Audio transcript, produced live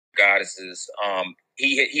goddesses,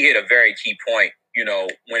 he hit a very key point.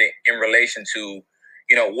 When in relation to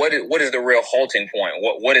what is the real halting point?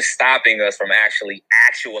 What is stopping us from actually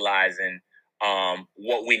actualizing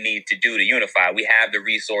what we need to do to unify? We have the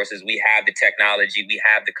resources, we have the technology, we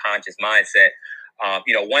have the conscious mindset.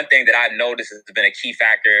 One thing that I've noticed has been a key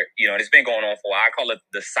factor, and it's been going on for a while. I call it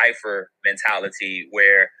the cipher mentality,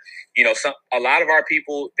 where, a lot of our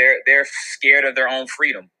people, they're scared of their own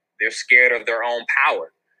freedom. They're scared of their own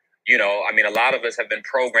power. A lot of us have been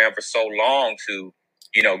programmed for so long to,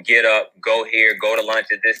 get up, go here, go to lunch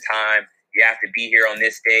at this time. You have to be here on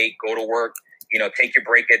this date, go to work, take your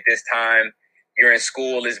break at this time. You're in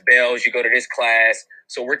school, it's bells, you go to this class.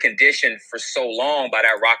 So we're conditioned for so long by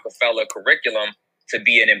that Rockefeller curriculum to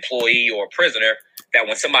be an employee or a prisoner, that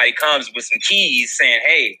when somebody comes with some keys saying,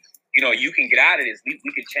 hey, you can get out of this, we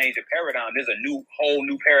can change the paradigm. There's a whole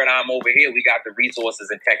new paradigm over here. We got the resources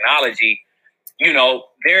and technology.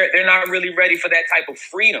 They're not really ready for that type of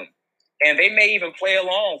freedom. And they may even play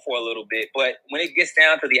along for a little bit. But when it gets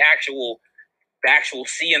down to the actual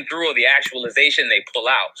seeing through, or the actualization, they pull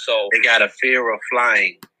out. So they got a fear of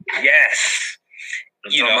flying. Yes.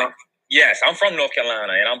 Yes, I'm from North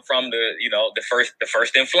Carolina, and I'm from the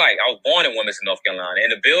first in flight. I was born in Wilmington, North Carolina,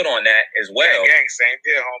 and to build on that as well. Gang, same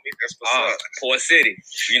here, homie. That's what's up. Port City,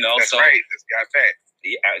 That's so, right. Just got that.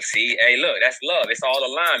 Yeah, see, hey, look, that's love. It's all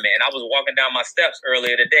alignment. And I was walking down my steps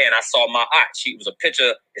earlier today, and I saw my aunt. She was a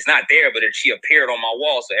picture. It's not there, but she appeared on my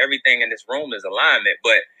wall. So everything in this room is alignment.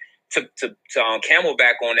 But to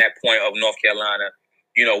camelback on that point of North Carolina,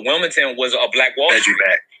 Wilmington was a Black Wall Street.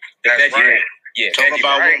 That's right. Yeah. Talk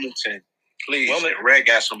about Wilmington, please. Red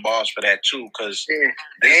got some balls for that too, because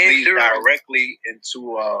this leads directly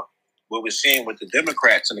into what we're seeing with the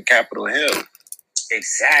Democrats in the Capitol Hill.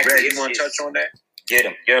 Exactly. Red, you want to touch on that? Get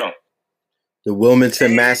him. The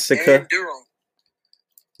Wilmington massacre.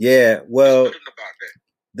 Yeah, well,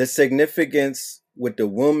 the significance with the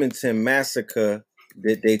Wilmington massacre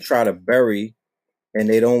that they try to bury and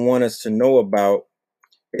they don't want us to know about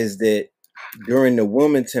is that during the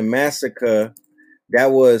Wilmington massacre,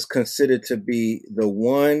 that was considered to be the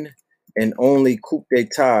one and only coup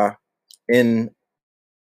d'etat on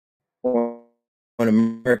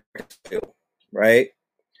America, right?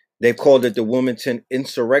 They called it the Wilmington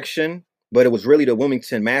insurrection, but it was really the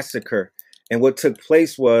Wilmington massacre. And what took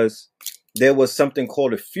place was there was something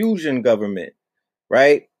called a fusion government,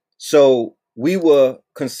 right? So we were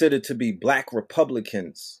considered to be Black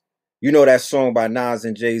Republicans. You know that song by Nas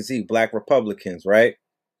and Jay-Z, Black Republicans, right?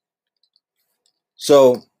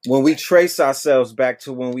 So when we trace ourselves back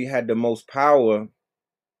to when we had the most power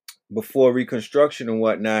before Reconstruction and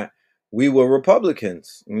whatnot, we were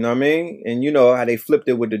Republicans, you know what I mean? And you know how they flipped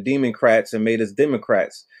it with the Democrats and made us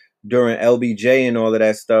Democrats during LBJ and all of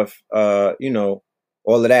that stuff, all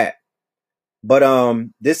of that. But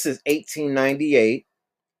this is 1898.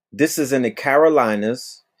 This is in the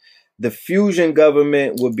Carolinas. The fusion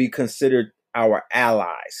government would be considered our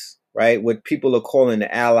allies, right? What people are calling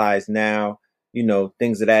the allies now,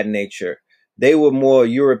 things of that nature. They were more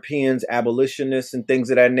Europeans, abolitionists and things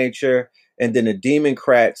of that nature. And then the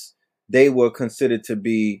Democrats, they were considered to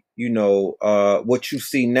be, what you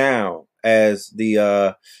see now as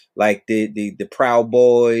the Proud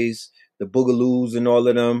Boys, the Boogaloos and all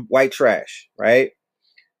of them, white trash, right?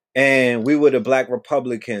 And we were the Black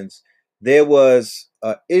Republicans. There was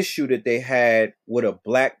an issue that they had with a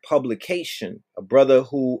Black publication, a brother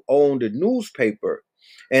who owned a newspaper.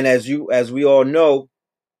 And as we all know,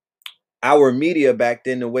 our media back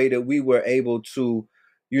then, the way that we were able to,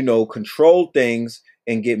 control things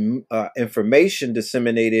and get information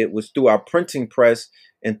disseminated was through our printing press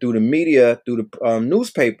and through the media, through the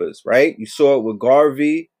newspapers, right? You saw it with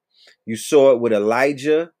Garvey. You saw it with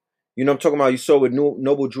Elijah. You know what I'm talking about? You saw it with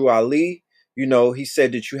Noble Drew Ali. He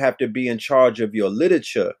said that you have to be in charge of your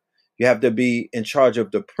literature. You have to be in charge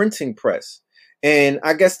of the printing press. And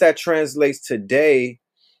I guess that translates today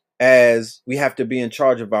as we have to be in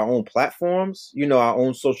charge of our own platforms, our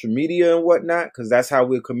own social media and whatnot, because that's how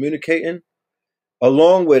we're communicating,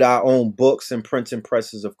 along with our own books and printing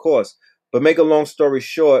presses, of course. But make a long story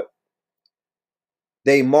short,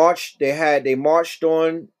 they marched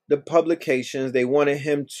on the publications. They wanted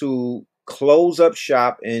him to close up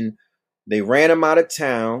shop, and they ran him out of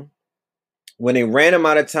town. When they ran him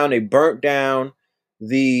out of town, they burnt down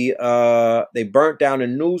the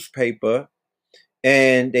newspaper,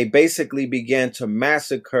 and they basically began to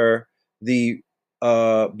massacre the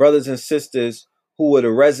brothers and sisters who were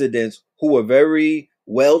the residents, who were very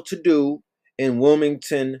well-to-do in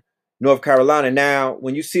Wilmington, North Carolina. Now,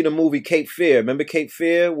 when you see the movie Cape Fear, remember Cape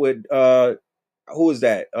Fear with who is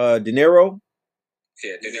that? De Niro?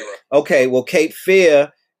 Okay, well, Cape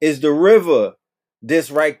Fear is the river.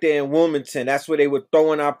 This right there in Wilmington. That's where they were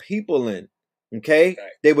throwing our people in. Okay?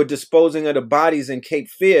 They were disposing of the bodies in Cape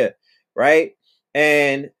Fear, right?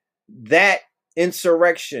 And that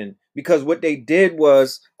insurrection, because what they did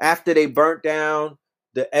was after they burnt down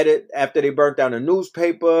after they burnt down the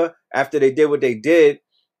newspaper, after they did what they did,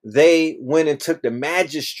 they went and took the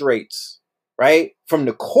magistrates, right, from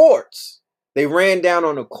the courts. They ran down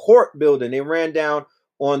on the court building. They ran down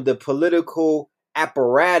on the political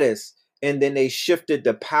apparatus, and then they shifted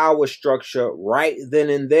the power structure right then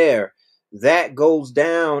and there. That goes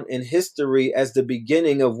down in history as the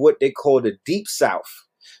beginning of what they call the Deep South.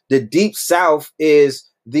 The Deep South is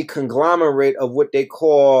the conglomerate of what they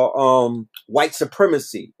call white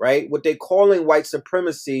supremacy, right? What they're calling white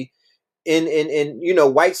supremacy in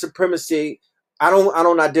white supremacy. I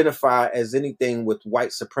don't identify as anything with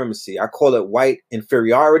white supremacy. I call it white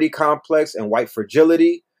inferiority complex and white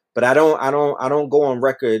fragility, but I don't go on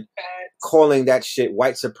record calling that shit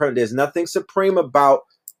white supremacy. There's nothing supreme about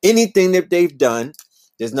anything that they've done.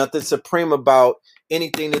 There's nothing supreme about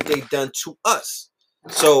anything that they've done to us.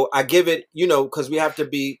 So I give it, because we have to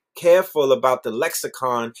be careful about the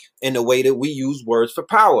lexicon and the way that we use words for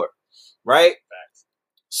power, right?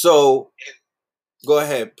 So go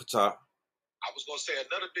ahead, Patar. I was gonna say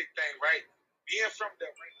another big thing, right? Being from that,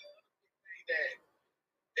 right? That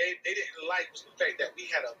they didn't like was the fact that we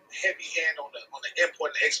had a heavy hand on the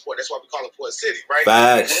import and export. That's why we call it Port City, right?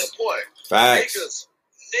 Facts. Facts.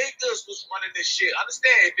 Niggas was running this shit.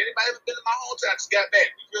 Understand? If anybody ever been to my hometown, just got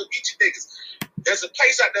back. We real beachy niggas. There's a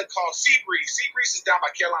place out there called Seabreeze. Seabreeze is down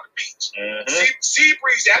by Carolina Beach.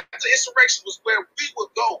 Seabreeze after the insurrection was where we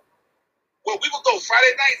would go.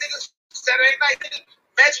 Friday night, niggas. Saturday night, niggas.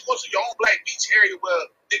 Imagine going to your own black beach area where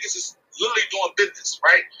niggas is literally doing business,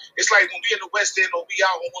 right? It's like when we in the West End or we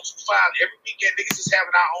out on 125, every weekend niggas is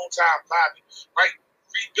having our own time vibing, right?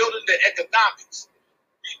 Rebuilding the economics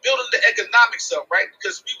up, right?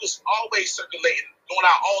 Because we was always circulating, doing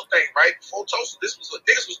our own thing, right? Before Tulsa, this was what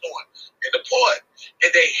niggas was doing in the port.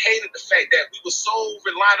 And they hated the fact that we were so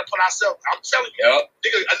reliant upon ourselves. I'm telling you, a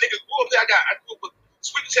nigga grew up there. I grew up with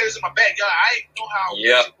sweet potatoes in my backyard. I ain't know how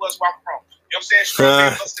it was where I'm from. You know what I'm saying?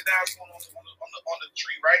 Strawberry busted down on the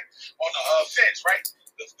tree, right? On the fence, right?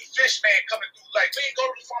 The fish man coming through. Like, we ain't go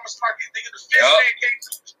to the farmer's market. Nigga, the fish man came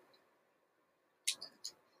through.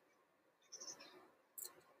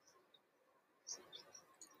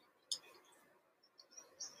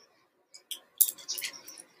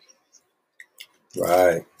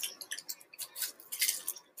 Right.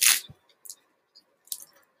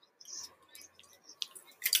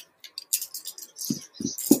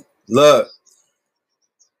 Look.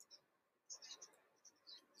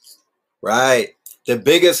 Right. The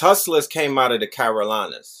biggest hustlers came out of the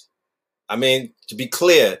Carolinas. I mean, to be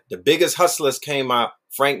clear, the biggest hustlers came out,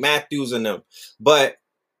 Frank Matthews and them. But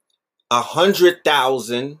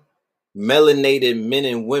 100,000 melanated men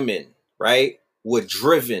and women, right, were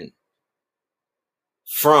driven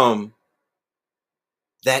from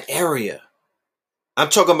that area. I'm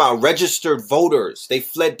talking about registered voters. They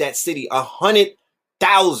fled that city,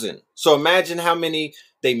 100,000. So imagine how many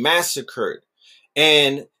they massacred.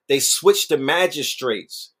 And they switched the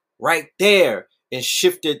magistrates right there and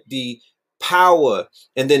shifted the power.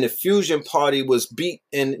 And then the Fusion Party was beat,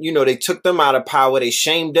 and they took them out of power. They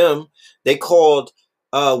shamed them. They called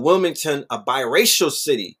Wilmington a biracial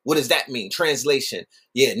city. What does that mean? Translation.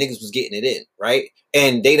 Yeah, niggas was getting it in, right?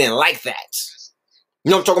 And they didn't like that.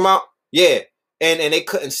 You know what I'm talking about? Yeah. And they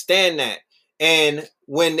couldn't stand that. And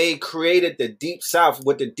when they created the Deep South,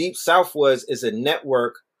 what the Deep South is a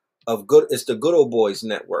network of it's the Good Old Boys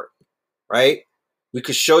network, right? We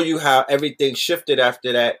could show you how everything shifted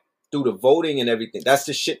after that through the voting and everything. That's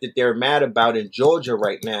the shit that they're mad about in Georgia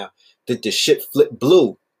right now, that the shit flipped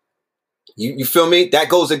blue. You feel me? That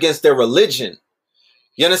goes against their religion.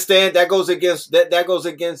 You understand? That goes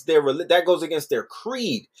against their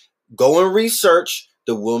creed. Go and research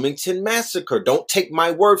the Wilmington Massacre. Don't take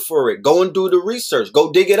my word for it. Go and do the research.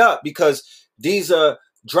 Go dig it up, because these are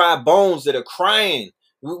dry bones that are crying.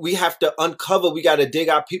 We have to uncover. We got to dig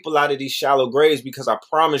our people out of these shallow graves, because I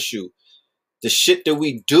promise you, the shit that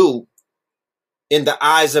we do in the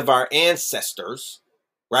eyes of our ancestors,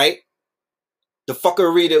 right? The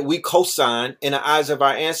fuckery that we co-sign in the eyes of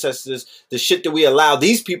our ancestors, the shit that we allow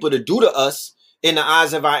these people to do to us in the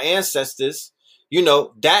eyes of our ancestors,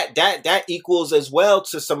 that equals as well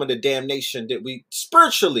to some of the damnation that we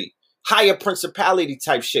spiritually, higher principality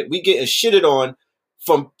type shit. We getting shitted on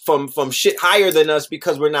from shit higher than us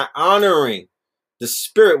because we're not honoring the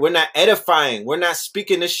spirit. We're not edifying. We're not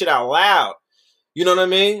speaking this shit out loud. You know what I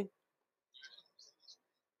mean?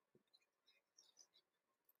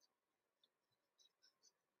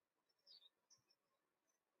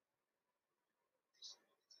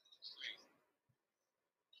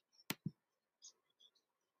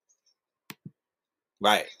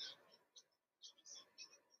 Right.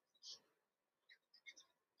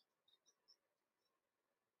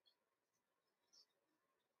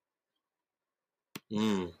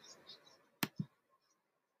 Mm.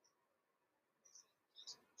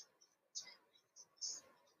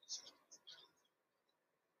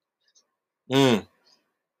 Mm.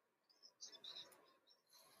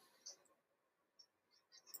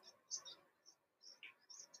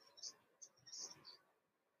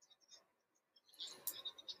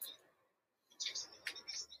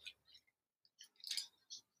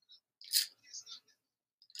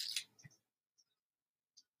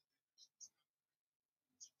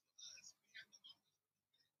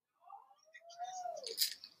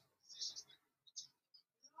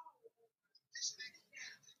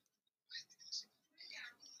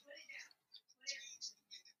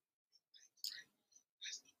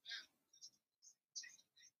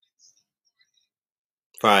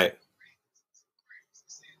 Right.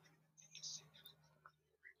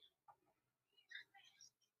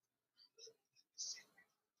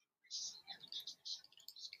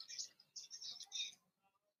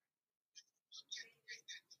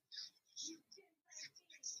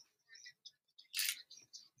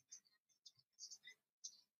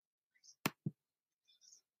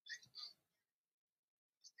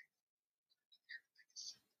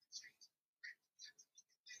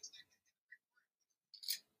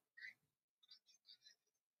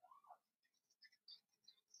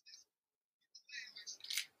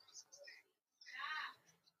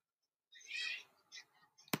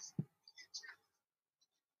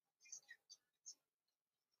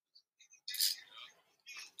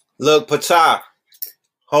 Look, Pata,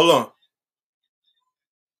 hold on.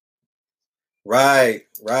 Right,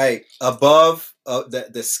 right. Above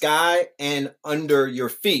the sky and under your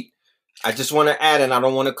feet. I just want to add, and I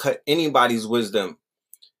don't want to cut anybody's wisdom.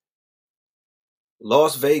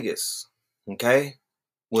 Las Vegas, okay,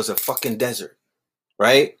 was a fucking desert,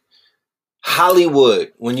 right?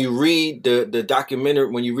 Hollywood, when you read the documentary,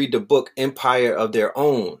 when you read the book Empire of Their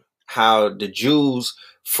Own, how the Jews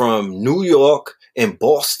from New York and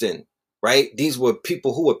Boston, right? These were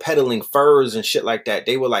people who were peddling furs and shit like that.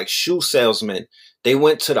 They were like shoe salesmen. They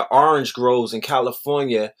went to the orange groves in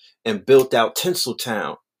California and built out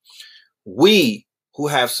Tinseltown. We who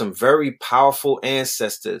have some very powerful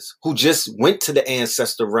ancestors who just went to the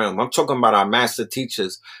ancestor realm. I'm talking about our master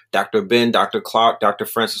teachers, Dr. Ben, Dr. Clark, Dr.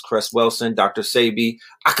 Francis Cress Wilson, Dr. Sabi.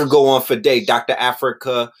 I could go on for days. Dr.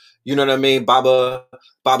 Africa, you know what I mean? Baba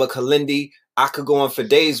Kalindi. I could go on for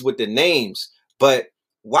days with the names. But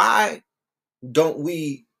why don't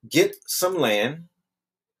we get some land,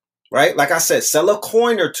 right? Like I said, sell a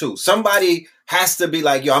coin or two. Somebody has to be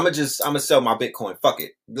like, yo, I'm gonna sell my Bitcoin. Fuck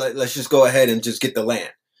it. Let's just go ahead and just get the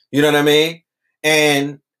land. You know what I mean?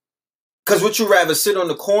 And because would you rather sit on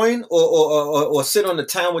the coin or sit on the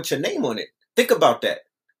town with your name on it? Think about that.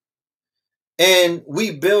 And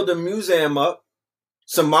we build a museum up,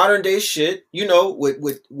 some modern day shit, you know,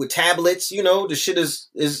 with tablets, you know, the shit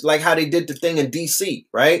is like how they did the thing in DC,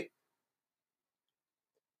 right?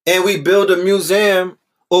 And we build a museum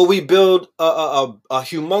or we build a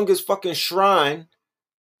humongous fucking shrine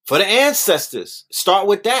for the ancestors. Start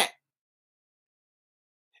with that.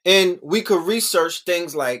 And we could research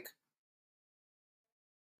things like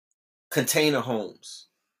container homes,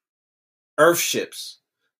 earth ships,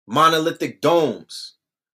 monolithic domes.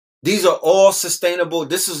 These are all sustainable.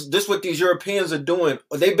 This is what these Europeans are doing.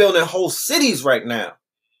 They building whole cities right now.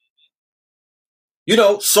 You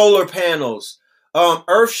know, solar panels,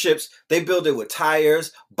 earth ships. They build it with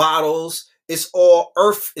tires, bottles. It's all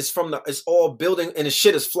earth. It's all building, and the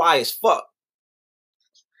shit is fly as fuck.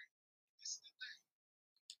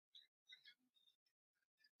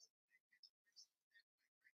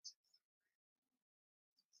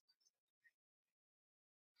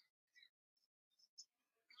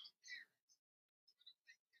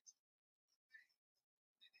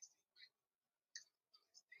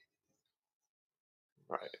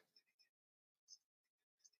 Right.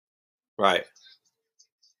 Right.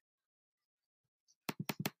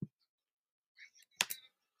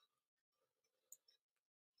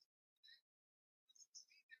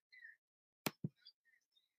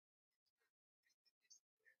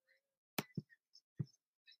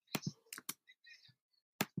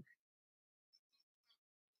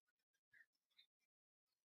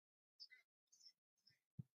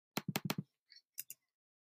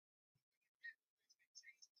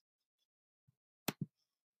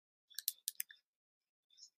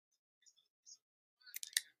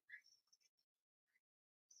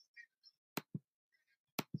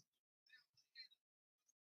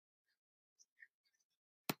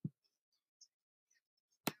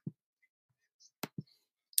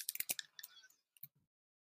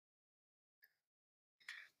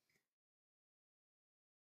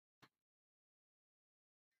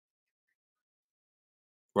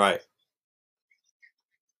 Right.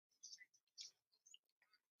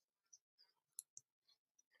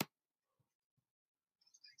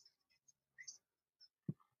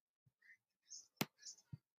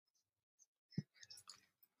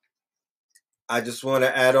 I just want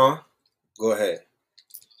to add on. Go ahead.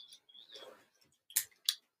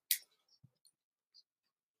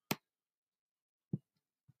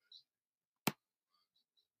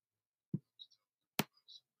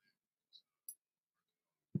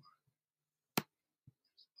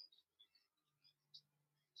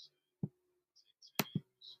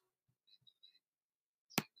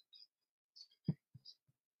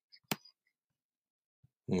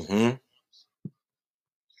 Mm-hmm.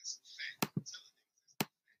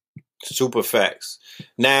 Super facts.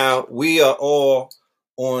 Now, we are all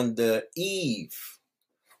on the eve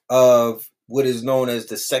of what is known as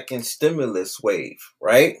the second stimulus wave,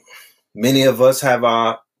 right? Many of us have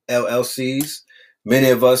our LLCs. Many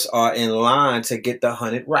of us are in line to get the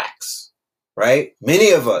 100 racks, right?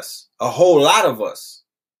 Many of us, a whole lot of us.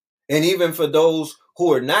 And even for those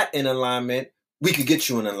who are not in alignment, we could get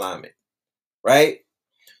you in alignment, right?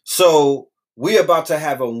 So we're about to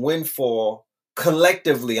have a windfall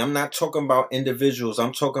collectively. I'm not talking about individuals.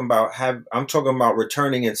 I'm talking about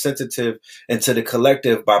returning incentive into the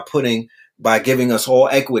collective by giving us all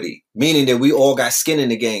equity, meaning that we all got skin in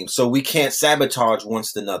the game, so we can't sabotage one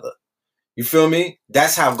another. You feel me?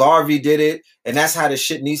 That's how Garvey did it, and that's how the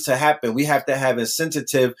shit needs to happen. We have to have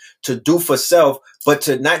incentive to do for self, but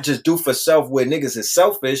to not just do for self where niggas is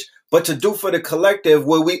selfish, but to do for the collective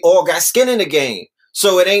where we all got skin in the game.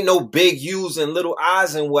 So it ain't no big U's and little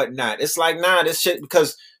I's and whatnot. It's like, nah, this shit,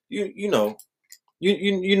 because you know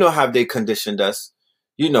how they conditioned us.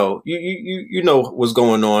 You know what's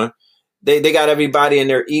going on. They got everybody in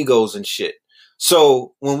their egos and shit.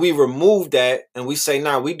 So when we remove that and we say,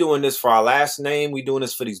 nah, we doing this for our last name, we doing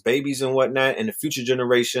this for these babies and whatnot and the future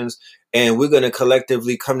generations, and we're gonna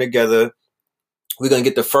collectively come together. We're gonna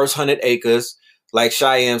get the first 100 acres, like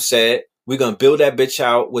Cheyenne said. We're gonna build that bitch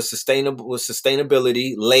out with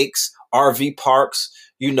sustainability, lakes, RV parks,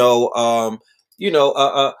 a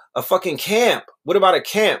fucking camp. What about a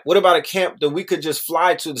camp? What about a camp that we could just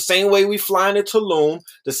fly to the same way we flying to Tulum,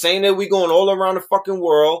 the same that we going all around the fucking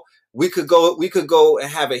world? We could go and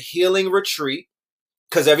have a healing retreat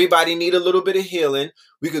because everybody need a little bit of healing.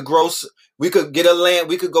 We could get a land.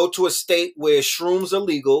 We could go to a state where shrooms are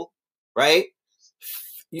legal, right?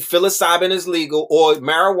 Psilocybin is legal, or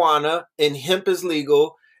marijuana and hemp is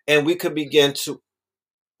legal, and we could begin to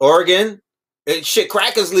Oregon. Shit,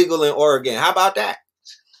 crack is legal in Oregon. How about that?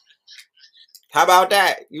 How about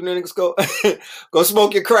that? You niggas go go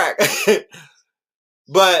smoke your crack.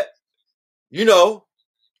 But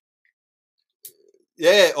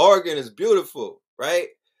yeah, Oregon is beautiful, right?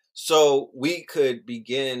 So we could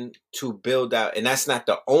begin to build out, and that's not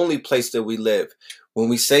the only place that we live. When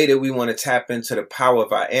we say that we want to tap into the power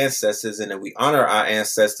of our ancestors and that we honor our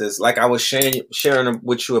ancestors, like I was sharing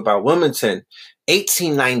with you about Wilmington,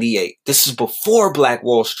 1898. This is before Black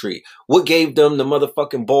Wall Street. What gave them the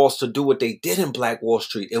motherfucking balls to do what they did in Black Wall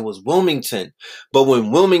Street? It was Wilmington. But when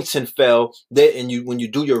Wilmington fell, when you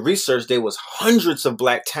do your research, there was hundreds of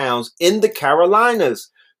black towns in the Carolinas,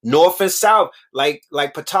 north and south, like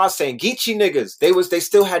Patah saying, Geechee niggas. They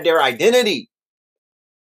still had their identity.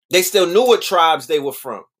 They still knew what tribes they were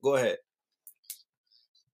from. Go ahead.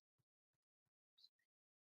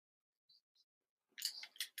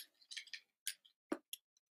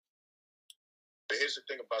 Here's the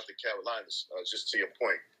thing about the Carolinas, just to your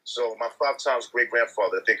point. So my 5 times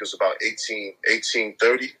great-grandfather, I think it was about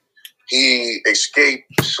 1830, he escaped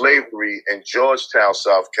slavery in Georgetown,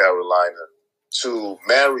 South Carolina, to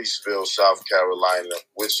Marysville, South Carolina,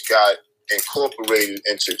 which got incorporated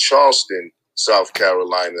into Charleston, South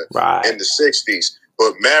Carolina, in the 60s.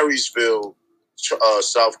 But Marysville,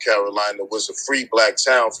 South Carolina, was a free black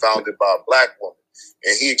town founded by a black woman.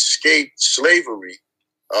 And he escaped slavery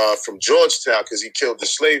from Georgetown because he killed the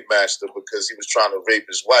slave master because he was trying to rape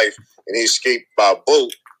his wife, and he escaped by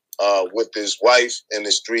boat with his wife and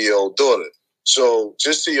his 3-year-old daughter. So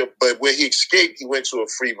but when he escaped, he went to a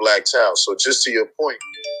free black town. So just to your point,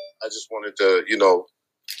 I just wanted to,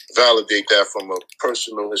 validate that from a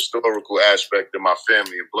personal historical aspect of my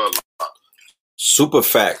family and bloodline. Super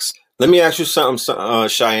facts. Let me ask you something,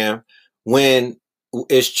 Cheyenne. When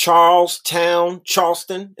is Charleston?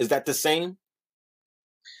 Is that the same?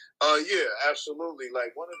 Yeah, absolutely.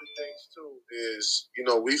 Like, one of the things too is,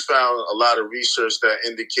 we found a lot of research that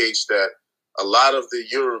indicates that a lot of the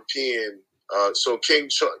European, so King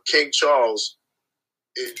Charles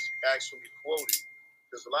is actually quoted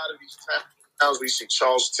because a lot of these towns, we see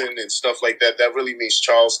Charleston and stuff like that. That really means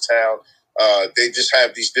Charlestown. They just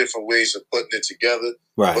have these different ways of putting it together.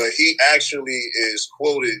 Right. But he actually is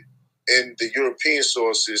quoted in the European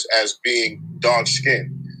sources as being dark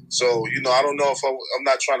skinned. So, you know, I don't know if I'm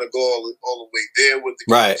not trying to go all the way there with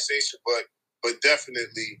the conversation, but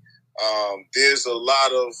definitely there's a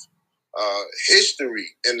lot of history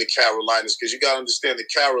in the Carolinas, because you got to understand the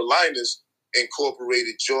Carolinas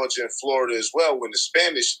incorporated Georgia and Florida as well when the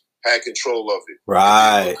Spanish had control of it.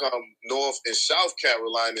 Right. It didn't become North and South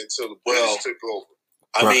Carolina until the British took over.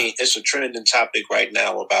 I mean, it's a trending topic right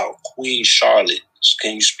now about Queen Charlotte.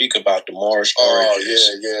 Can you speak about the Moorish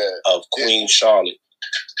origins of Queen Charlotte?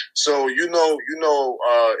 So it's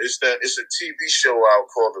a TV show out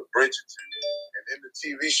called The Bridgerton, and in the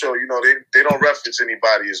TV show, you know, they don't reference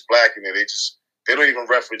anybody as black in it. They don't even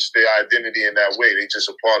reference their identity in that way. They just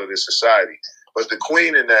a part of the society. But the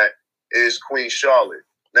queen in that is Queen Charlotte.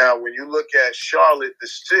 Now, when you look at Charlotte, the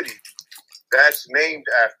city, that's named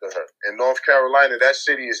after her. In North Carolina, that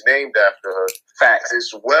city is named after her. Facts.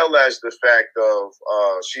 As well as the fact of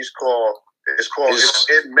it's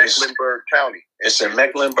in Mecklenburg County. It's in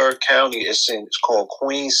Mecklenburg County. It's called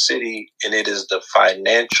Queen City, and it is the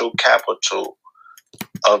financial capital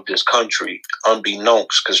of this country,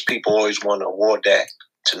 unbeknownst, because people always want to award that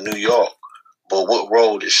to New York. But what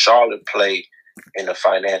role does Charlotte play in the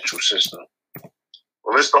financial system?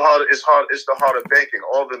 Well, it's the heart of banking.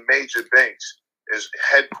 All the major banks is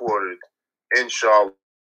headquartered in Charlotte,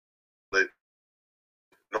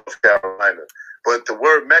 North Carolina. But the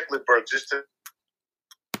word Mecklenburg, just to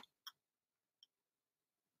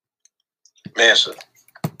Manson.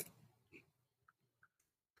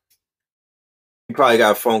 You probably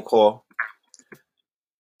got a phone call.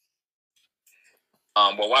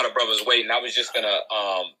 But while the brother's waiting, I was just gonna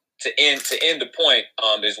to end the point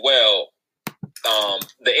as well.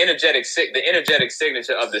 The energetic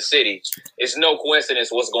signature of the city is no coincidence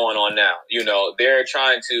what's going on now. You know, they're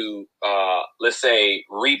trying to let's say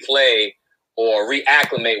replay or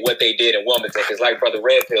reacclimate what they did in Wilmington, because like Brother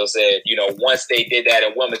Red Pill said, you know, once they did that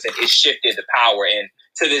in Wilmington, it shifted the power, and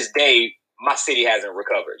to this day my city hasn't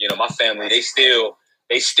recovered. You know, my family, they still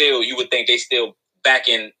you would think they still back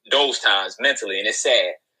in those times mentally, and it's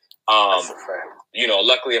sad. You know,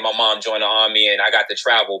 luckily my mom joined the army and I got to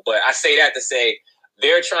travel. But I say that to say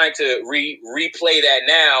they're trying to replay that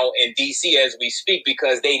now in DC as we speak,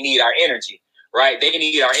 because they need our energy, right? They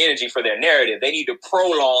need our energy for their narrative. They need to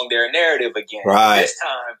prolong their narrative again. Right. This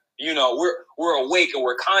time, you know, we're awake and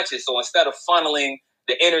we're conscious. So instead of funneling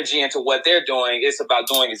the energy into what they're doing, it's about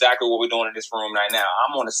doing exactly what we're doing in this room right now.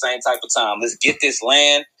 I'm on the same type of time. Let's get this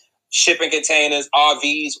land. Shipping containers,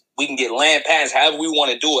 RVs, we can get land patents, however we want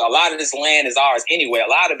to do it. A lot of this land is ours anyway. A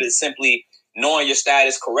lot of it is simply knowing your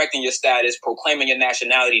status, correcting your status, proclaiming your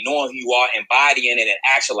nationality, knowing who you are, embodying it, and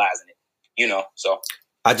actualizing it. You know, so.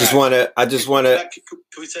 I just want to. Can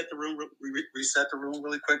we set the room, reset the room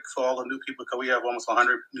really quick for all the new people? Because we have almost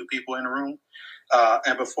 100 new people in the room.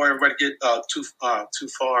 And before everybody get too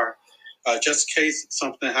far, just in case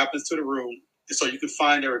something happens to the room, so you can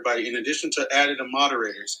find everybody, in addition to adding the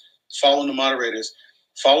moderators, following the moderators,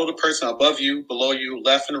 follow the person above you, below you,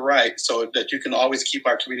 left and right, so that you can always keep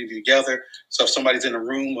our community together. So if somebody's in a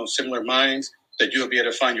room of similar minds, that you'll be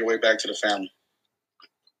able to find your way back to the family.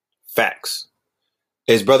 Facts.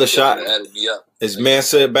 Is Brother Shot? Is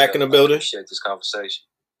Mansa back in the building? Appreciate this conversation.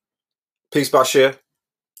 Peace, Bashir.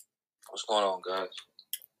 What's going on, guys?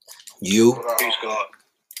 You. Peace, God.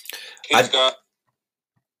 Peace, God.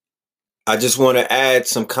 I just want to add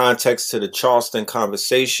some context to the Charleston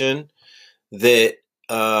conversation, that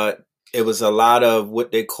it was a lot of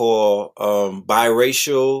what they call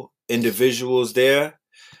biracial individuals there.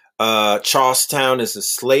 Charlestown is a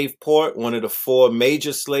slave port, one of the 4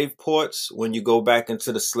 major slave ports when you go back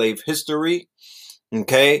into the slave history.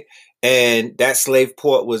 Okay. And that slave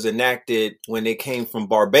port was enacted when they came from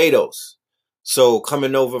Barbados. So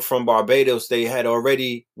coming over from Barbados, they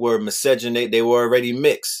were miscegenate. They were already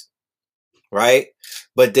mixed. Right.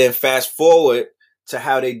 But then fast forward to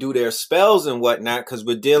how they do their spells and whatnot, because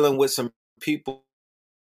we're dealing with some people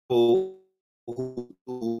who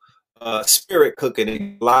spirit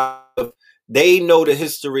cooking. They know the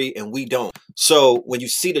history and we don't. So when you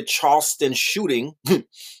see the Charleston shooting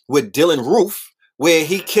with Dylan Roof, where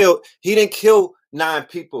he didn't kill 9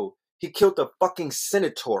 people. He killed a fucking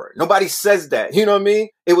senator. Nobody says that. You know what I mean?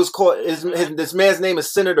 It was called, this man's name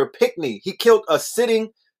is Senator Pinckney. He killed a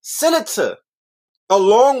sitting senator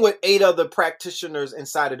along with 8 other practitioners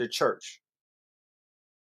inside of the church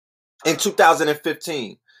in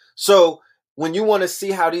 2015. So when you want to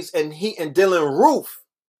see how and Dylan Roof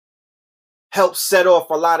helped set off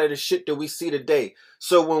a lot of the shit that we see today.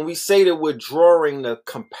 So when we say that we're drawing the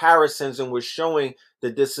comparisons and we're showing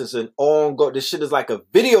that this is an ongoing, this shit is like a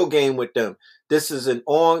video game with them. This is an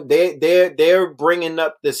they're bringing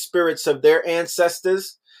up the spirits of their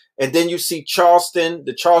ancestors. And then you see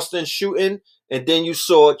the Charleston shooting, and then you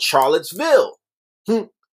saw Charlottesville,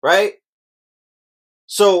 right?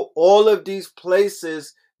 So all of these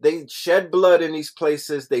places, they shed blood in these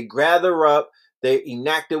places. They gather up. They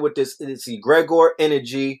enact it with this egregore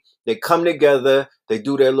energy. They come together. They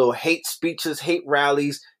do their little hate speeches, hate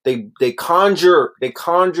rallies. They conjure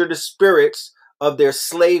the spirits of their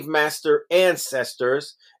slave master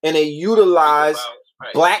ancestors, and they utilize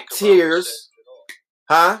black tears.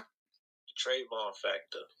 Huh? The Trayvon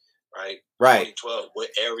factor, right? Right. 2012. What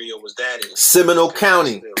area was that in? Seminole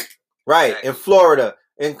County. Right, exactly. In Florida.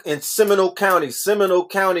 In Seminole County. Seminole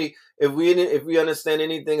County, if we understand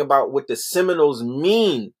anything about what the Seminoles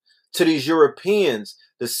mean to these Europeans,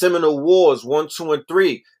 the Seminole Wars 1, 2, and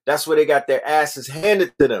 3, that's where they got their asses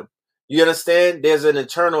handed to them. You understand? There's an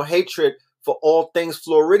eternal hatred for all things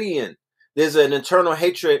Floridian. There's an eternal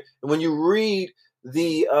hatred. And when you read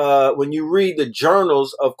the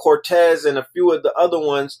journals of Cortez and a few of the other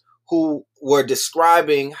ones who were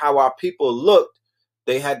describing how our people looked,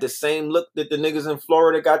 they had the same look that the niggas in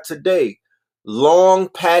Florida got today. Long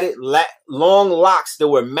padded, long locks that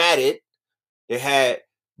were matted. They had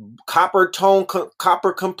copper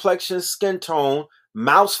complexion skin tone,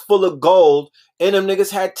 mouths full of gold, and them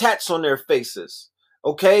niggas had tats on their faces.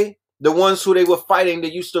 Okay? The ones who they were fighting,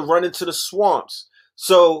 they used to run into the swamps.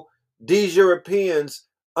 So these Europeans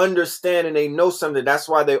understand and they know something. That's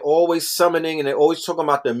why they're always summoning and they're always talking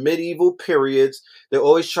about the medieval periods. They're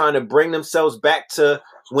always trying to bring themselves back to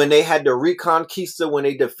when they had the Reconquista, when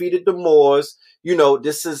they defeated the Moors. You know,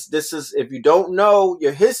 this is if you don't know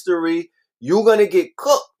your history, you're gonna get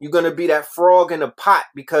cooked. You're gonna be that frog in a pot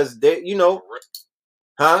because they, you know,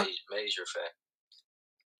 huh? Major fact.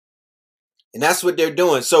 And that's what they're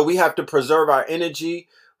doing. So we have to preserve our energy.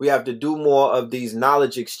 We have to do more of these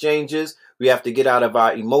knowledge exchanges. We have to get out of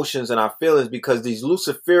our emotions and our feelings because these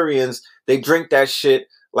Luciferians, they drink that shit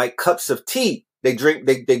like cups of tea. They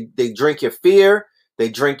drink your fear. They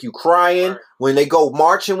drink you crying. Right. When they go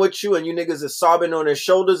marching with you and you niggas are sobbing on their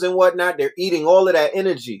shoulders and whatnot, they're eating all of that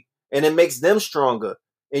energy. And it makes them stronger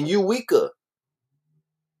and you weaker.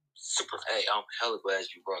 Super. Hey, I'm hella glad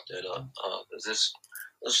you brought that up. Cause this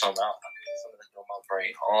is something that's on my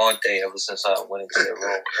brain all day ever since I went into the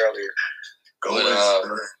room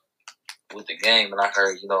earlier with the game, and I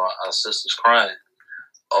heard our sisters crying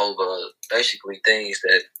over basically things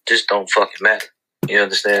that just don't fucking matter. You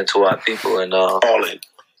understand, to our people, and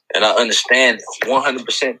and I understand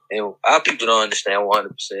 100%, and our people don't understand 100%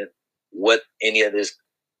 what any of this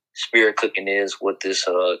spirit cooking is, what this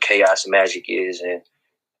chaos magic is,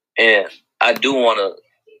 and I do want to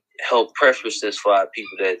help preface this for our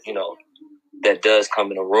people that that does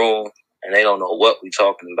come in a room and they don't know what we're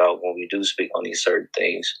talking about when we do speak on these certain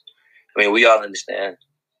things. I mean, we all understand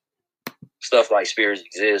stuff like spirits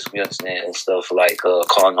exist. We understand stuff like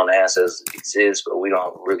calling on ancestors exists, but we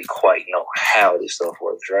don't really quite know how this stuff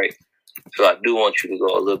works, right? So I do want you to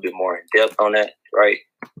go a little bit more in depth on that, right?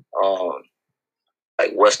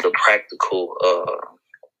 Like what's the practical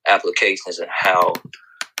applications and how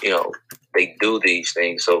they do these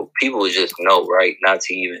things, so people would just know, right? Not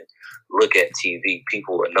to even look at TV.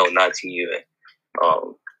 People would know not to even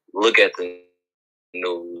look at the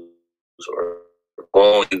news or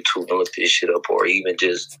go on YouTube and look this shit up, or even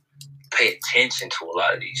just pay attention to a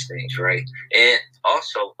lot of these things, right? And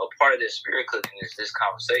also, a part of this spirit cooking is this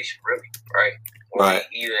conversation, really, right? When right.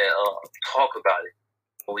 we even talk about it,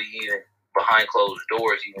 when we even behind closed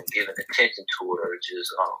doors, even giving attention to it, or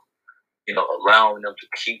just allowing them to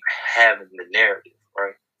keep having the narrative,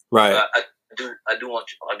 right? Right. I do want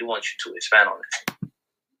you to expand on it.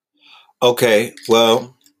 Okay.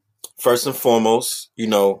 Well, first and foremost,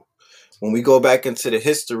 when we go back into the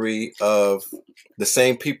history of the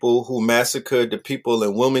same people who massacred the people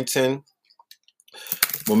in Wilmington,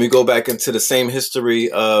 when we go back into the same history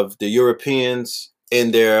of the Europeans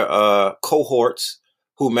and their cohorts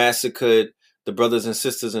who massacred the brothers and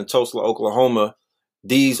sisters in Tulsa, Oklahoma,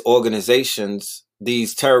 these organizations,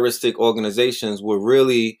 these terroristic organizations were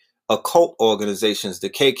really occult organizations. The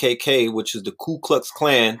KKK, which is the Ku Klux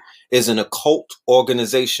Klan, is an occult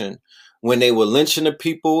organization. When they were lynching the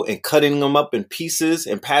people and cutting them up in pieces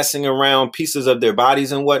and passing around pieces of their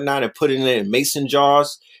bodies and whatnot and putting it in mason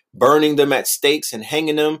jars, burning them at stakes and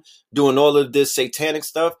hanging them, doing all of this satanic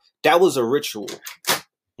stuff, that was a ritual.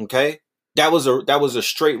 Okay? That was a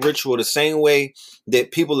straight ritual, the same way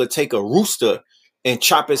that people would take a rooster and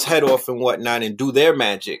chop his head off and whatnot and do their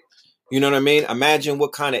magic. You know what I mean? Imagine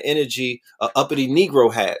what kind of energy a uppity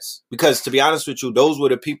Negro has. Because to be honest with you, those were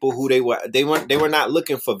the people who they were not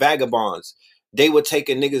looking for vagabonds. They were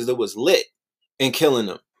taking niggas that was lit and killing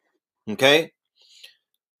them. Okay?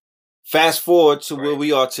 Fast forward to where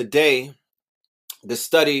we are today. We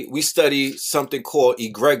study something called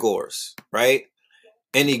egregores, right?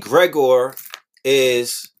 An egregore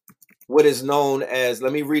is what is known as,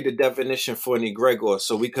 let me read the definition for an egregore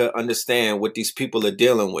so we could understand what these people are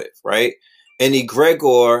dealing with, right? An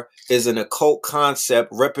egregore is an occult concept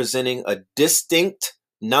representing a distinct,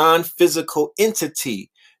 non-physical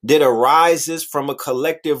entity that arises from a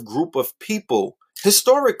collective group of people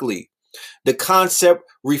historically. The concept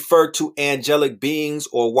referred to angelic beings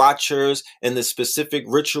or watchers and the specific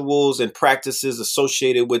rituals and practices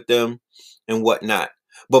associated with them and whatnot.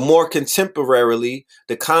 But more contemporarily,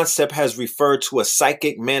 the concept has referred to a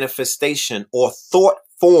psychic manifestation or thought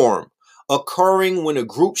form occurring when a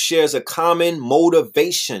group shares a common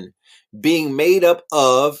motivation, being made up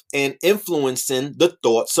of and influencing the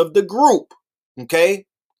thoughts of the group. Okay?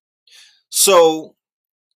 So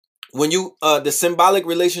when the symbolic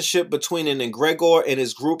relationship between an egregore and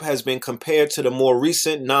his group has been compared to the more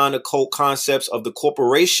recent non-occult concepts of the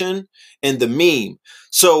corporation and the meme.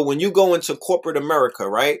 So when you go into corporate America,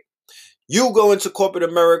 right? You go into corporate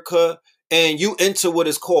America and you enter what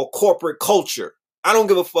is called corporate culture. I don't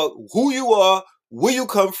give a fuck who you are, where you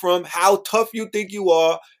come from, how tough you think you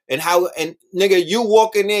are, and nigga, you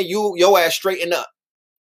walk in there, your ass straighten up.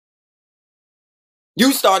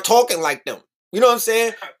 You start talking like them. You know what I'm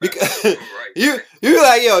saying? Because you're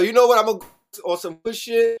like, yo, you know what? I'm gonna go on some good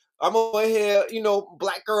shit. I'm over here,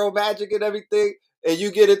 black girl magic and everything. And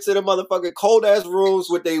you get into the motherfucking cold ass rooms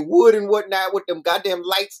with they wood and whatnot, with them goddamn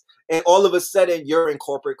lights, and all of a sudden you're in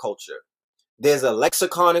corporate culture. There's a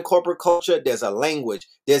lexicon in corporate culture. There's a language.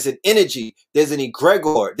 There's an energy. There's an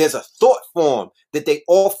egregore. There's a thought form that they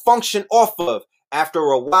all function off of. After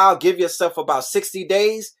a while, give yourself about 60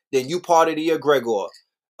 days, then you part of the egregore.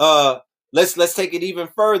 Let's take it even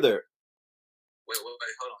further. Wait, hold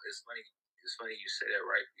on. It's funny you say that,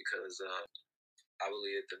 right? Because I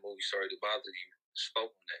believe that the movie Sorry to Bother You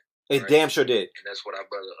spoke on that. It damn sure did. And that's what our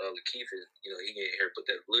brother Lakeith is, he didn't hear, but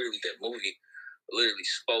that movie literally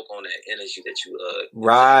spoke on that energy that you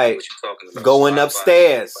right. What you're talking about. Going so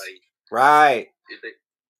upstairs. Right.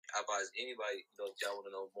 I advise anybody, if y'all want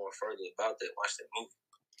to know more further about that, watch that movie.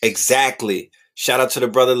 Exactly. Shout out to the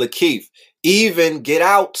brother Lakeith. Even Get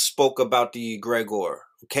Out spoke about the egregore.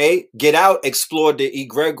 Okay? Get Out explored the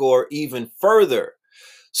egregore even further.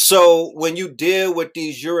 So when you deal with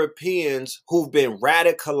these Europeans who've been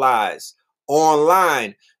radicalized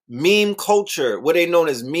online, meme culture, what they known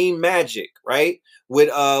as meme magic, right? With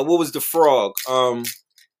what was the frog?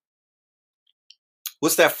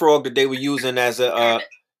 What's that frog that they were using as a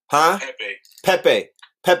Pepe.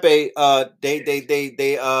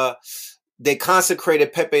 They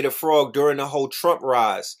consecrated Pepe the Frog during the whole Trump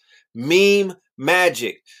rise. Meme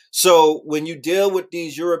magic. So when you deal with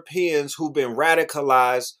these Europeans who've been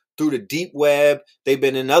radicalized through the deep web, they've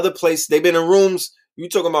been in other places, they've been in rooms. You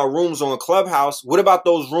talking about rooms on Clubhouse? What about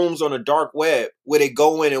those rooms on the dark web where they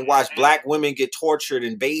go in and watch black women get tortured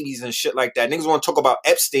and babies and shit like that? Niggas want to talk about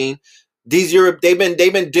Epstein. They've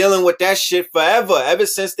been dealing with that shit forever. Ever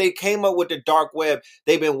since they came up with the dark web,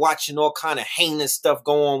 they've been watching all kind of heinous stuff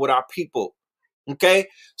go on with our people. Okay?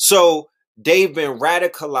 So they've been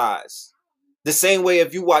radicalized. The same way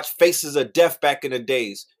if you watch Faces of Death back in the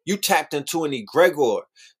days, you tapped into an egregore.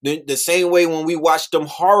 The same way when we watched them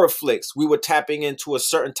horror flicks, we were tapping into a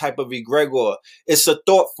certain type of egregore. It's a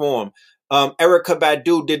thought form. Amerikkka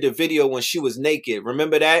Badu did the video when she was naked.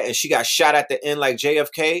 Remember that? And she got shot at the end like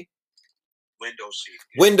JFK.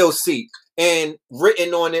 Window seat. And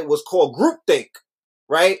written on it was called groupthink,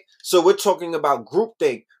 right? So we're talking about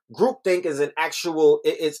groupthink. Groupthink is an actual,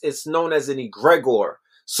 it's known as an egregore.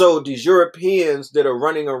 So these Europeans that are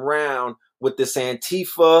running around with this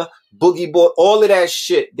Antifa, Boogie Boy, all of that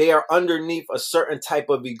shit, they are underneath a certain type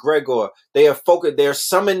of egregore. They are focused, they're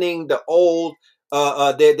summoning the old,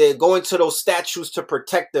 they're going to those statues to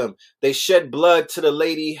protect them. They shed blood to the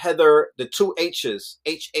lady Heather, the 2 H's,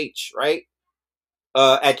 HH, right?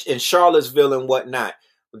 In Charlottesville and whatnot.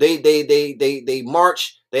 They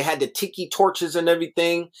marched, they had the tiki torches and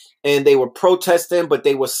everything, and they were protesting, but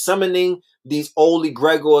they were summoning these old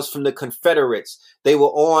egregores from the Confederates. They were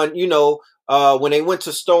on, when they went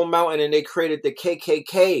to Stone Mountain and they created the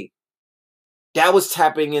KKK, that was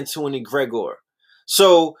tapping into an egregore.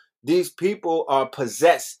 So these people are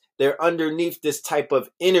possessed. They're underneath this type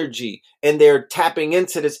of energy, and they're tapping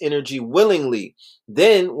into this energy willingly.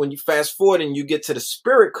 Then when you fast forward and you get to the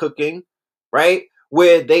spirit cooking, right,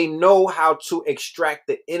 where they know how to extract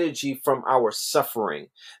the energy from our suffering.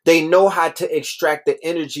 They know how to extract the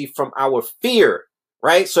energy from our fear,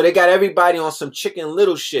 right? So they got everybody on some Chicken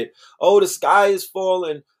Little shit. Oh, the sky is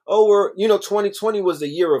falling. Oh, 2020 was the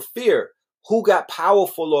year of fear. Who got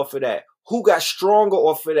powerful off of that? Who got stronger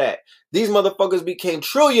off of that? These motherfuckers became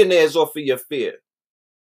trillionaires off of your fear.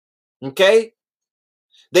 Okay?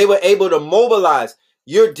 They were able to mobilize.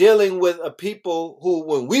 You're dealing with a people who,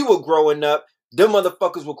 when we were growing up, them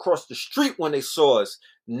motherfuckers would cross the street when they saw us.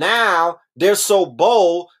 Now, they're so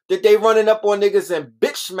bold that they running up on niggas and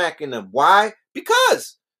bitch smacking them. Why?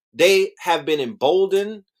 Because they have been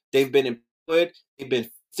emboldened. They've been empowered. They've been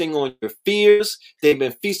feasting on your fears. They've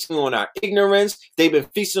been feasting on our ignorance. They've been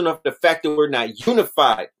feasting off the fact that we're not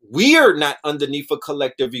unified. We're not underneath a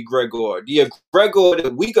collective egregor. The egregor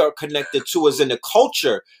that we are connected to is in the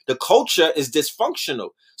culture. The culture is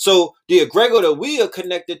dysfunctional. So the egregor that we are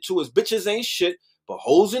connected to is bitches ain't shit, but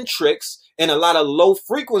hoes and tricks and a lot of low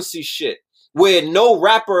frequency shit where no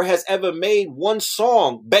rapper has ever made one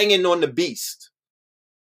song banging on the beast.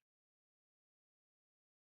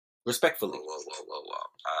 Respectfully. Whoa.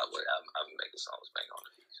 I'm making songs bang on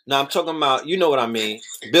the beast. No, I'm talking about, you know what I mean,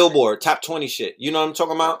 Billboard, top 20 shit. You know what I'm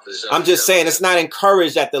talking about? I'm just saying it's not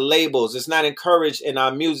encouraged at the labels. It's not encouraged in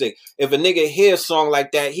our music. If a nigga hear a song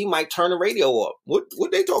like that, he might turn the radio off.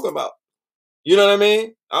 What they talking about? You know what I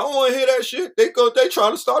mean? I don't want to hear that shit. They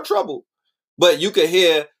trying to start trouble. But you could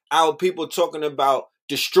hear our people talking about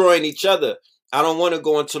destroying each other. I don't want to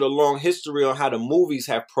go into the long history on how the movies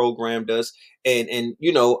have programmed us. And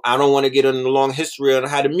I don't want to get into the long history on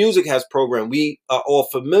how the music has programmed. We are all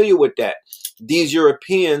familiar with that. These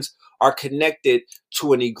Europeans are connected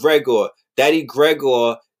to an egregor. That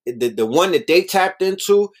egregor, the one that they tapped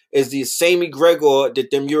into, is the same egregor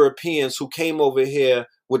that them Europeans who came over here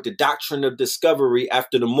with the doctrine of discovery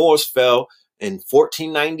after the Moors fell in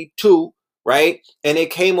 1492, right? And they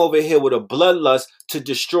came over here with a bloodlust to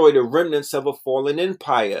destroy the remnants of a fallen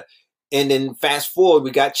empire. And then fast forward,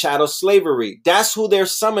 we got chattel slavery. That's who they're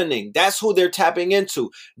summoning. That's who they're tapping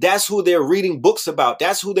into. That's who they're reading books about.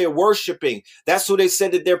 That's who they're worshiping. That's who they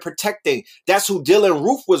said that they're protecting. That's who Dylan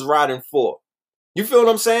Roof was riding for. You feel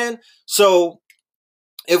what I'm saying? So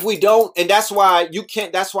if we don't, and that's why you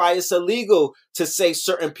can't, that's why it's illegal to say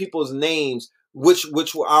certain people's names, which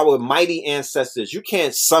were our mighty ancestors. You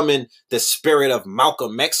can't summon the spirit of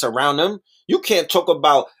Malcolm X around them. You can't talk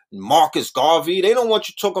about Marcus Garvey. They don't want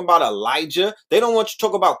you talking about Elijah. They don't want you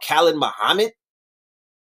talking about Khalid Muhammad.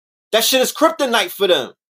 That shit is kryptonite for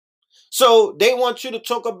them. So they want you to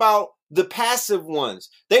talk about the passive ones.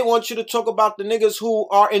 They want you to talk about the niggas who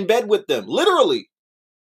are in bed with them. Literally.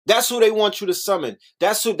 That's who they want you to summon.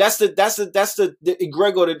 That's the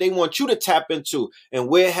egregor that they want you to tap into. And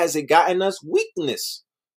where has it gotten us? Weakness.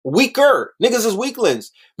 Weaker. Niggas is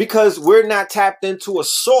weaklings because we're not tapped into a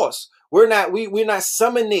source. We're not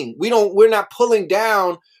summoning. We're not pulling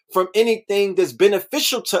down from anything that's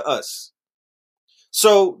beneficial to us.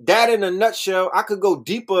 So that in a nutshell, I could go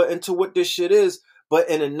deeper into what this shit is, but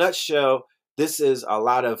in a nutshell, this is a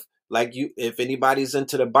lot of, like, you, if anybody's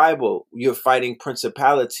into the Bible, you're fighting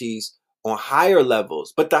principalities on higher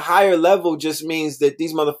levels. But the higher level just means that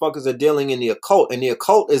these motherfuckers are dealing in the occult, and the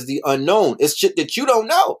occult is the unknown. It's shit that you don't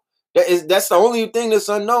know. That's the only thing that's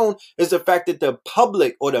unknown, is the fact that the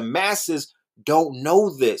public or the masses don't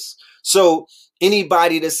know this. So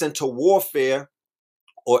anybody that's into warfare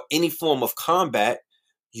or any form of combat,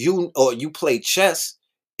 you play chess,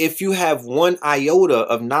 if you have one iota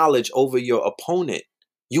of knowledge over your opponent,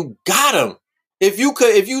 you got him. If you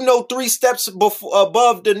know 3 steps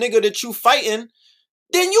above the nigga that you fighting,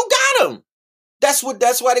 then you got him. That's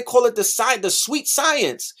why they call it the sweet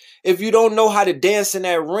science. If you don't know how to dance in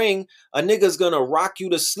that ring, a nigga's gonna rock you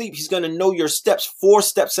to sleep. He's gonna know your steps 4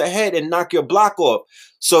 steps ahead and knock your block off.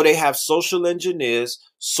 So they have social engineers,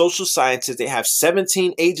 social scientists. They have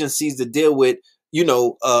 17 agencies to deal with,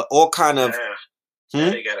 all kind of.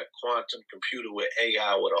 They got a quantum computer with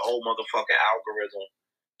AI with a whole motherfucking algorithm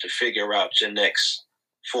to figure out your next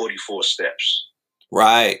 44 steps.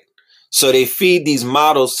 Right. So they feed these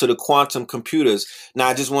models to the quantum computers. Now,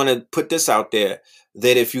 I just want to put this out there,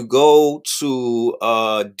 that if you go to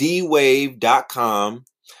dwave.com,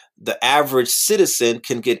 the average citizen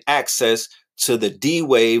can get access to the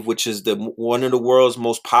D-Wave, which is one of the world's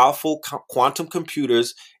most powerful quantum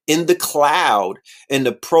computers in the cloud. And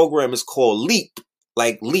the program is called LEAP,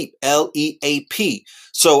 like leap, LEAP.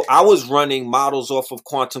 So I was running models off of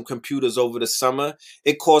quantum computers over the summer.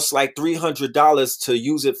 It costs like $300 to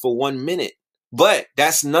use it for 1 minute. But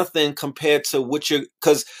that's nothing compared to what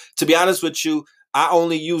because to be honest with you, I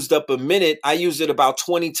only used up a minute. I used it about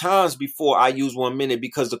 20 times before I used 1 minute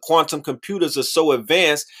because the quantum computers are so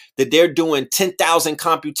advanced that they're doing 10,000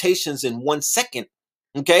 computations in 1 second.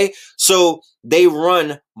 Okay, so they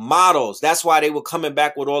run models. That's why they were coming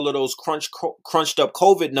back with all of those crunched up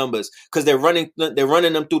COVID numbers, because they're running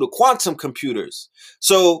them through the quantum computers.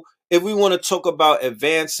 So if we want to talk about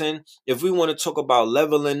advancing, if we want to talk about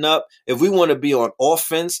leveling up, if we want to be on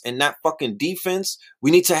offense and not fucking defense,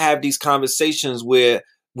 we need to have these conversations where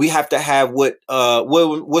we have to have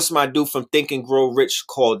what's my dude from Think and Grow Rich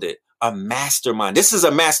called it, a mastermind. This is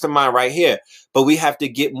a mastermind right here, but we have to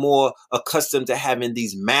get more accustomed to having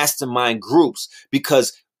these mastermind groups,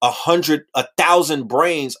 because 1,000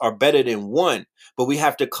 brains are better than one. But we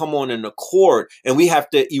have to come on an accord, and we have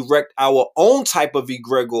to erect our own type of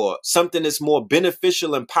egregor, something that's more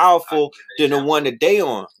beneficial and powerful than the one that they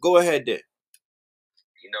on. Go ahead there.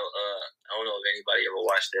 You know, I don't know if anybody ever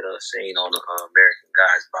watched that scene on the American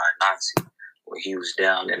Guys by Nazi, where he was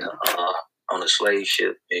down in on a slave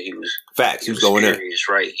ship, and he was going furious,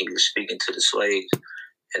 right? He was speaking to the slaves,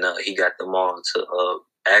 and he got them all to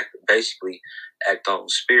act on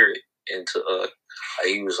spirit, and to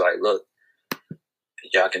he was like, look,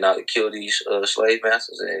 y'all can either kill these slave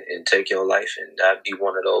masters and take your life, and I'd be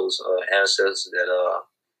one of those ancestors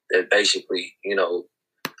that basically, you know,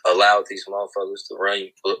 allowed these motherfuckers to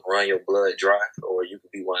run your blood dry, or you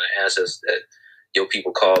could be one of the ancestors that your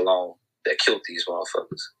people call on that killed these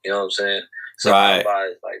motherfuckers. You know what I'm saying? So right.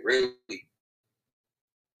 Like really,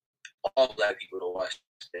 all black people don't watch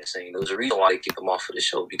that scene. There's a reason why they kicked them off of the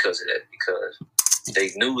show because of that. Because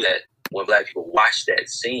they knew that when black people watch that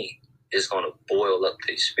scene, it's going to boil up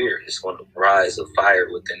their spirit. It's going to rise a fire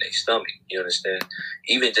within their stomach. You understand?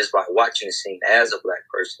 Even just by watching the scene as a black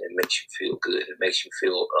person, it makes you feel good. It makes you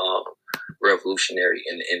feel revolutionary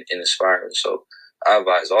and inspiring. So I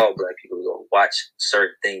advise all black people to go watch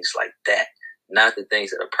certain things like that. Not the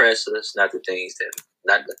things that oppress us, not the things that,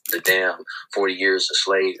 not the damn 40 years a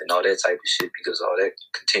slave and all that type of shit, because all that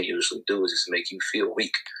continuously do is just make you feel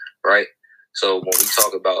weak, right? So when we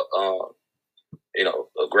talk about, you know,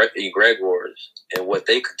 egregores and what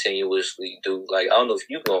they continuously do, like, I don't know if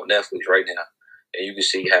you go on Netflix right now and you can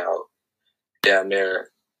see how down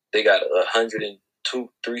there they got 100 and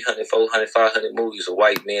 300, 400, 500 movies of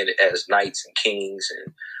white men as knights and kings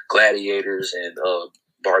and gladiators and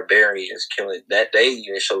barbarians killing, that they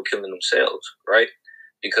even show killing themselves, right?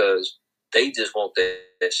 Because they just want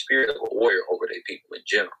that spirit of a warrior over their people in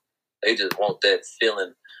general. They just want that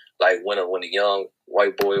feeling like when a young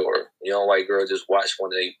white boy or a young white girl just watch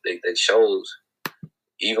one of they shows,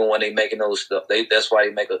 even when they making those stuff, that's why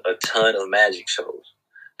they make a ton of magic shows.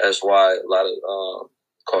 That's why a lot of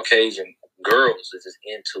Caucasian girls is just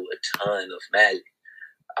into a ton of magic.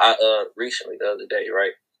 I recently, the other day,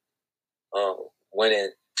 right, went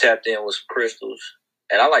and tapped in with some crystals,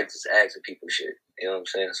 and I like just asking people shit. You know what I'm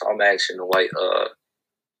saying? So I'm asking the white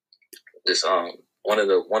one of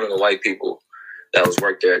the white people that was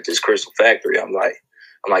worked there at this crystal factory. I'm like,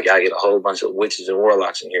 I get a whole bunch of witches and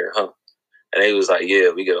warlocks in here, huh? And they was like, yeah,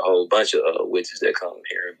 we get a whole bunch of witches that come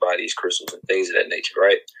here and buy these crystals and things of that nature,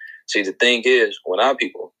 right? See, the thing is, when our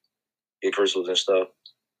people get crystals and stuff,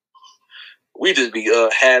 we just be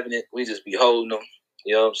having it. We just be holding them.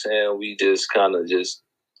 You know what I'm saying? We just kind of just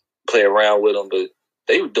play around with them, but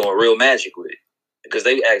they were doing real magic with it because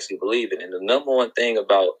they actually believe it. And the number one thing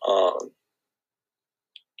about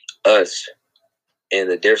us and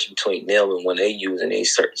the difference between them and when they using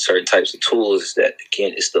these certain types of tools is that,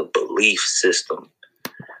 again, it's the belief system.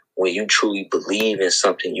 When you truly believe in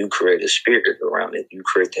something, you create a spirit around it. You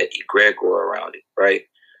create that egregor around it, right?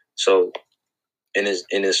 So, and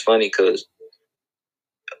it's funny because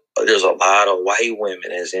there's a lot of white women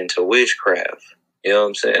that's into witchcraft. You know what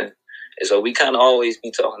I'm saying? And so we kind of always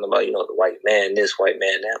be talking about, you know, the white man this, white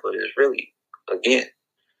man that, but it's really, again,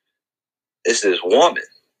 it's this woman.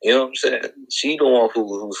 You know what I'm saying? She the one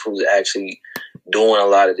who's actually doing a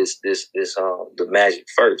lot of this the magic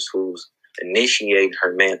first, who's initiating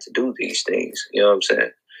her man to do these things. You know what I'm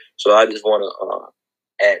saying? So I just want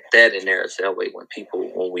to add that in there, so that way when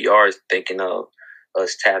we are thinking of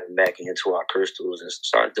us tapping back into our crystals and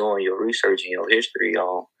start doing your research and your history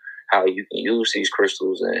on how you can use these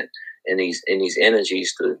crystals and these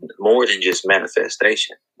energies to more than just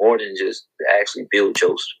manifestation, more than just to actually build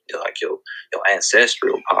your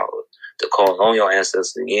ancestral power, to call on your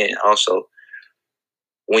ancestors again. Also,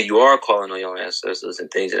 when you are calling on your ancestors and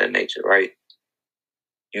things of that nature, right?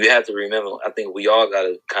 you have to remember, I think we all got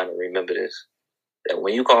to kind of remember this, that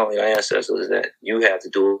when you call on your ancestors, that you have to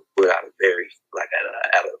do it out of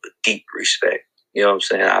out of a deep respect. You know what I'm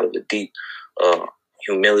saying? Out of a deep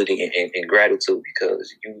humility and gratitude,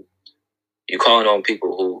 because you calling on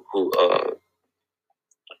people who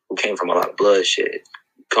came from a lot of bloodshed,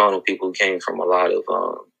 calling on people who came from a lot of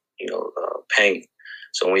pain.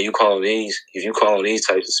 So when you call on these, if you call on these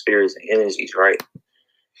types of spirits and energies, right,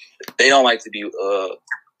 they don't like to be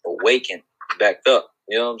awakened, backed up.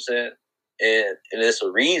 You know what I'm saying? And it's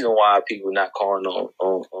a reason why people not calling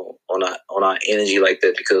on our energy like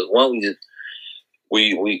that, because one,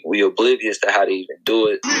 we oblivious to how to even do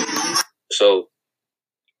it. So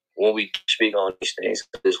when we speak on these things,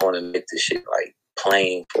 I just want to make this shit like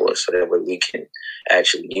plain for us, so that way we can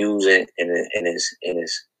actually use it in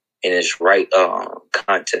its right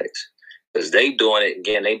context. Because they doing it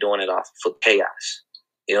again, they doing it off for chaos.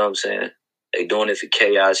 You know what I'm saying? They doing it for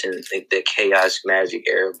chaos, and the chaos magic.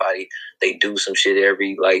 Everybody, they do some shit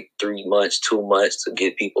every 3 months, 2 months to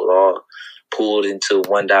get people all pulled into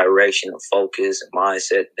one direction of focus and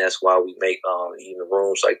mindset. That's why we make even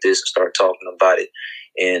rooms like this and start talking about it.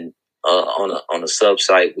 And on a sub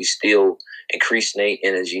site, we still increase their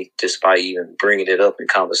energy just by even bringing it up in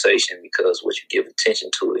conversation, because what you give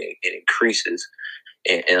attention to, it increases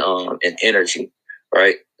in energy,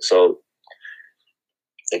 right? So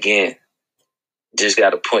again, just got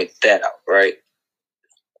to point that out, right?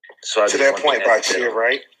 So to that point, Bachir,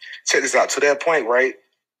 right? Check this out. To that point, right?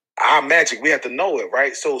 Our magic, we have to know it,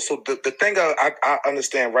 right? So the thing I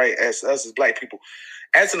understand, right, as us as black people,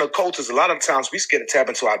 as an occultist, a lot of times we scared to tap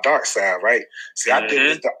into our dark side, right? See, I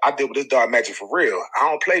deal with this dark magic for real. I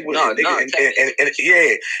don't play with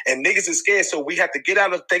it. And niggas is scared, so we have to get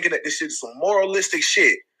out of thinking that this shit is some moralistic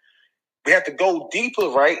shit. We have to go deeper,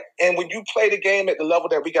 right? And when you play the game at the level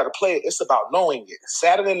that we got to play it, it's about knowing it.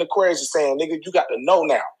 Saturn in the Aquarius is saying, nigga, you got to know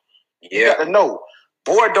now. Yeah. You got to know.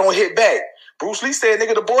 Board don't hit back. Bruce Lee said,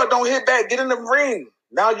 nigga, the board don't hit back. Get in the ring.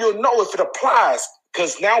 Now you'll know if it applies,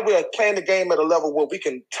 because now we're playing the game at a level where we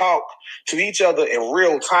can talk to each other in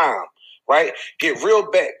real time, right? Get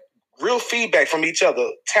real feedback from each other.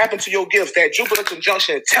 Tap into your gifts. That Jupiter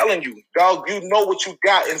conjunction is telling you, dog, you know what you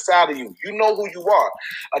got inside of you. You know who you are.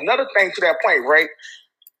 Another thing to that point, right,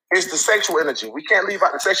 is the sexual energy. We can't leave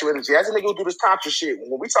out the sexual energy. As a nigga who do this tantra shit,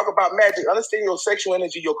 when we talk about magic, understand your sexual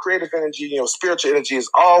energy, your creative energy, and your spiritual energy is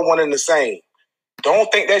all one and the same.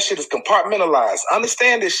 Don't think that shit is compartmentalized.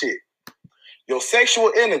 Understand this shit. Your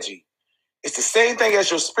sexual energy is the same thing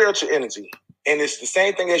as your spiritual energy, and it's the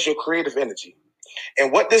same thing as your creative energy.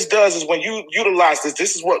 And what this does is when you utilize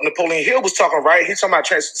this is what Napoleon Hill was talking, right? He's talking about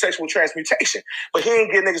sexual transmutation. But he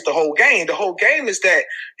ain't give niggas the whole game. The whole game is that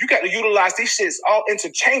you got to utilize these shits all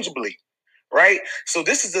interchangeably, right? So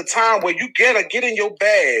this is the time where you gotta get in your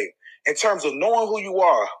bag in terms of knowing who you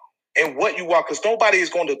are and what you are, because nobody is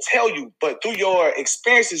going to tell you, but through your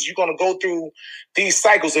experiences, you're going to go through these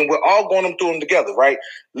cycles, and we're all going through them together, right?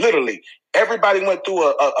 Literally. Everybody went through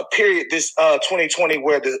a period this 2020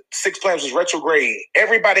 where the 6 planets was retrograde.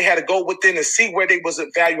 Everybody had to go within and see where they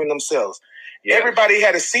wasn't valuing themselves. Yeah. Everybody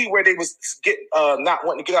had to see where they was not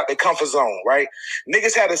wanting to get out their comfort zone, right?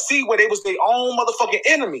 Niggas had to see where they was their own motherfucking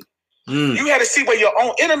enemy. You had to see where your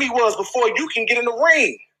own enemy was before you can get in the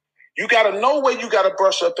ring. You got to know where you got to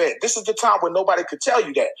brush up at. This is the time where nobody could tell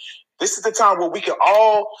you that. This is the time where we can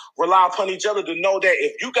all rely upon each other to know that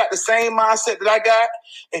if you got the same mindset that I got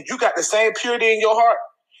and you got the same purity in your heart,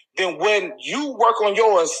 then when you work on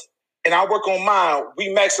yours and I work on mine, we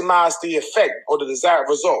maximize the effect or the desired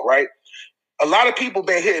result, right? A lot of people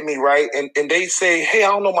been hitting me, right? And they say, hey, I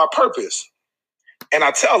don't know my purpose. And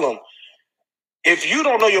I tell them, if you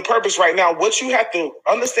don't know your purpose right now, what you have to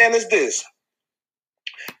understand is this.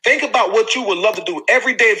 Think about what you would love to do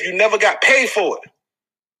every day if you never got paid for it.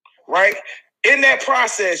 Right? In that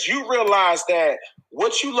process, you realize that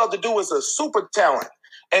what you love to do is a super talent.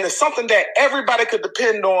 And it's something that everybody could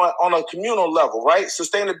depend on a communal level, right?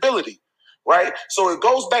 Sustainability, right? So it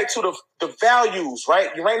goes back to the values,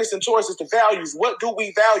 right? Uranus and Taurus is the values. What do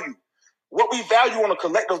we value? What we value on a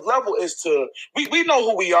collective level is we know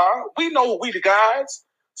who we are. We know we the guys.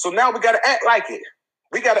 So now we got to act like it.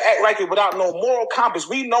 We got to act like it without no moral compass.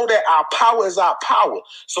 We know that our power is our power.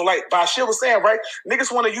 So like Bashir was saying, right?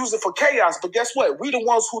 Niggas want to use it for chaos, but guess what? We the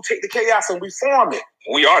ones who take the chaos and we form it.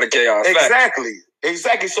 We are the chaos. Exactly.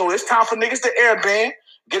 So it's time for niggas to airband,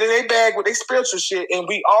 get in their bag with their spiritual shit, and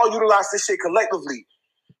we all utilize this shit collectively.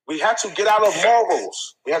 We have to get out of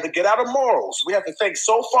morals. We have to think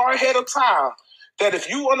so far ahead of time that if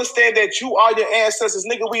you understand that you are your ancestors,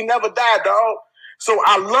 nigga, we never die, dog. So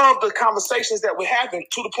I love the conversations that we're having,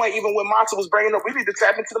 to the point even when Monty was bringing up, we need to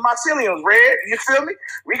tap into the myceliums, Red. You feel me?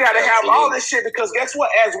 We got to have all this shit, because guess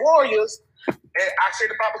what? As warriors, and I say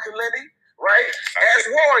the Baba Kalindi, right? As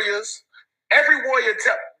warriors, every warrior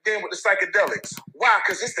tapped in with the psychedelics. Why?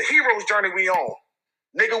 Because it's the hero's journey we on.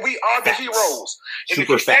 Nigga, we are the heroes. And if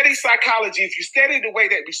you study psychology, if you study the way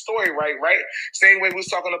that we story right? Same way we was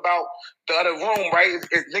talking about the other room, right?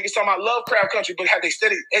 If niggas talking about Lovecraft Country, but have they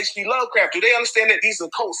studied H.P. Lovecraft? Do they understand that these are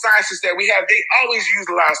cult sciences that we have? They always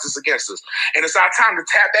utilize this against us. And it's our time to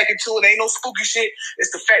tap back into it. Ain't no spooky shit.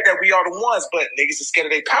 It's the fact that we are the ones, but niggas are scared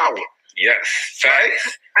of their power. Yes. Right?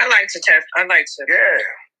 I like to. Yeah.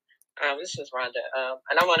 This is Rhonda,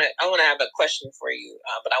 and I want to have a question for you,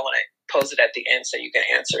 but I want to pose it at the end so you can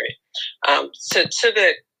answer it. To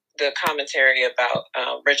the commentary about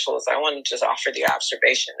rituals, I want to just offer the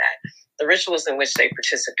observation that the rituals in which they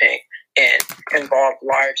participate in involve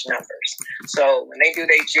large numbers. So when they do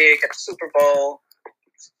their jig at the Super Bowl,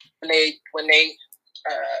 when they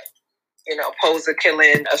oppose the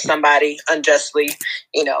killing of somebody unjustly,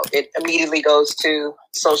 it immediately goes to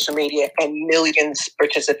social media and millions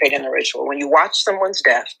participate in the ritual. When you watch someone's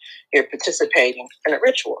death, you're participating in a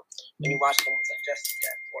ritual. When you watch someone's unjust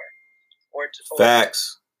death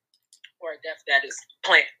facts, or a death that is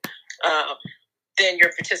planned, then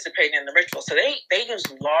you're participating in the ritual. So they use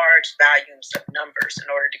large volumes of numbers in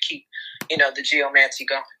order to keep, the geomancy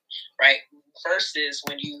going, right? Versus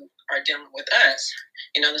when you are dealing with us,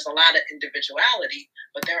 there's a lot of individuality,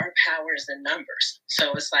 but there are powers in numbers.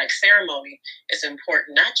 So it's like ceremony is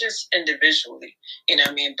important, not just individually,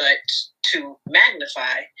 but to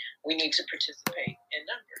magnify, we need to participate in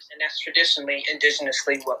numbers. And that's traditionally,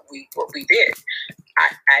 indigenously what we did.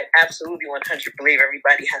 I absolutely 100% believe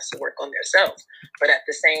everybody has to work on themselves, but at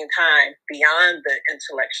the same time, beyond the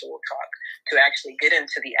intellectual talk, to actually get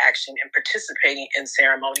into the action and participating in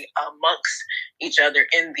ceremony amongst each other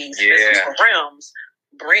in these physical realms,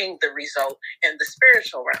 bring the result in the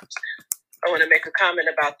spiritual realms. I want to make a comment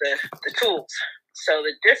about the tools. So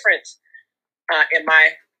the difference in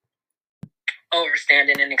my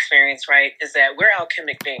understanding and experience, right, is that we're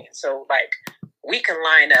alchemic beings. So like we can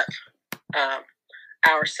line up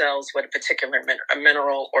ourselves with a particular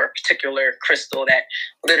mineral or a particular crystal that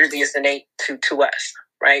literally is innate to us,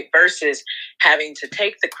 right? Versus having to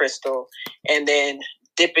take the crystal and then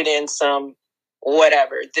dip it in some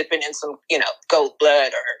goat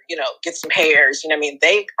blood or, get some hairs,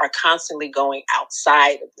 they are constantly going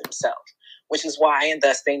outside of themselves, which is why, and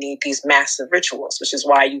thus they need these massive rituals, which is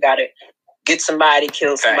why you got to get somebody,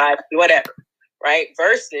 kill somebody, whatever, right?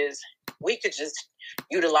 Versus we could just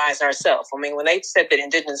utilize ourselves. I mean, when they said that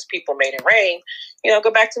indigenous people made it rain,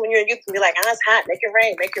 go back to when you're in youth and be like, it's hot, make it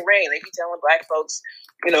rain. They be telling black folks,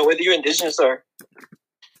 whether you're indigenous or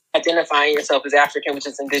identifying yourself as African, which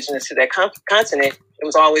is indigenous to that continent, it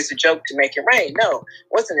was always a joke to make it rain. No,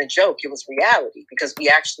 it wasn't a joke. It was reality, because we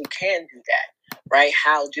actually can do that, right?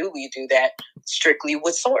 How do we do that? Strictly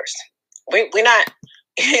with source. We're not,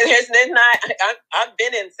 I've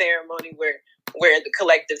been in ceremony where the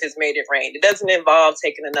collective has made it rain. It doesn't involve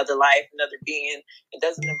taking another life, another being. It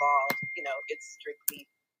doesn't involve, it's strictly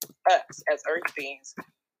us as earth beings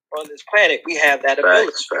on this planet. We have that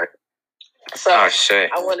ability. So I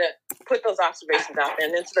want to put those observations out there.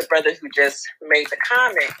 And then to the brother who just made the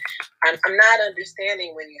comment, I'm not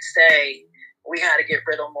understanding when you say we got to get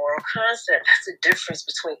rid of moral concept. That's the difference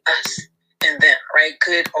between us and them, right?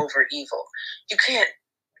 Good over evil. You can't.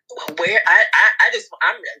 I'm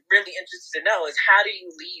really interested to know is how do you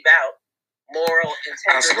leave out moral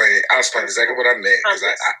integrity? I'll explain exactly what I meant, because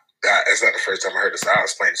it's not the first time I heard this. I'll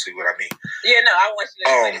explain to you what I mean. Yeah, no, I want you to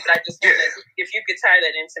explain it, but I just want if you could tie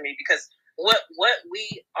that into me, because what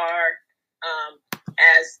we are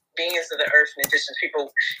as beings of the earth and indigenous people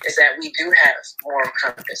is that we do have moral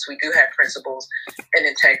compass. We do have principles and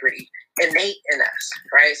integrity innate in us,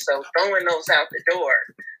 right? So throwing those out the door,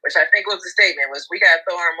 which I think was the statement, was we got to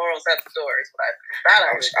throw our morals out the door. Is what I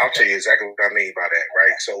thought. I'll tell you exactly what I mean by that,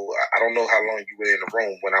 right? So I don't know how long you were in the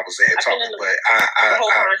room when I was in here talking, but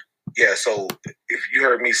so if you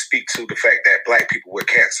heard me speak to the fact that black people with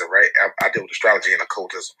cancer, right? I deal with astrology and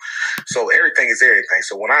occultism. So everything is everything.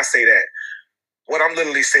 So when I say that, what I'm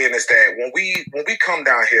literally saying is that when we come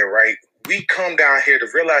down here, right? We come down here to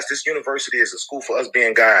realize this university is a school for us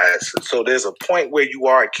being guys. So there's a point where you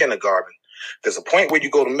are in kindergarten There's a point where you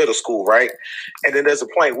go to middle school, right? And then there's a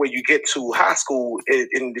point where you get to high school.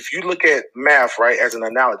 And if you look at math, right, as an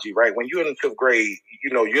analogy, right, when you're in 5th grade,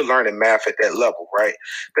 you're learning math at that level, right?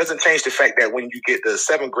 Doesn't change the fact that when you get to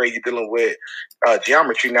 7th grade, you're dealing with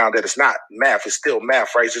geometry now that it's not math, it's still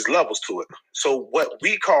math, right? It's just levels to it. So what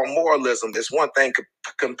we call moralism is one thing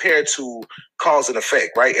compared to cause and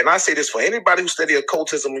effect, right? And I say this for anybody who study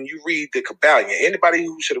occultism, when you read the Kabbalion, anybody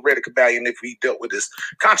who should have read the Kabbalion if we dealt with this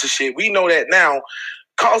conscious shit, we know that now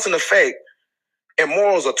cause and effect and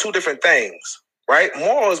morals are two different things, right?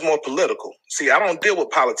 Moral is more political. See, I don't deal with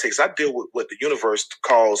politics. I deal with what the universe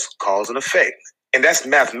calls cause and effect, and that's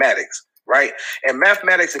mathematics, right? And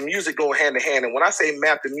mathematics and music go hand in hand. And when I say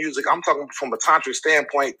math and music, I'm talking from a tantric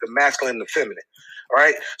standpoint, the masculine and the feminine,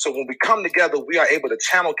 right? So when we come together, we are able to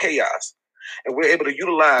channel chaos, and we're able to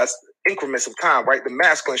utilize increments of time, right? The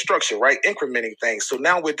masculine structure, right? Incrementing things. So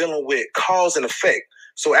now we're dealing with cause and effect.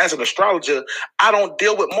 So as an astrologer, I don't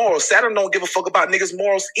deal with morals. Saturn don't give a fuck about niggas'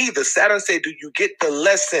 morals either. Saturn said, do you get the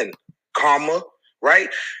lesson, karma, right?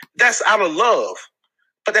 That's out of love.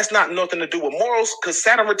 But that's not nothing to do with morals, because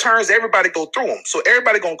Saturn returns, everybody go through them. So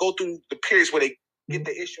everybody going to go through the periods where they get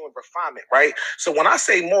the issue of refinement, right? So when I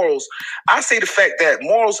say morals, I say the fact that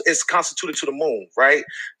morals is constituted to the moon, right?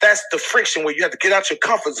 That's the friction where you have to get out your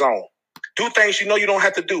comfort zone. Do things you know you don't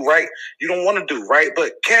have to do, right? You don't want to do, right?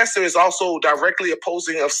 But Cancer is also directly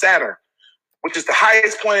opposing of Saturn, which is the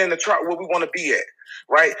highest point in the chart where we want to be at,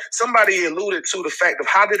 right? Somebody alluded to the fact of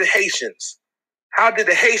how did the Haitians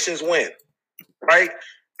win, right?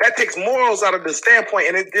 That takes morals out of the standpoint,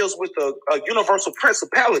 and it deals with a universal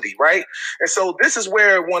principality, right? And so this is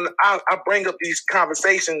where when I bring up these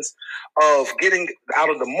conversations of getting out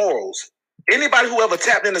of the morals, anybody who ever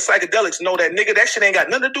tapped into psychedelics know that, nigga, that shit ain't got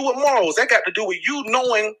nothing to do with morals. That got to do with you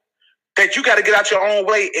knowing that you got to get out your own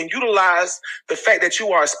way and utilize the fact that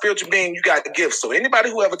you are a spiritual being, you got gifts. So anybody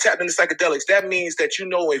who ever tapped into psychedelics, that means that you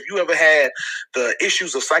know if you ever had the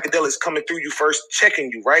issues of psychedelics coming through you first,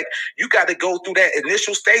 checking you, right? You got to go through that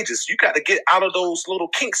initial stages. You got to get out of those little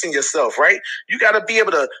kinks in yourself, right? You got to be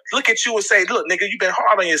able to look at you and say, look, nigga, you've been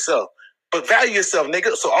hard on yourself. But value yourself,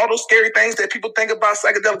 nigga. So all those scary things that people think about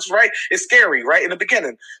psychedelics, right? It's scary, right? In the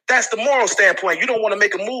beginning. That's the moral standpoint. You don't want to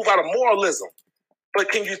make a move out of moralism. But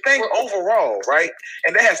can you think overall, right?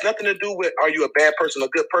 And that has nothing to do with are you a bad person or a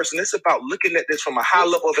good person. It's about looking at this from a high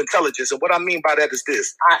level of intelligence. And what I mean by that is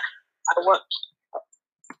this.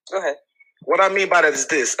 Go ahead. What I mean by that is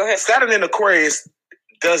this. Go ahead. Saturn in Aquarius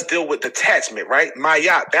does deal with detachment, right?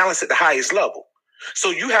 Maya, balance at the highest level.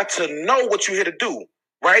 So you have to know what you're here to do,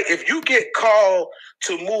 right? If you get called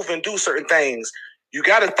to move and do certain things, you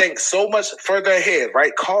got to think so much further ahead,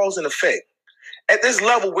 right? Cause and effect. At this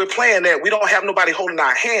level, we're playing that we don't have nobody holding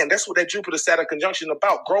our hand. That's what that Jupiter-Saturn conjunction is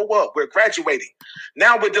about. Grow up. We're graduating.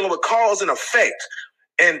 Now we're dealing with cause and effect.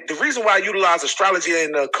 And the reason why I utilize astrology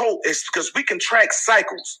and the occult is because we can track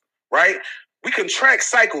cycles, right? We can track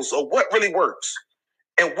cycles of what really works.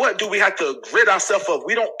 And what do we have to rid ourselves of?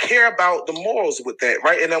 We don't care about the morals with that,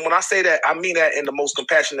 right? And then when I say that, I mean that in the most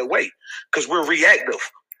compassionate way, because we're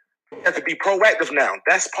reactive. We have to be proactive now.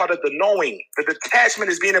 That's part of the knowing. The detachment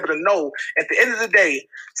is being able to know. At the end of the day,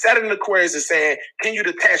 Saturn in Aquarius is saying, can you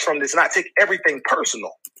detach from this, not take everything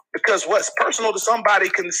personal? Because what's personal to somebody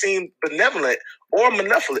can seem benevolent or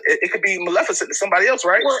malevolent. It could be maleficent to somebody else,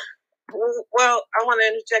 right? Well, I want to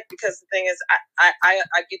interject because the thing is, I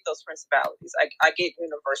get those principalities. I get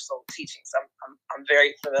universal teachings. I'm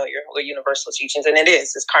very familiar with universal teachings, and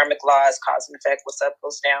it's karmic laws, cause and effect. What's up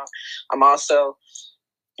goes down. I'm also,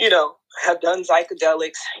 have done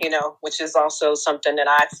psychedelics, which is also something that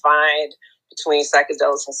I find between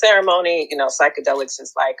psychedelics and ceremony. Psychedelics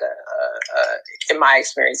is like in my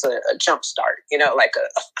experience, a jump start, like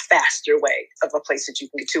a faster way of a place that you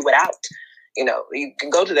can get to without, you can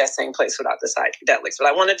go to that same place without the psychedelics. But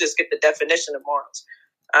I want to just get the definition of morals.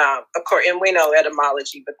 Of course, and we know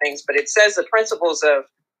etymology, but it says the principles of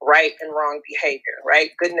right and wrong behavior,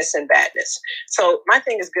 right? Goodness and badness. So my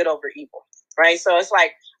thing is good over evil, right? So it's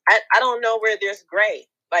like, I don't know where there's gray.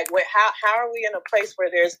 Like, how are we in a place where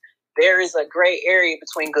there is a gray area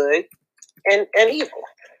between good and evil,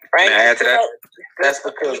 right? Can I add to that? That's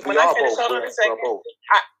because we are both.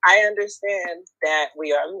 I understand that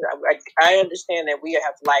we are. I understand that we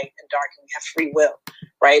have light and dark, and we have free will,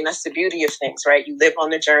 right? And that's the beauty of things, right? You live on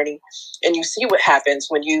the journey, and you see what happens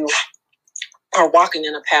when you are walking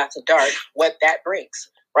in a path of dark. What that brings.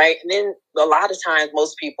 Right. And then a lot of times,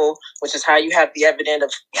 most people, which is how you have the evidence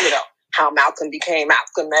of, how Malcolm became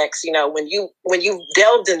Malcolm X, when you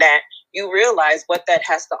delved in that, you realize what that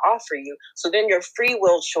has to offer you. So then your free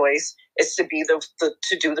will choice is to be to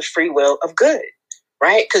do the free will of good.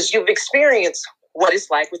 right? Because you've experienced what it's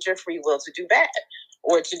like with your free will to do bad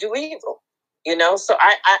or to do evil, you know? So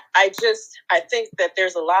I think that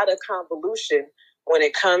there's a lot of convolution when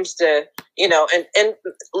it comes to, you know, and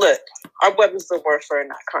look, our weapons of warfare are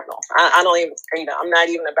not carnal. I don't even, you know, I'm not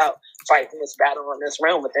even about fighting this battle on this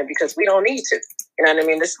realm with them because we don't need to. You know what I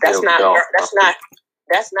mean? That's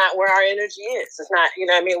not where our energy is. It's not, you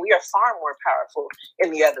know what I mean? We are far more powerful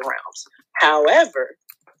in the other realms. However,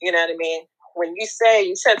 you know what I mean? When you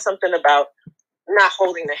said something about not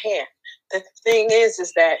holding the hand. The thing is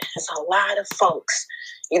that it's a lot of folks,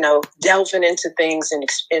 you know, delving into things and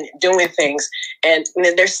doing things. And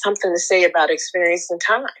there's something to say about experience and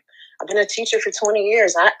time. I've been a teacher for 20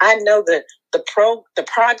 years. I know the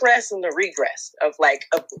progress and the regress of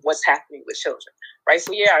what's happening with children, right?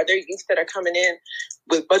 So yeah, are there youth that are coming in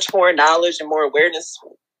with much more knowledge and more awareness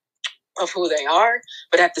of who they are,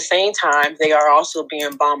 but at the same time, they are also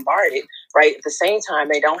being bombarded, right? At the same time,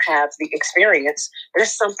 they don't have the experience.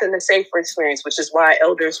 There's something to say for experience, which is why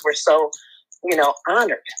elders were so, you know,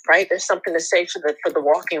 honored, right? There's something to say for the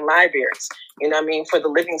walking libraries, you know what I mean, for the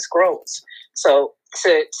living scrolls. So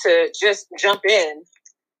to just jump in,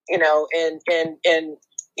 you know, and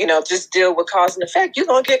you know, just deal with cause and effect, you're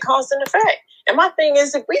gonna get cause and effect. And my thing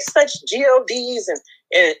is, if we such GODs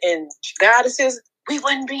and goddesses, we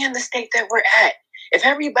wouldn't be in the state that we're at. If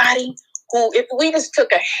we just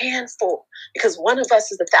took a handful, because one of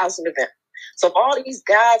us is 1,000 of them. So if all these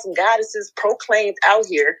gods and goddesses proclaimed out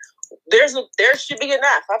here, there should be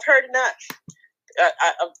enough. I've heard enough.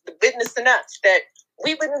 I've witnessed enough that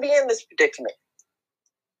we wouldn't be in this predicament.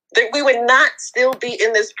 That we would not still be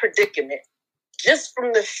in this predicament just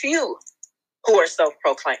from the few who are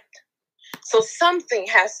self-proclaimed. So something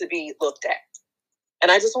has to be looked at.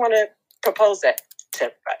 And I just want to propose that to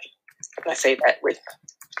everybody. I say that with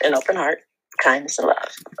an open heart, kindness, and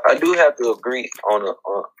love. I do have to agree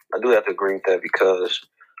with that, because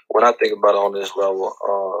when I think about it on this level,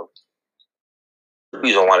 the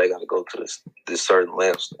reason why they got to go to this certain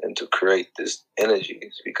lengths and to create this energy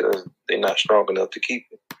is because they're not strong enough to keep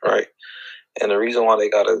it, right? And the reason why they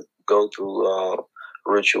got to go through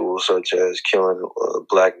rituals such as killing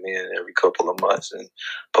black men every couple of months and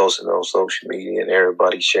posting on social media and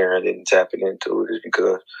everybody sharing it and tapping into it is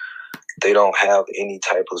because they don't have any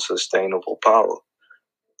type of sustainable power.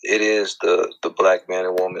 It is the black man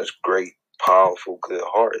and woman's great, powerful, good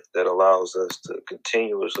heart that allows us to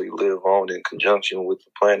continuously live on in conjunction with the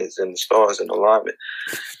planets and the stars in alignment.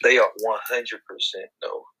 They are 100%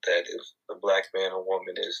 know that if the black man or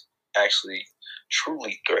woman is actually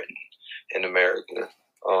truly threatened in America,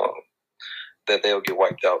 that they'll get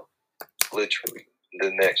wiped out literally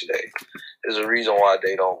the next day. There's a reason why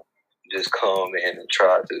they don't just come in and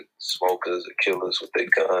try to smoke us or kill us with their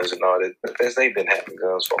guns and all that. Because they've been having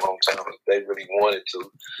guns for a long time. If they really wanted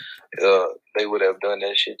to, they would have done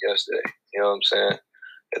that shit yesterday. You know what I'm saying?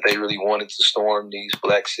 If they really wanted to storm these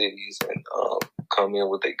black cities and come in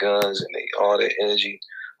with their guns and all their energy,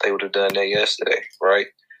 they would have done that yesterday, right?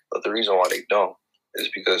 But the reason why they don't is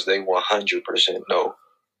because they 100% know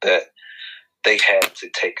that they had to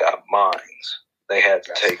take our minds. They had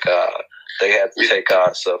to take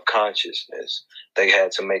our subconsciousness. They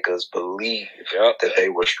had to make us believe that they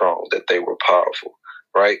were strong, that they were powerful,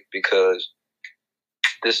 right? Because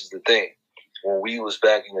this is the thing. When we was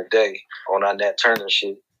back in the day on our Nat Turner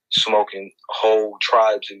shit, smoking whole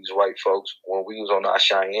tribes of these white folks, when we was on our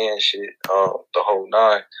Cheyenne shit, the whole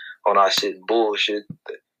nine, on our Sitting Bull shit,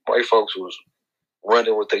 the white folks was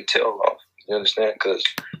running with their tail off. You understand? Because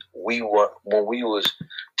when we was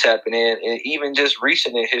tapping in, and even just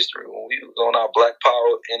recent in history, when we was on our Black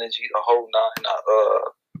Power energy, the whole nine,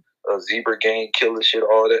 our zebra gang killer shit,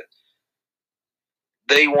 all that,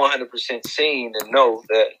 they 100% seen and know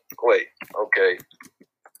that, wait, okay,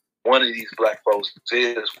 one of these black folks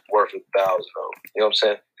is worth 1,000 of them. You know what I'm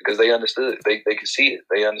saying? Because they understood. They could see it.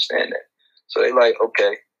 They understand that. So they like,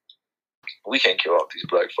 okay, we can't kill off these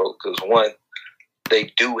black folks because, one,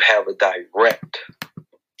 they do have a direct,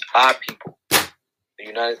 our people,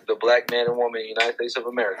 the black man and woman in the United States of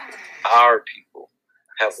America, our people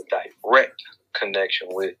have a direct connection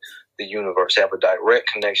with the universe, have a direct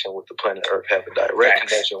connection with the planet Earth, have a direct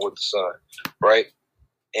connection with the sun, right?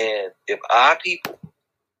 And if our people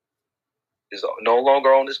is no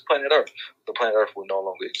longer on this planet Earth, the planet Earth will no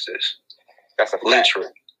longer exist. That's a fact.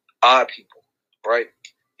 Literally, our people, right?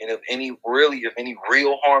 And if any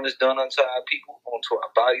real harm is done unto our people, onto our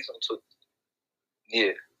bodies,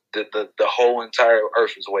 the whole entire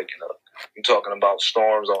Earth is waking up. You're talking about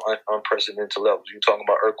storms on unprecedented levels. You're talking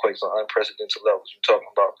about earthquakes on unprecedented levels. You're talking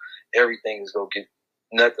about everything is going to get,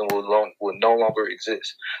 nothing will no longer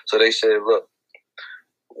exist. So they said, look,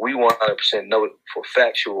 we 100% know for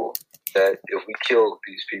factual that if we kill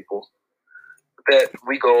these people, that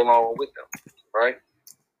we go along with them, right?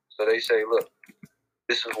 So they say, look,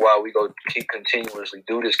 this is why we go keep continuously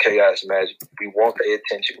do this chaos magic. We want their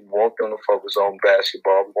attention. We want them to focus on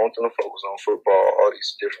basketball. We want them to focus on football, all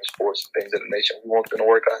these different sports and things of the nature. We want them to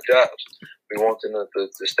work our jobs. We want them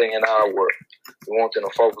to stay in our world. We want them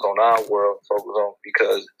to focus on our world,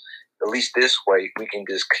 because at least this way we can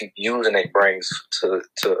just keep using their brains to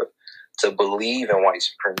believe in white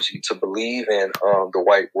supremacy, to believe in the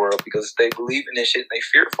white world, because if they believe in this shit and they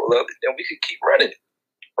fearful of it, then we could keep running it,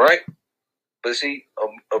 right? But see,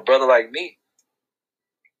 a brother like me,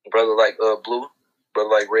 a brother like Blue, brother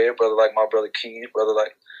like Red, brother like my brother Keith, brother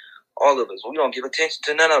like all of us, we don't give attention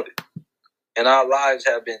to none of it. And our lives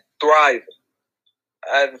have been thriving.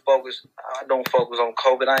 I don't focus on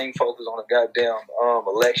COVID. I ain't focused on the goddamn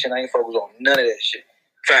election. I ain't focused on none of that shit.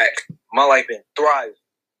 Fact. My life been thriving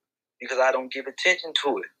because I don't give attention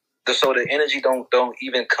to it. So the energy don't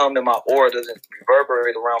even come in my aura, doesn't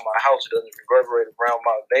reverberate around my house, doesn't reverberate around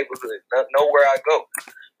my neighborhood, nowhere I go.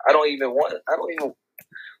 I don't even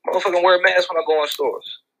motherfucking wear a mask when I go in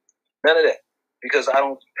stores. None of that. Because I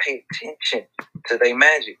don't pay attention to their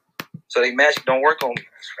magic. So their magic don't work on me.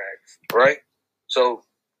 Right? So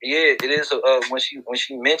yeah, it is when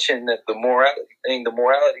she mentioned that the morality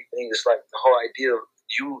thing is like the whole idea of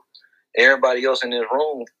you, everybody else in this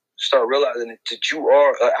room, start realizing that you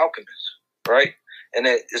are an alchemist, right? And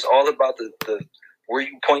that it's all about the where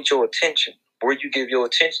you point your attention, where you give your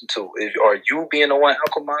attention to. Are you being the one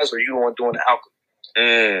alchemized, or you the one doing the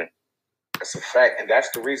alchemy? That's a fact, and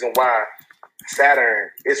that's the reason why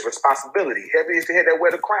Saturn is responsibility. Heavy is the head that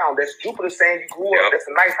wear the crown. That's Jupiter saying you grew up. That's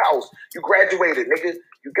a nice house. You graduated, nigga.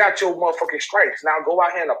 You got your motherfucking stripes. Now go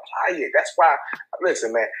out here and apply it. That's why,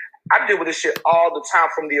 listen, man, I deal with this shit all the time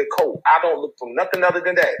from the occult. I don't look for nothing other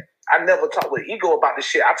than that. I never talk with ego about this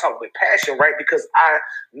shit. I talk with passion, right? Because I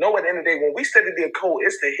know at the end of the day, when we study the occult,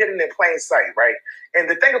 it's the hidden in plain sight, right? And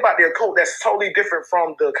the thing about the occult that's totally different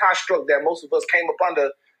from the construct that most of us came up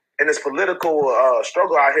under in this political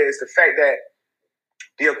struggle out here is the fact that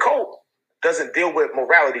the occult doesn't deal with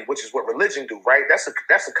morality, which is what religion do, right? That's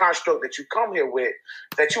a construct that you come here with,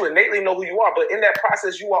 that you innately know who you are, but in that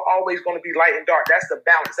process, you are always going to be light and dark. That's the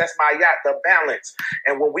balance. That's my yacht, the balance.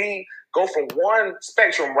 And when we go from one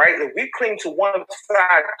spectrum, right, if we cling to one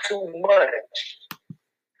side too much,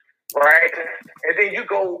 right, and then you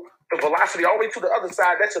go the velocity all the way to the other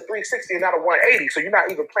side, that's a 360 and not a 180. So you're not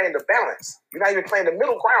even playing the balance. You're not even playing the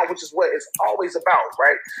middle ground, which is what it's always about,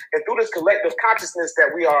 right? And through this collective consciousness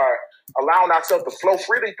that we are allowing ourselves to flow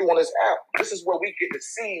freely through on this app, this is where we get to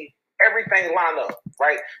see everything line up,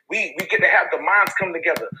 right? We get to have the minds come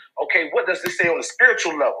together. Okay, what does this say on the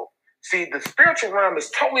spiritual level? See, the spiritual realm is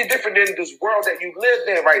totally different than this world that you live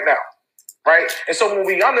in right now. Right? And so when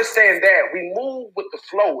we understand that, we move with the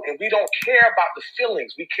flow and we don't care about the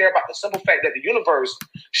feelings. We care about the simple fact that the universe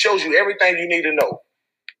shows you everything you need to know.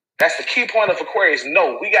 That's the key point of Aquarius.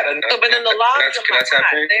 No, we got to know. But in the law of my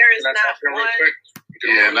heart, there is not one.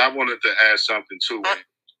 Yeah, and I wanted to add something too.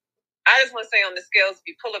 I just want to say on the scales, if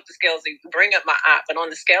you pull up the scales, you bring up my eye. But on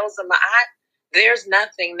the scales of my eye, there's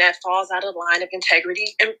nothing that falls out of line of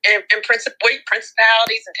integrity and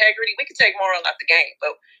principalities, integrity. We can take moral out the game,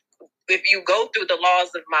 but if you go through the laws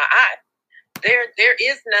of my eye, there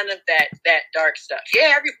is none of that dark stuff.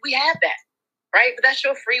 Yeah, we have that, right? But that's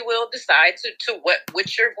your free will. Decide to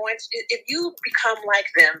which you're going to. If you become like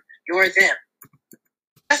them, you're them.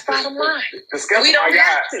 That's bottom line. The scales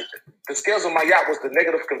of my yacht was the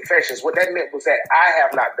negative confessions. What that meant was that I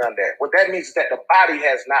have not done that. What that means is that the body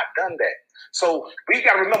has not done that. So we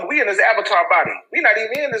got to remember, we in this avatar body. We not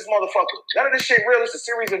even in this motherfucker. None of this shit real. It's a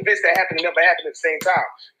series of events that happen and never happen at the same time.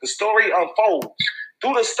 The story unfolds.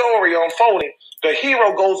 Through the story unfolding, the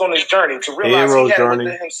hero goes on his journey to realize he had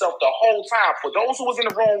within himself the whole time. For those who was in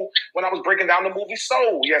the room when I was breaking down the movie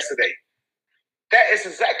Soul yesterday, that is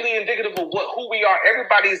exactly indicative of who we are.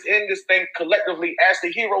 Everybody is in this thing collectively as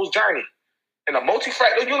the hero's journey. In a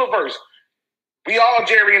multi-fractal universe, we all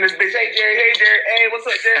Jerry in this bitch. Hey, Jerry. Hey, what's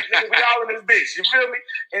up, Jerry? We all in this bitch. You feel me?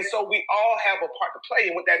 And so we all have a part to play.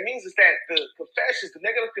 And what that means is that the confessions, the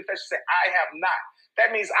negative confessions say, I have not.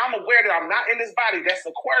 That means I'm aware that I'm not in this body. That's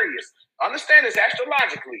Aquarius. Understand this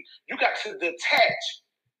astrologically. You got to detach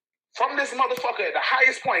from this motherfucker at the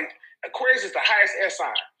highest point. Aquarius is the highest air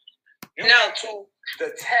sign. You have to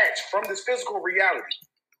detach from this physical reality.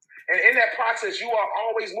 And in that process, you are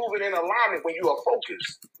always moving in alignment when you are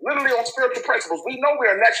focused. Literally on spiritual principles. We know we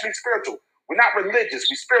are naturally spiritual. We're not religious.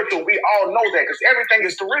 We're spiritual. We all know that because everything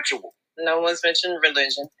is the ritual. No one's mentioned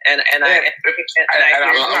religion, I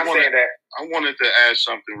wanted to add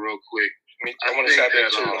something real quick. I want to tap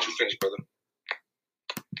into what you finished, brother.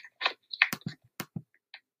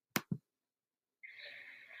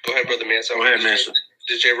 Go ahead, brother Manson. Go ahead, Manson.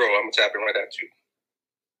 This is J. Rowe. I'm tapping right at you.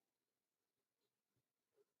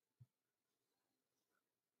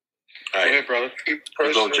 All right. Go ahead, brother.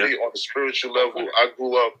 Personally, on the spiritual level, I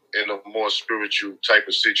grew up in a more spiritual type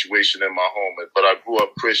of situation in my home, but I grew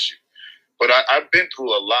up Christian. But I've been through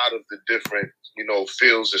a lot of the different,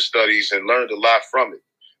 fields of studies and learned a lot from it.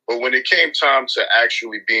 But when it came time to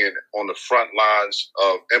actually being on the front lines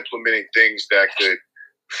of implementing things that could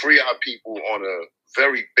free our people on a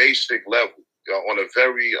very basic level, on a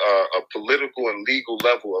very a political and legal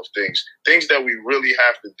level of things that we really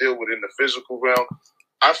have to deal with in the physical realm,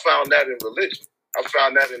 I found that in religion. I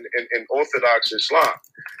found that in Orthodox Islam.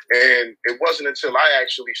 And it wasn't until I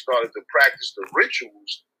actually started to practice the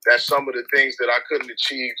rituals that some of the things that I couldn't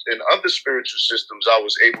achieve in other spiritual systems, I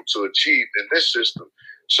was able to achieve in this system.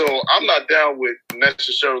 So I'm not down with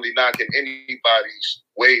necessarily knocking anybody's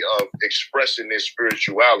way of expressing their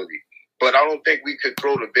spirituality. But I don't think we could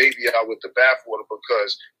throw the baby out with the bathwater,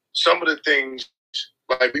 because some of the things,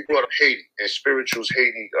 like we brought up Haiti and spirituals,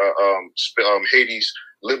 Haiti's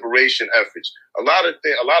liberation efforts. A lot of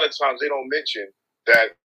times they don't mention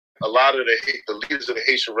that a lot of the leaders of the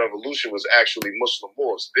Haitian Revolution was actually Muslim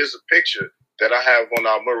Moors. There's a picture that I have on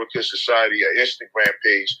our Amerikkka Society Instagram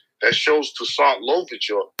page that shows Toussaint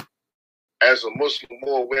Louverture as a Muslim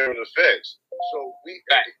Moor wearing a fez. So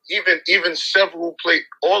even several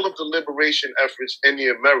all of the liberation efforts in the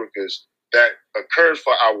Americas that occurred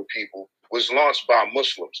for our people was launched by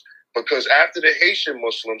Muslims. Because after the Haitian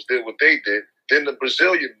Muslims did what they did, then the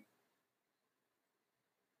Brazilian.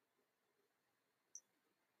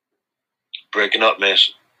 Breaking up, man.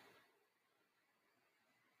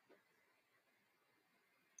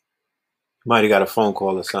 Might have got a phone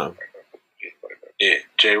call or something. Yeah,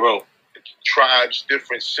 J. Rowe. Tribes,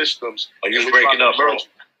 different systems. Are you breaking up, bro?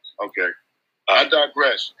 Okay. I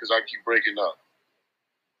digress because I keep breaking up.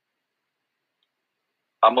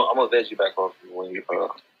 I'm gonna veg you back off when you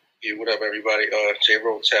Yeah, what up, everybody? J.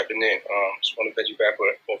 Rowe tapping in. Just want to veg you back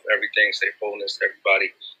off everything. Say wholeness to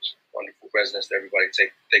everybody. Wonderful residents to everybody.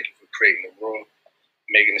 Thank you for creating the room,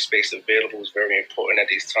 making the space available is very important at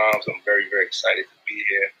these times. I'm very, very excited to be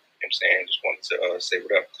here. You know what I'm saying? Just wanted to say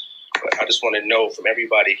what up. But I just want to know from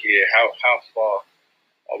everybody here, how far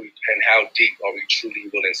are we and how deep are we truly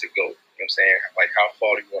willing to go? You know what I'm saying? Like, how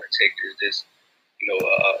far do you want to take this? And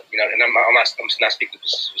I'm not speaking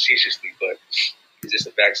facetiously, but is this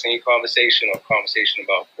a vaccine conversation or a conversation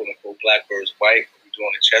about quote unquote black versus white? Are we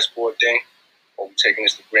doing a chessboard thing? Or are we taking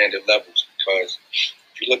this to grander levels? Because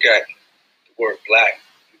if you look at the word black,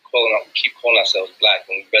 we keep calling ourselves black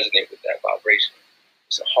when we resonate with that vibration.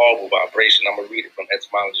 It's a horrible vibration. I'm going to read it from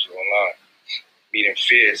Etymology Online. Meaning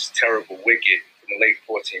fierce, terrible, wicked, from the late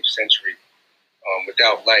 14th century,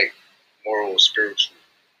 without light, moral, spiritual,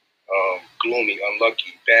 gloomy,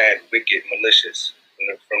 unlucky, bad, wicked, malicious.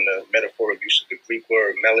 From the metaphoric use of the Greek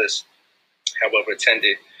word melis, however,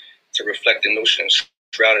 tended to reflect the notion of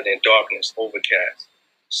shrouded in darkness, overcast,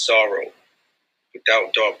 sorrow, with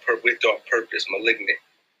dark purpose, malignant,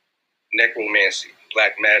 necromancy,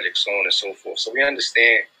 black magic, so on and so forth. So we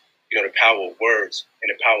understand, the power of words and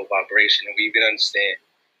the power of vibration, and we even understand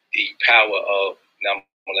the power of, now I'm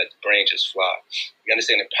gonna let the brain just fly. We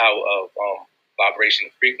understand the power of vibration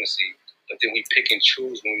and frequency, but then we pick and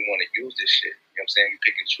choose when we want to use this shit. You know what I'm saying? We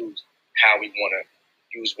pick and choose how we want to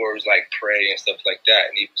use words like pray and stuff like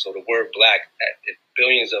that. And even so the word black, if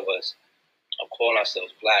billions of us are calling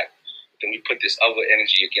ourselves black, then we put this other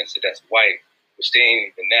energy against it that's white, which they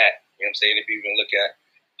ain't even that. You know what I'm saying? If you even look at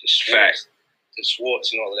the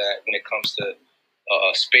Schwartz and all of that, when it comes to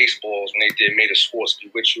Spaceballs, when they did May the Schwartz Be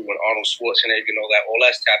With You and Arnold Schwarzenegger and all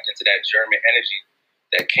that's tapped into that German energy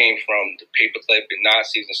that came from the paperclip and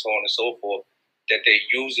Nazis and so on and so forth, that they're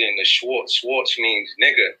using the Schwartz. Schwartz means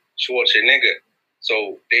nigga. Schwartz your nigga.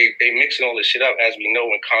 So they mixing all this shit up, as we know,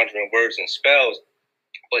 and conjuring words and spells.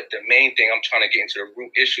 But the main thing, I'm trying to get into the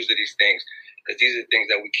root issues of these things, because these are things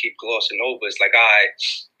that we keep glossing over. It's like,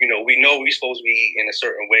 we know we're supposed to be eating a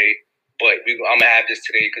certain way, but I'm going to have this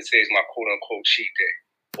today because today's my quote-unquote cheat day.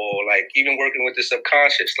 Or, like, even working with the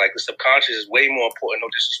subconscious. Like, the subconscious is way more important,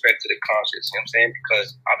 no disrespect to the conscious. You know what I'm saying? Because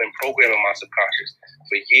I've been programming my subconscious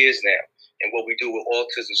for years now. And what we do with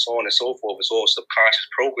autism, so on and so forth, is all subconscious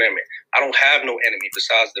programming. I don't have no enemy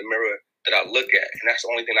besides the mirror that I look at. And that's the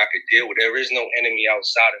only thing I could deal with. There is no enemy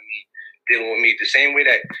outside of me dealing with me. The same way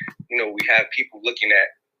that, we have people looking at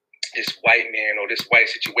this white man or this white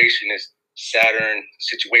situation is Saturn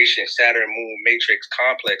situation, Saturn moon matrix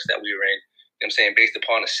complex that we were in. You know what I'm saying? Based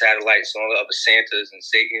upon the satellites and all the other Santas and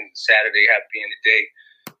Satan, Saturday, happy in the day.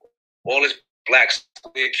 All this black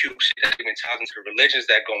square cube shit that even ties into the religions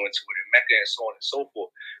that go into it, and Mecca and so on and so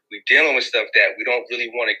forth. We're dealing with stuff that we don't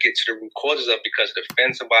really want to get to the root causes of because it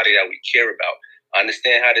offends somebody that we care about. I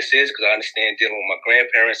understand how this is because I understand dealing with my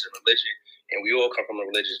grandparents and religion, and we all come from a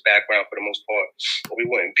religious background for the most part, or we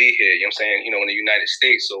wouldn't be here, you know what I'm saying, in the United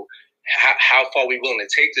States. So how far are we willing to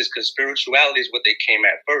take this? Because spirituality is what they came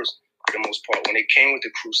at first, for the most part, when they came with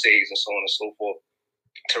the Crusades and so on and so forth,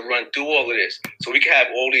 to run through all of this. So we can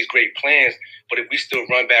have all these great plans, but if we still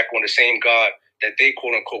run back on the same God that they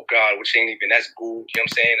quote unquote God, which ain't even, that's Gud, you know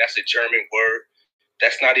what I'm saying? That's a German word.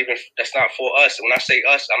 That's not for us. When I say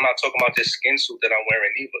us, I'm not talking about this skin suit that I'm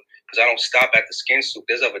wearing either, because I don't stop at the skin suit.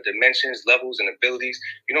 There's other dimensions, levels, and abilities.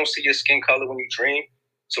 You don't see your skin color when you dream.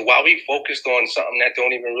 So while we focused on something that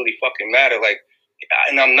don't even really fucking matter,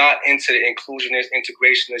 and I'm not into the inclusionist,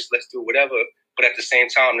 integrationist, let's do whatever, but at the same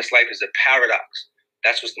time, this life is a paradox.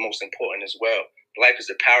 That's what's the most important as well. Life is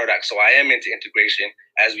a paradox. So I am into integration,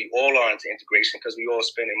 as we all are into integration, because we all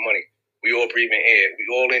spending money. We all breathing air. We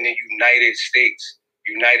all in the United States,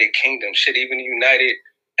 United Kingdom, shit, even the United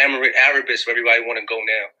Emirate Arabis, where everybody want to go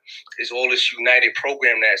now. It's all this united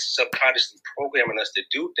program that's subconsciously programming us to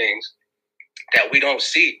do things that we don't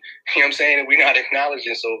see. You know what I'm saying? And we're not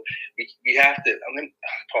acknowledging. So we have to,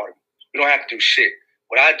 pardon me, we don't have to do shit.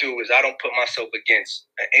 What I do is I don't put myself against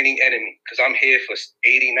any enemy because I'm here for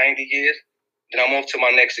 80, 90 years. Then I'm off to my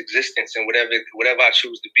next existence and whatever I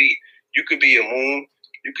choose to be. You could be a moon.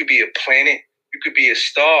 You could be a planet. You could be a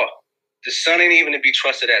star. The sun ain't even to be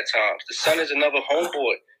trusted at times. The sun is another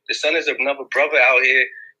homeboy. The sun is another brother out here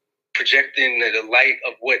projecting the light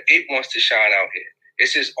of what it wants to shine out here.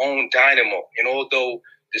 It's his own dynamo. And although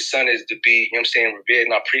the sun is to be, you know what I'm saying, revered,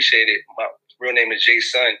 and I appreciate it. My real name is Jay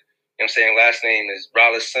Sun. You know what I'm saying? Last name is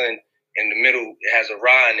Rala's Sun. In the middle, it has a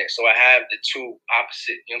Ra in it. So I have the two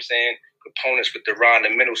opposite, you know what I'm saying, components with the Ra in the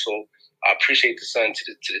middle. So I appreciate the sun to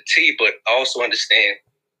the T, but I also understand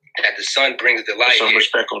that the sun brings the light. Some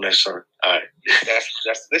respect on that sun. All right.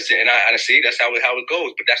 That's listen, and I see that's how it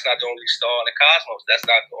goes. But that's not the only star in the cosmos. That's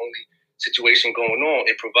not the only situation going on.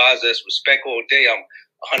 It provides us respect all day. I'm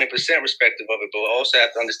 100% respective of it, but I also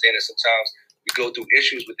have to understand that sometimes we go through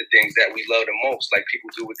issues with the things that we love the most, like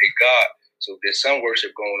people do with their God. So there's sun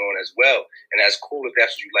worship going on as well, and that's cool if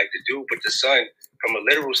that's what you like to do. But the sun, from a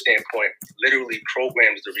literal standpoint, literally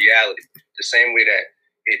programs the reality the same way that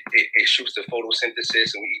it shoots the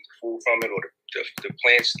photosynthesis and we eat the food from it, or the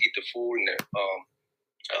plants eat the food and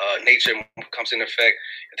the nature comes in effect,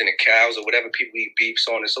 and then the cows or whatever people eat beef,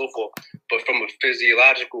 so on and so forth. But from a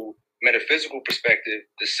physiological, metaphysical perspective,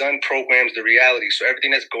 the sun programs the reality. So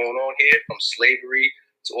everything that's going on here, from slavery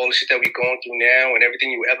to all the shit that we're going through now and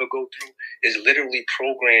everything you ever go through, is literally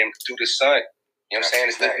programmed through the sun. You know what I'm saying?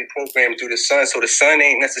 It's literally programmed through the sun. So the sun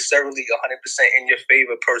ain't necessarily 100% in your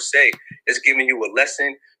favor per se. It's giving you a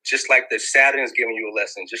lesson, just like the Saturn is giving you a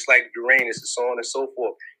lesson, just like Uranus and so on and so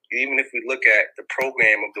forth. Even if we look at the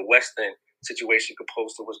program of the Western situation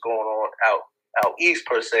opposed to what's going on out east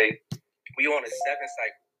per se, we on a 7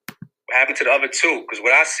 cycle. What happened to the other two? Because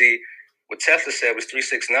what I see, what Tesla said was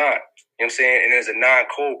 369. You know what I'm saying? And there's a 9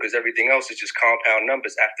 code because everything else is just compound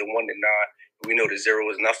numbers after 1 to 9. We know the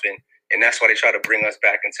 0 is nothing. And that's why they try to bring us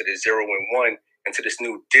back into the 0 and 1, into this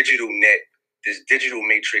new digital net, this digital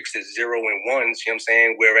matrix, this 0 and 1s, you know what I'm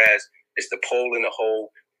saying? Whereas it's the pole and the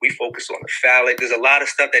hole. We focus on the phallic. There's a lot of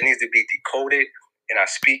stuff that needs to be decoded. And I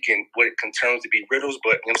speak in what it concerns to be riddles,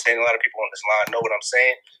 but you know what I'm saying? A lot of people on this line know what I'm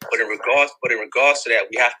saying. But in regards to that,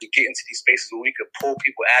 we have to get into these spaces where we could pull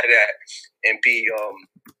people out of that and be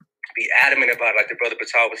adamant about it. Like the brother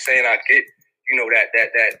Patel was saying, I get,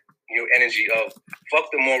 that energy of fuck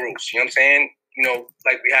the morals, you know what I'm saying?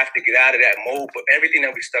 Like we have to get out of that mode, but everything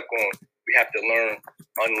that we stuck on, we have to learn,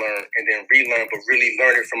 unlearn, and then relearn, but really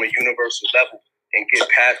learn it from a universal level and get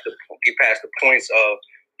past the points of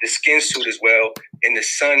the skin suit as well, and the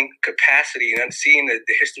sun capacity, and seeing the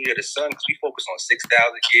history of the sun, because we focus on 6,000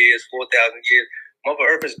 years, 4,000 years. Mother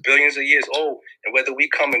Earth is billions of years old, and whether we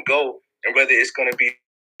come and go, and whether it's going to be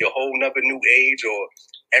a whole nother new age, or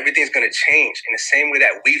everything's going to change in the same way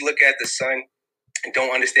that we look at the sun and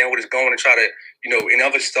don't understand what it's going, and try to, in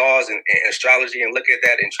other stars and astrology, and look at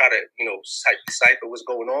that and try to, decipher what's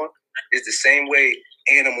going on, is the same way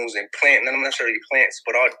animals and plants, not necessarily plants,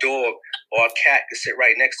 but our dog or our cat can sit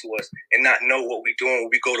right next to us and not know what we're doing when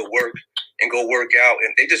we go to work and go work out.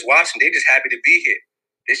 And they just watching, they just happy to be here.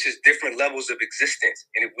 It's just different levels of existence.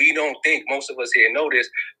 And if we don't think, most of us here know this,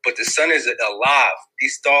 but the sun is alive.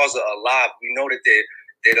 These stars are alive. We know that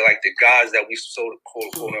They're like the gods that we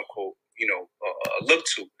quote unquote, look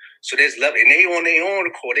to. So there's love, and they on their own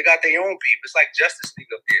accord. They got their own beef. It's like Justice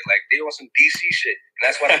League up there. Like they on some DC shit. And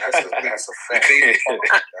that's why that's a fact.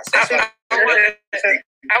 That's why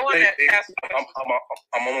I want to ask.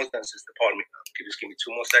 I'm almost done, sister. Pardon me. Can you just give me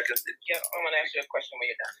 2 more seconds? Yeah, I'm gonna ask you a question when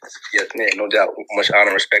you're done. Yes, man, no doubt. Much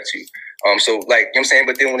honor and respect to you. So like you know what I'm saying,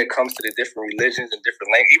 but then when it comes to the different religions and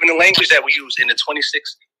different language, even the language that we use in the 26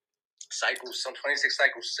 cycles, some 26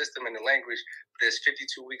 cycle system in the language, there's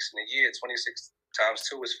 52 weeks in a year. 26 times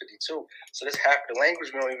 2 is 52. So that's half the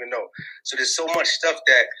language we don't even know. So there's so much stuff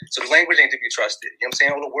so the language ain't to be trusted. You know what I'm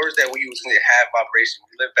saying? All the words that we use in it have vibration.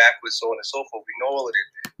 We live backwards, so on and so forth. We know all of it.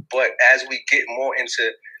 But as we get more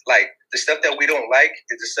into like the stuff that we don't like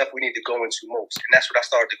is the stuff we need to go into most. And that's what I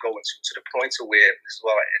started to go into, to the point to where this is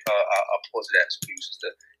why I'll pause it as for you,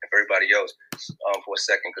 sister, and for everybody else for a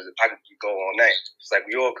second, because I could go all night. It's like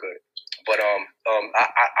we all could. But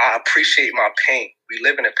I appreciate my pain. We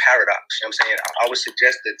live in a paradox. You know what I'm saying? I would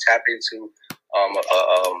suggest to tap into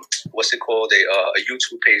what's it called? A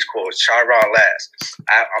YouTube page called Chiron Last.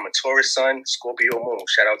 I'm a Taurus sun, Scorpio moon.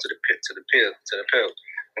 Shout out to the pill.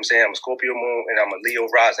 You know what I'm saying? I'm a Scorpio moon and I'm a Leo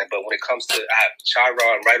rising. But when it comes to, I have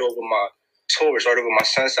Chiron right over my Taurus, right over my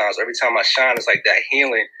sun signs. Every time I shine, it's like that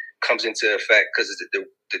healing comes into effect because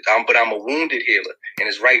but I'm a wounded healer, and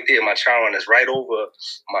it's right there. My Chiron is right over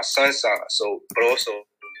my sun sign. So, but also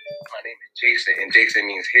my name is Jason, and Jason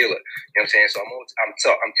means healer. You know what I'm saying? So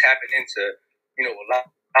I'm tapping into a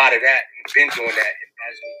lot of that, and been doing that. And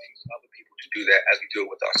as we teach other people to do that, as we do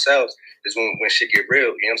it with ourselves, is when shit get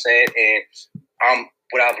real. You know what I'm saying? And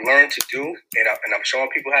what I've learned to do, and I'm showing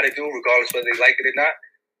people how to do, regardless whether they like it or not.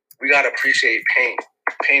 We gotta appreciate pain.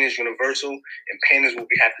 Pain is universal, and pain is what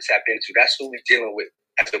we have to tap into. That's what we're dealing with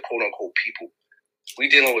as the quote unquote people. We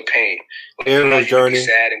dealing with pain. You can be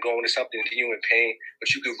sad and go into something and you in pain,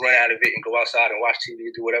 but you could run out of it and go outside and watch TV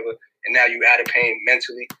and do whatever, and now you out of pain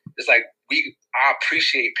mentally. It's like I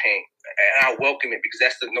appreciate pain and I welcome it because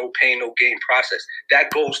that's the no pain, no gain process.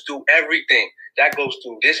 That goes through everything. That goes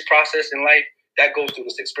through this process in life. That goes through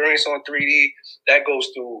this experience on 3D. That goes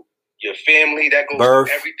through your family, that goes through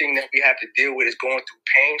everything that we have to deal with is going through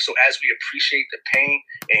pain. So as we appreciate the pain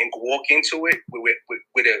and walk into it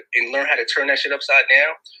and learn how to turn that shit upside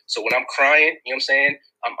down. So when I'm crying, you know what I'm saying?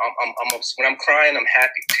 When I'm crying, I'm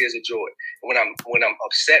happy, tears of joy. When I'm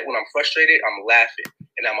upset, when I'm frustrated, I'm laughing.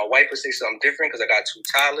 And now my wife would say something different because I got 2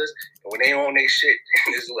 toddlers, and when they on their shit,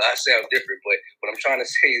 I sound different. But what I'm trying to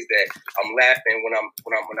say is that I'm laughing when I'm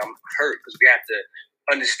hurt because we have to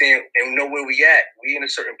understand and know where we at. We in a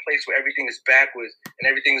certain place where everything is backwards and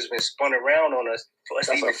everything has been spun around on us. For us,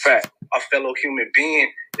 that's a fact. Our fellow human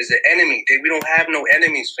being is an enemy. We don't have no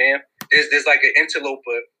enemies, fam. There's like an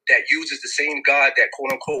interloper that uses the same God that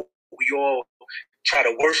quote unquote we all try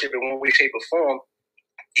to worship in one way, shape, or form.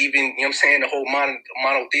 Even, you know what I'm saying, the whole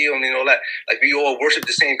monotheism and all that, like we all worship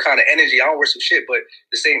the same kind of energy. I don't worship shit, but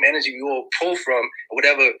the same energy we all pull from,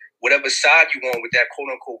 whatever side you want with that quote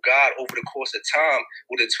unquote God over the course of time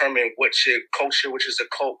will determine what your culture, which is a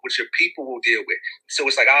cult, what your people will deal with. So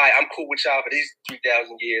it's like, all right, I'm cool with y'all for these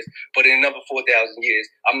 3,000 years, but in another 4,000 years,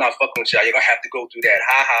 I'm not fucking with y'all. You're gonna have to go through that.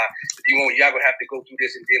 Y'all gonna have to go through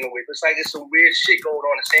this and dealing with. It's like there's some weird shit going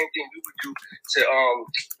on. The same thing we would do to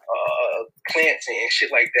plants and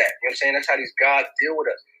shit like that. You know what I'm saying? That's how these gods deal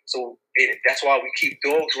with us. So that's why we keep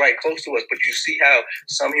dogs right close to us. But you see how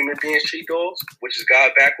some human beings treat dogs, which is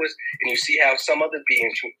God backwards, and you see how some other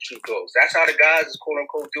beings treat dogs. That's how the gods is quote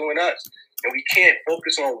unquote doing us. And we can't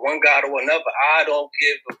focus on one God or another. I don't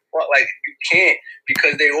give a fuck. Like, you can't,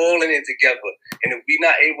 because they're all in it together. And if we're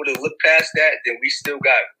not able to look past that, then we still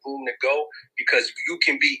got room to go, because you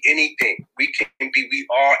can be anything. We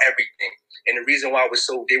are everything. And the reason why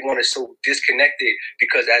they want us so disconnected,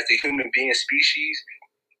 because as the human being species,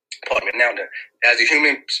 as a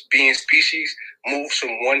human being species moves from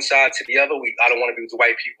one side to the other, I don't want to be with the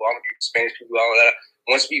white people, I want to be with the Spanish people, all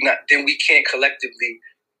that. Then we can't collectively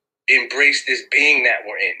embrace this being that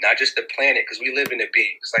we're in, not just the planet, because we live in a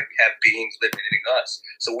being. It's like we have beings living in us.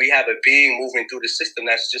 So we have a being moving through the system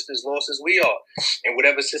that's just as lost as we are, and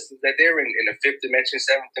whatever systems that they're in the 5th dimension,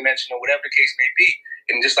 7th dimension, or whatever the case may be.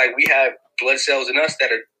 And just like we have blood cells in us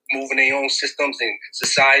that are moving their own systems and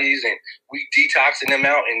societies, and we detoxing them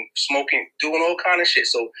out and smoking, doing all kind of shit.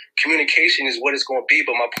 So communication is what it's going to be.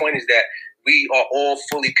 But my point is that we are all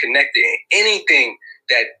fully connected, and anything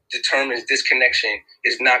that determines disconnection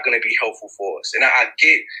is not going to be helpful for us. And I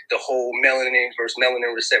get the whole melanin versus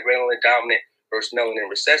melanin recessive, melanin dominant versus melanin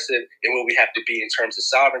recessive, and where we have to be in terms of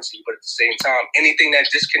sovereignty. But at the same time, anything that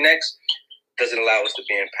disconnects doesn't allow us to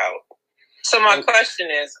be empowered. So my question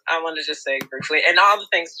is, I want to just say briefly, and all the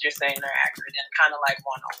things that you're saying are accurate and kind of like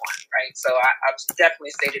one-on-one, right? So I've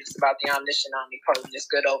definitely stated it's about the omniscient, omnipotent, it's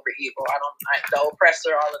good over evil. The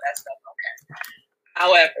oppressor, all of that stuff. Okay.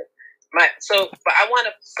 However, but I want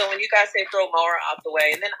to. So when you guys say throw more out the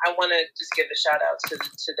way, and then I want to just give a shout out to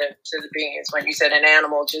the beings. When you said an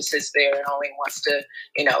animal just sits there and only wants to,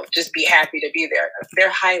 just be happy to be there.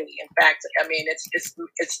 They're highly, in fact, I mean, it's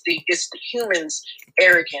the humans'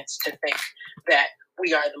 arrogance to think that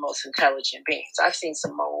we are the most intelligent beings. I've seen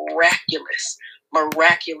some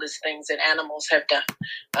miraculous things that animals have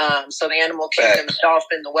done. So the animal kingdom, the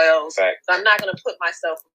dolphin, the whales. So I'm not going to put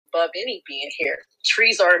myself above any being here.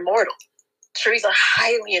 Trees are immortal. Trees are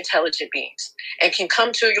highly intelligent beings and can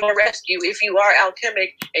come to your rescue if you are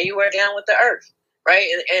alchemic and you are down with the earth, right?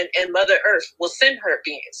 And Mother Earth will send her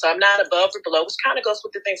beings. So I'm not above or below, which kind of goes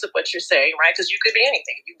with the things of what you're saying, right? Because you could be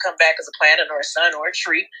anything. You can come back as a planet or a sun or a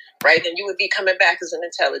tree, right? Then you would be coming back as an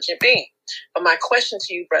intelligent being. But my question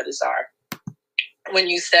to you, brothers, are when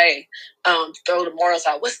you say throw the morals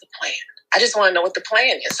out, what's the plan? I just want to know what the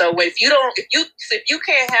plan is. So if you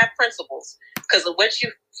can't have principles because of what you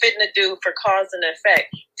fitting to do for cause and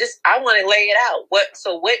effect, I want to lay it out. What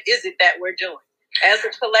is it that we're doing as a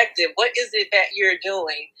collective? What is it that you're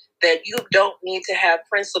doing that you don't need to have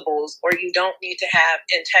principles or you don't need to have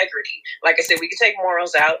integrity? Like I said, we can take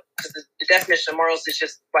morals out because the definition of morals is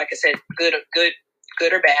just, like I said, good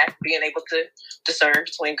or bad, being able to discern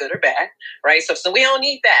between good or bad, right? So we don't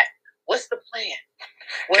need that. What's the plan?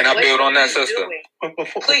 Can I build on that, sister?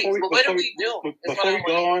 Please, what are we doing? Before we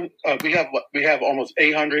go on, we have almost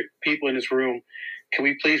 800 people in this room. Can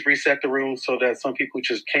we please reset the room so that some people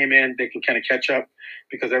just came in, they can kind of catch up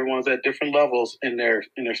because everyone's at different levels in their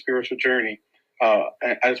spiritual journey.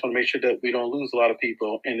 And I just want to make sure that we don't lose a lot of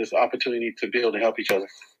people in this opportunity to build and help each other.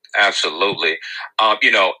 Absolutely. As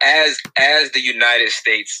the United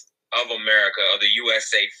States of America, or the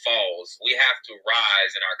USA falls, we have to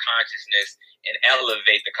rise in our consciousness and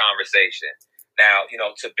elevate the conversation. Now,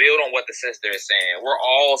 to build on what the sister is saying, we're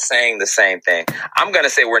all saying the same thing. I'm going to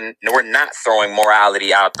say we're not throwing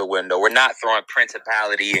morality out the window. We're not throwing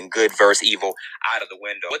principality and good versus evil out of the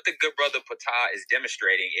window. What the good brother Patah is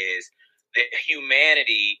demonstrating is that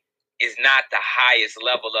humanity is not the highest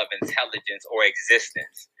level of intelligence or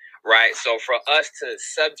existence. Right. So for us to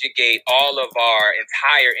subjugate all of our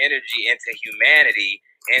entire energy into humanity,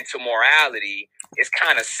 into morality, is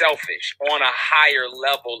kind of selfish on a higher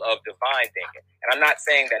level of divine thinking. And I'm not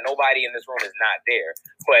saying that nobody in this room is not there,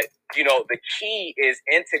 but, the key is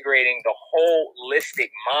integrating the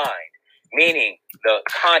holistic mind, meaning the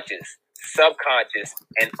conscious, subconscious,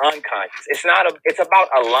 and unconscious. It's about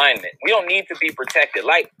alignment. We don't need to be protected.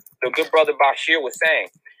 Like the good brother Bashir was saying,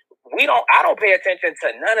 I don't pay attention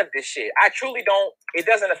to none of this shit. I truly don't. It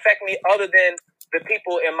doesn't affect me other than the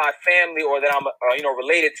people in my family or that I'm,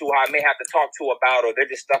 related to, who I may have to talk to about, or they're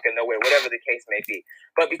just stuck in nowhere, whatever the case may be.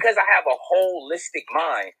 But because I have a holistic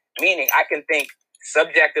mind, meaning I can think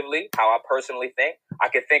subjectively, how I personally think, I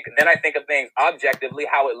think of things objectively,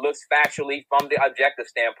 how it looks factually from the objective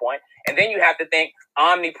standpoint. And then you have to think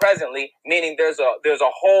omnipresently, meaning there's a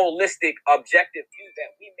holistic objective view that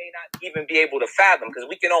we may not even be able to fathom because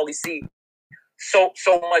we can only see so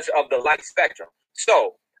much of the light spectrum.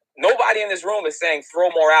 So nobody in this room is saying throw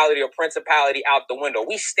morality or principality out the window.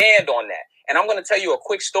 We stand on that. And I'm going to tell you a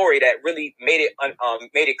quick story that really made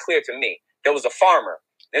it clear to me. There was a farmer.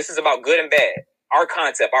 This is about good and bad. Our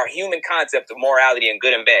human concept of morality and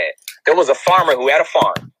good and bad. There was a farmer who had a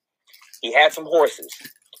farm. He had some horses,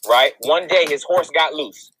 right? One day his horse got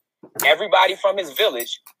loose. Everybody from his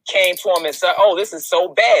village came to him and said, "Oh, this is so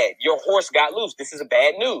bad. Your horse got loose. This is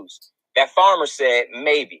bad news." That farmer said,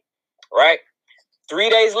 "Maybe," right? 3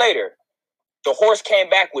 days later, the horse came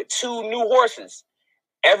back with 2 new horses.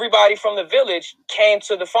 Everybody from the village came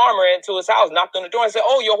to the farmer and to his house, knocked on the door and said,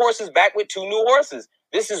 "Oh, your horse is back with 2 new horses.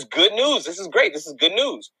 This is good news. This is great. This is good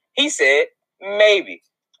news." He said, "Maybe,"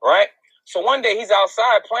 right? So one day he's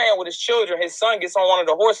outside playing with his children. His son gets on one of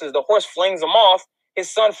the horses. The horse flings him off. His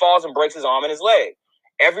son falls and breaks his arm and his leg.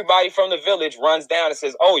 Everybody from the village runs down and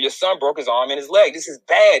says, "Oh, your son broke his arm and his leg. This is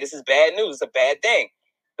bad. This is bad news. It's a bad thing."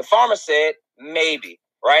 The farmer said, "Maybe,"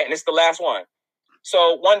 right? And it's the last one.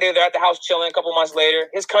 So one day they're at the house chilling. A couple months later,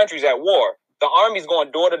 his country's at war. The army's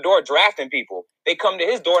going door to door drafting people. They come to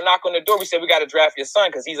his door, knock on the door. We said, "We got to draft your son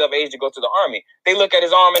because he's of age to go to the army." They look at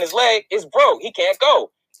his arm and his leg. It's broke. He can't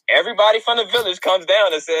go. Everybody from the village comes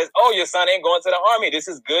down and says, "Oh, your son ain't going to the army. This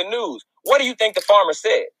is good news." What do you think the farmer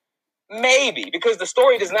said? Maybe, because the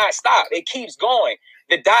story does not stop. It keeps going.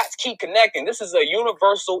 The dots keep connecting. This is a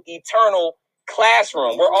universal, eternal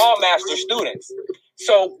classroom. We're all master students.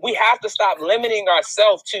 So we have to stop limiting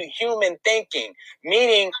ourselves to human thinking,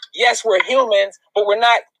 meaning, yes, we're humans, but we're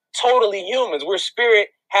not totally humans. We're spirit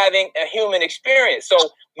having a human experience. So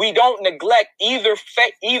we don't neglect either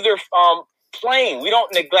plane. We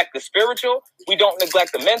don't neglect the spiritual. We don't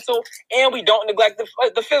neglect the mental, and we don't neglect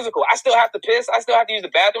the physical. I still have to piss. I still have to use the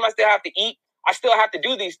bathroom. I still have to eat. I still have to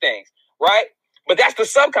do these things, right? But that's the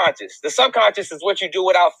subconscious. The subconscious is what you do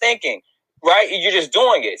without thinking, right? You're just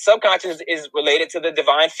doing it. Subconscious is related to the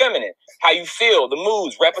divine feminine, how you feel, the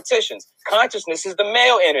moods, repetitions. Consciousness is the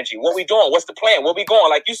male energy. What we doing? What's the plan? Where we going?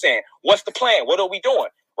 Like you saying, what's the plan? What are we doing?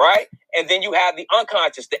 Right? And then you have the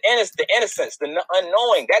unconscious, the innocence, the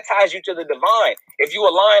unknowing. That ties you to the divine. If you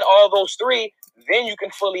align all those three, then you can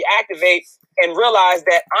fully activate and realize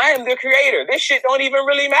that I am the creator. This shit don't even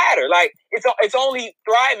really matter. Like it's only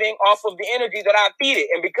thriving off of the energy that I feed it.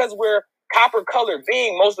 And because we're copper colored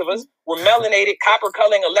being, most of us, we're melanated, copper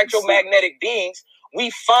coloring electromagnetic beings, we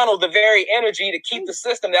funnel the very energy to keep the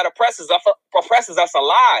system that oppresses us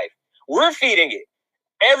alive. We're feeding it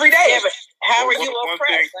every day. Yeah, but how are you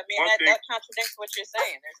oppressed? I mean, that contradicts what you're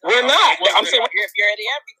saying. We're not. I'm saying you're the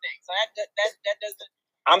everything. So that doesn't.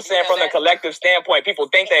 I'm saying from the collective standpoint, people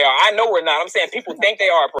think they are. I know we're not. I'm saying people think they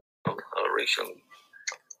are. Recently,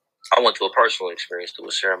 I went to a personal experience to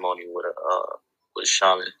a ceremony with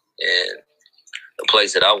shaman, and the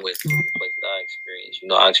place that I went to, the place that I experienced,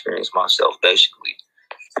 I experienced myself basically,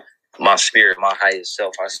 my spirit, my highest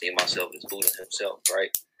self. I see myself as Buddha himself,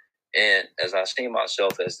 right? And as I see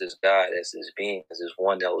myself as this God, as this being, as this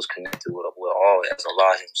one that was connected with all, as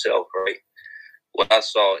Allah himself, right? What I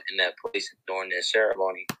saw in that place during that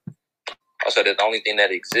ceremony, I saw that the only thing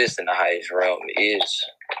that exists in the highest realm is,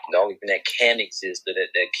 the only thing that can exist,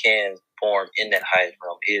 that can form in that highest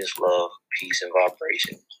realm is love, peace, and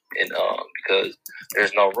vibration. And because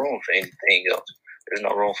there's no room for anything else. There's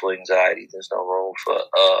no room for anxiety. There's no room for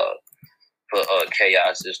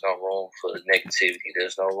chaos. There's no room for negativity.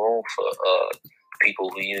 There's no room for people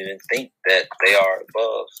who even think that they are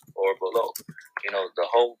above or below. The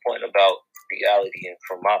whole point about reality, and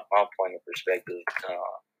from my point of perspective,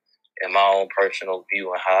 and my own personal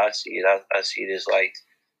view and how I see it, I see it as like,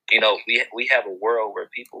 we have a world where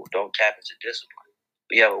people don't tap into discipline.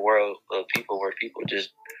 We have a world of people where people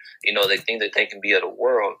just, they think that they can be of the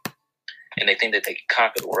world, and they think that they can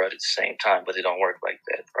conquer the world at the same time, but it don't work like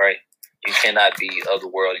that, right? You cannot be of the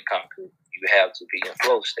world and conquer. You have to be in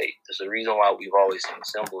flow state. There's a reason why we've always seen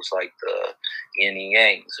symbols like the yin and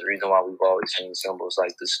yang. There's a reason why we've always seen symbols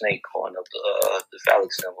like the snake going up the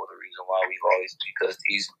phallic symbol. The reason why because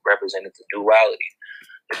these represented the duality.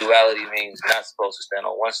 The duality means not supposed to stand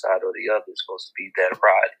on one side or the other. It's supposed to be that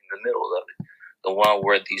ride in the middle of it. The one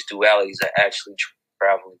where these dualities are actually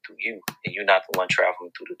traveling through you, and you're not the one traveling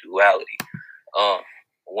through the duality.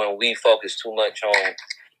 When we focus too much on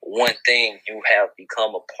one thing, you have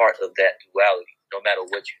become a part of that duality, no matter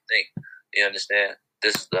what you think. You understand?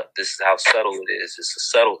 This is how subtle it is. It's a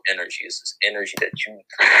subtle energy. It's this energy that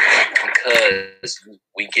because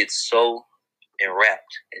we get so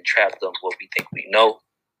enwrapped and trapped on what we think we know,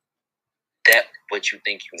 that what you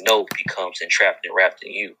think you know becomes entrapped and wrapped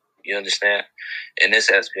in you. You understand? And this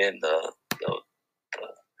has been the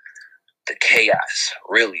chaos,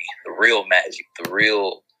 really, the real magic, the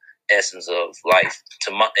real essence of life,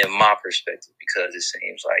 in my perspective, because it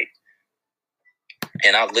seems like,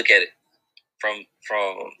 and I look at it from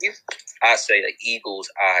I say the eagle's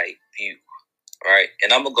eye view, right?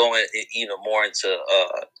 And I'm gonna go even more into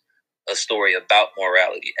a story about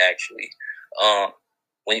morality, actually.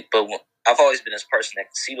 I've always been this person that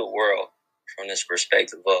can see the world from this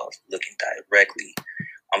perspective of looking directly.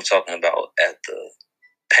 I'm talking about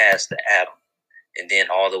past the atom, and then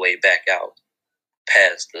all the way back out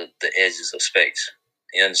past the edges of space.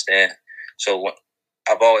 You understand? So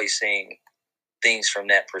I've always seen things from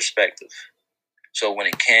that perspective. So when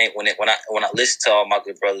I listen to all my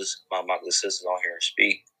good brothers, my good sisters on here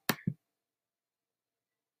speak,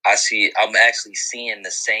 I'm actually seeing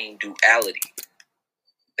the same duality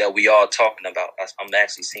that we all talking about. I'm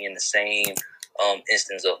actually seeing the same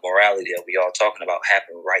instance of morality that we all talking about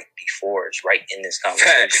happen right before us, right in this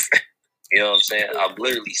conversation. You know what I'm saying? I'm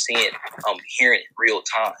literally I'm hearing it real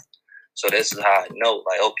time. So this is how I know,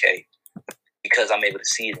 like, okay, because I'm able to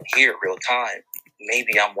see it and hear it real time,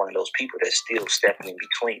 maybe I'm one of those people that's still stepping in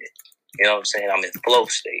between it. You know what I'm saying? I'm in flow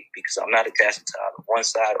state because I'm not attached to either one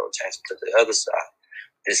side or attached to the other side.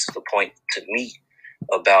 This is the point to me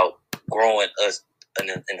about growing us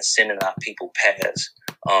and ascending our people past,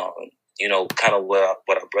 kind of what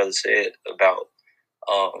our brother said about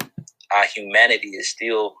our humanity is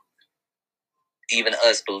still, even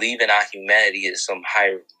us believing our humanity is some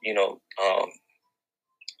higher,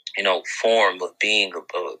 form of being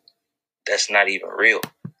that's not even real.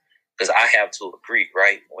 Because I have to agree,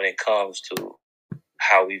 right? When it comes to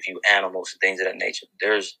how we view animals and things of that nature,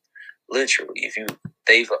 there's literally,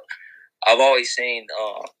 I've always seen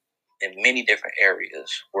in many different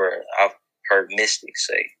areas where I've heard mystics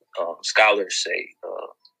say, scholars say,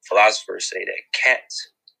 philosophers say that cats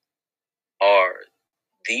are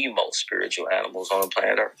the most spiritual animals on the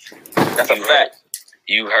planet Earth. That's a fact.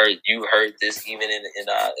 You heard this even in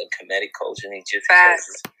Kemetic culture and Egyptian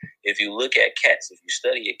culture. If you look at cats, if you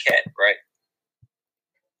study a cat, right,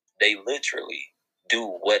 they literally do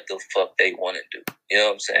what the fuck they want to do. You know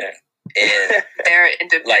what I'm saying? And they're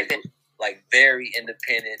independent. Like very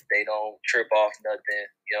independent. They don't trip off nothing.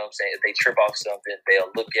 You know what I'm saying? If they trip off something,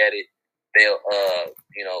 they'll look at it. They'll,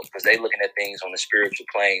 because they looking at things on the spiritual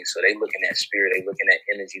plane. So they looking at spirit. They looking at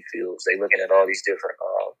energy fields. They looking at all these different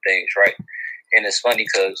things, right? And it's funny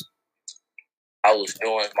because I was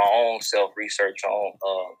doing my own self-research on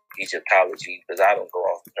Egyptology because I don't go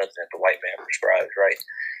off nothing that the white man prescribes, right?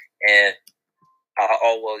 And I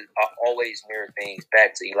always mirror things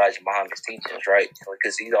back to Elijah Muhammad's teachings, right?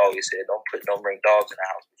 Because he always said, don't bring dogs in the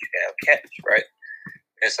house, but you can have cats, right?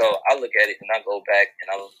 And so I look at it and I go back and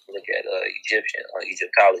I look at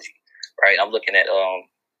Egyptology, right? I'm looking at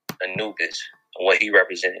Anubis and what he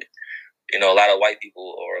represented. A lot of white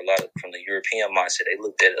people or a lot of from the European mindset, they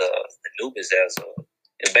looked at Anubis as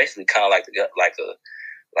it's basically kind of like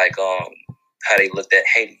how they looked at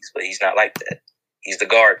Hades, but he's not like that. He's the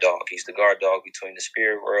guard dog. He's the guard dog between the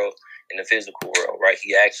spirit world and the physical world, right?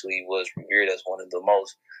 He actually was revered as one of the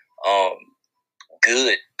most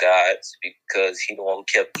good gods because he the one who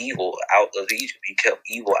kept evil out of Egypt. He kept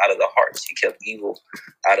evil out of the hearts. He kept evil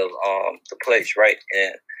out of the place, right?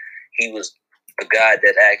 And he was a god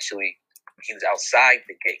that actually, he was outside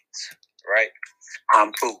the gates, right?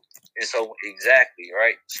 And so, exactly,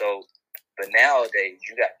 right? So, but nowadays,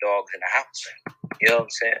 you got dogs in the house. You know what I'm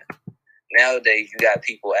saying? Nowadays, you got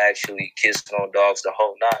people actually kissing on dogs the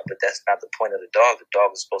whole night, but that's not the point of the dog. The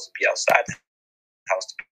dog is supposed to be outside the house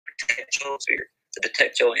to protect your spirit, to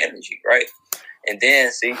protect your energy, right? And then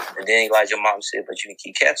Elijah Mom said, but you can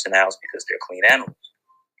keep cats in the house because they're clean animals,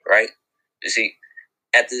 right? You see,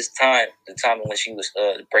 at this time, the time when she was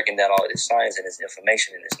breaking down all of this science and this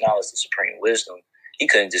information and this knowledge, the supreme wisdom, he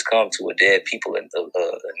couldn't just come to a dead people and a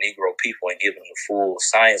Negro people and give them the full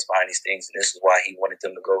science behind these things. And this is why he wanted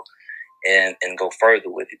them to go and go further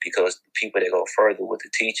with it, because the people that go further with the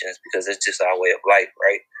teachings, because it's just our way of life,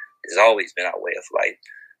 right? It's always been our way of life.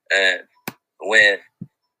 And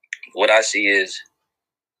what I see is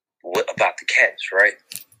what about the cats, right?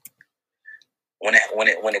 When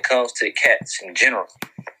it comes to the cats in general,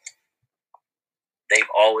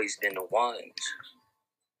 they've always been the ones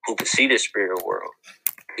who could see the spirit world.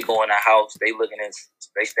 They go in the house,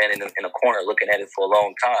 they standing in a corner looking at it for a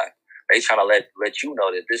long time. They trying to let you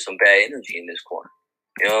know that there's some bad energy in this corner.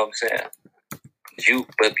 You know what I'm saying?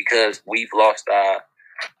 But because we've lost our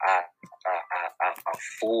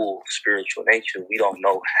full spiritual nature, we don't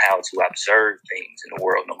know how to observe things in the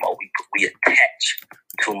world no more. We attach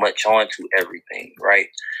too much onto everything, right?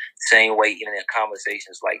 Same way, even in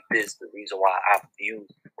conversations like this, the reason why I view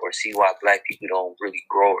or see why black people don't really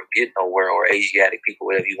grow or get nowhere, or Asiatic people,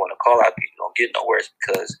 whatever you want to call out, people don't get nowhere, is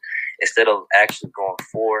because instead of actually going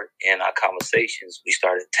forward in our conversations, we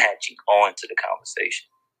start attaching on to the conversation.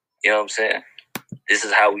 You know what I'm saying? This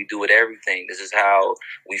is how we do with everything. This is how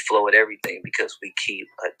we flow with everything, because we keep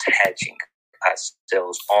attaching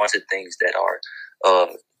ourselves onto things that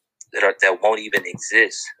won't even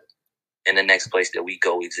exist in the next place that we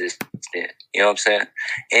go exist in. You know what I'm saying?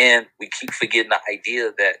 And we keep forgetting the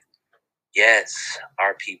idea that, yes,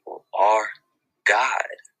 our people are God.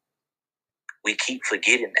 We keep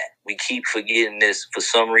forgetting that. We keep forgetting this for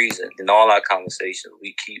some reason in all our conversations.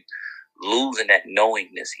 We keep losing that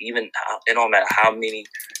knowingness. Even it don't matter how many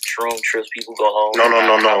shroom trips people go on.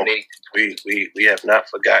 No. We have not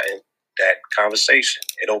forgotten that conversation.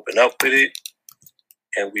 It opened up with it,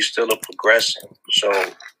 and we still are progressing. So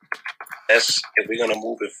if we're gonna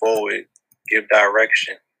move it forward, give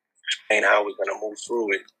direction, explain how we're gonna move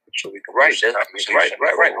through it, so we can right.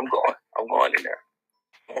 I'm going in there.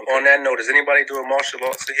 On that note, is anybody doing martial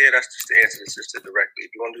arts here? That's just to answer the sister directly.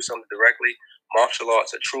 If you want to do something directly, martial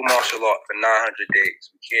arts, a true martial art for 900 days.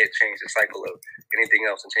 We can't change the cycle of anything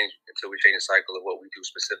else until we change the cycle of what we do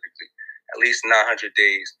specifically. At least 900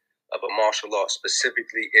 days of a martial art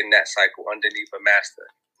specifically in that cycle underneath a master.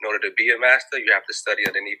 In order to be a master, you have to study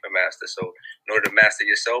underneath a master. So in order to master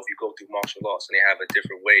yourself, you go through martial arts, and they have a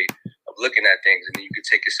different way of looking at things. And then you can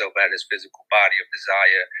take yourself out of this physical body of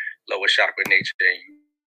desire, lower chakra nature, and you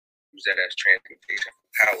use that as transmutation.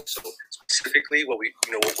 power. So specifically, what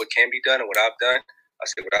can be done and what I've done,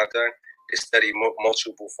 is study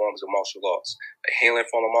multiple forms of martial arts, a healing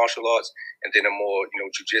form of martial arts, and then a more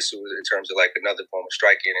jujitsu in terms of like another form of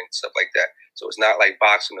striking and stuff like that. So it's not like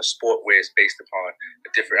boxing or sport where it's based upon a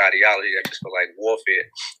different ideology that's just for like warfare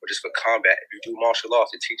or just for combat. If you do martial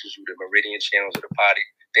arts, it teaches you the meridian channels of the body,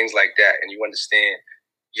 things like that, and you understand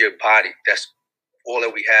your body. That's all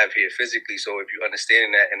that we have here physically. So if you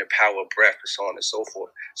understand that and the power of breath and so on and so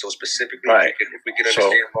forth. So specifically, right. if we could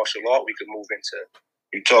understand martial art, we could move into.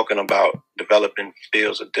 You're talking about developing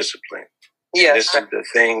fields of discipline. Yeah, this is the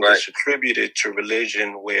thing that's attributed to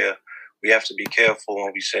religion, where we have to be careful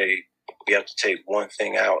when we say we have to take one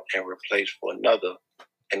thing out and replace for another,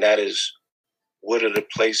 and that is what are the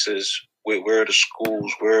places, where are the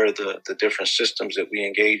schools, where are the different systems that we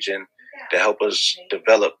engage in to help us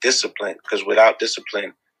develop discipline? Because without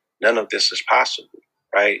discipline, none of this is possible,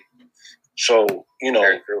 right? So,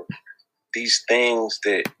 these things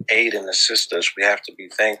that aid and assist us, we have to be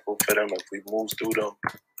thankful for them. If we move through them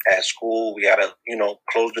at school, we gotta,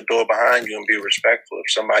 close the door behind you and be respectful. If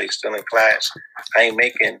somebody's still in class, I ain't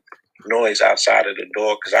making noise outside of the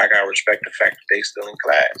door because I gotta respect the fact that they still in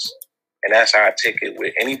class. And that's how I take it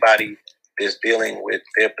with anybody that's dealing with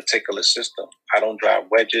their particular system. I don't drive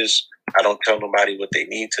wedges. I don't tell nobody what they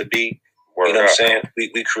need to be. You know what I'm saying?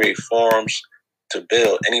 We create forums to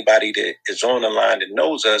build. Anybody that is on the line that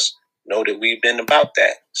knows us know that we've been about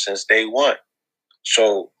that since day one.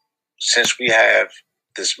 So since we have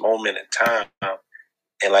this moment in time,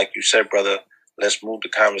 and like you said, brother, let's move the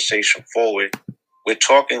conversation forward. We're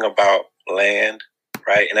talking about land,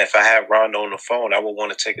 right? And if I have Rhonda on the phone, I would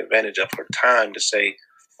want to take advantage of her time to say,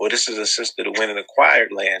 well, this is a sister that went and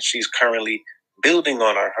acquired land. She's currently building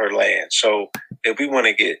on her land. So if we want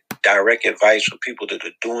to get direct advice from people that are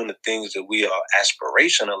doing the things that we are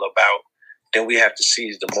aspirational about, then we have to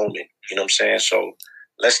seize the moment. You know what I'm saying? So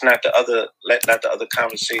let not the other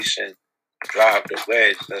conversation drive the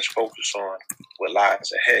wedge. Let's focus on what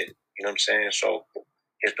lies ahead. You know what I'm saying? So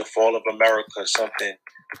if the fall of America is something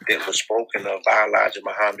that was spoken of by Elijah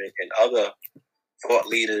Muhammad and other thought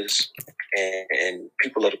leaders and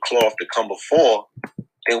people of the cloth that come before,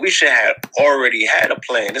 then we should have already had a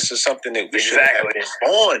plan. This is something that we should have been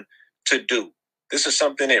born to do. This is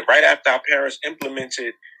something that right after our parents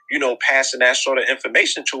implemented, passing that sort of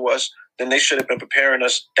information to us, then they should have been preparing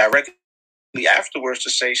us directly afterwards to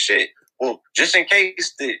say, shit, well, just in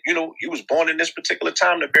case that, you was born in this particular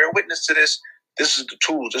time to bear witness to this, this is the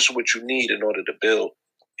tools, this is what you need in order to build,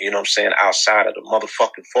 outside of the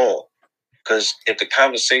motherfucking fall. Because if the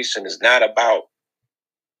conversation is not about,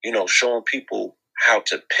 showing people how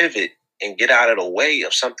to pivot and get out of the way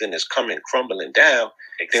of something that's coming crumbling down,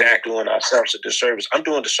 then we're doing ourselves a disservice. I'm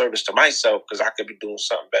doing a disservice to myself because I could be doing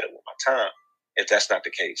something better with my time if that's not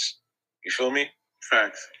the case. You feel me?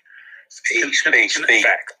 Facts. Can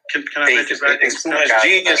I bet you back? There's too much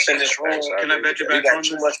genius in this room. Can I bet you back? We got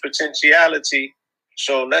too much potentiality.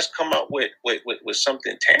 So let's come up with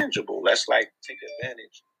something tangible. Let's take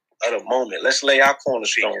advantage of the moment. Let's lay our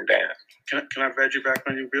cornerstone down. Can I bet you back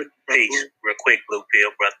on you, Bill? Peace. Real quick, Blue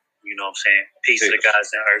Pill, brother. You know what I'm saying? Peace to the guys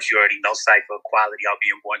on earth. You already know cipher equality. I'll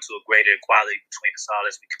be born to a greater equality between us all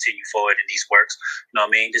as we continue forward in these works. You know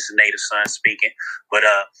what I mean? This is Native Son speaking. But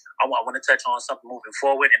I want to touch on something moving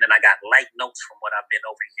forward, and then I got light notes from what I've been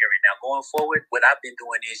overhearing. Now, going forward, what I've been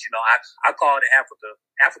doing is, I call it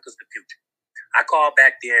Africa's the future. I call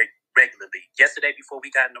back there regularly. Yesterday, before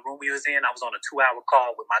we got in the room we was in, I was on a 2-hour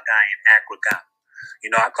call with my guy in Accra.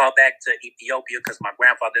 I call back to Ethiopia because my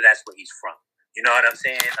grandfather, that's where he's from. You know what I'm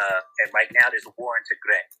saying? And right now there's a war in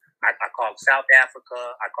Tigray. I call South Africa.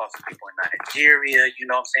 I call some people in Nigeria. You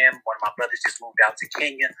know what I'm saying? One of my brothers just moved out to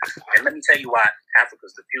Kenya. And let me tell you why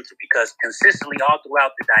Africa's the future. Because consistently all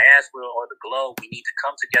throughout the diaspora or the globe, we need to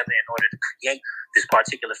come together in order to create this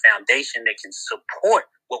particular foundation that can support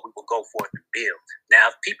what we will go forth and build.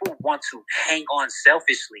 Now, if people want to hang on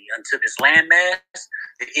selfishly unto this landmass,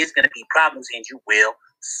 there is going to be problems and you will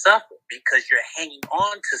suffer because you're hanging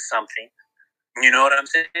on to something, you know what I'm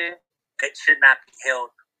saying, that should not be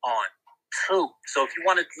held on to. So if you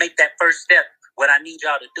want to make that first step, what I need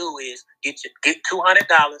y'all to do is get $200,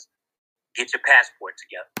 get your passport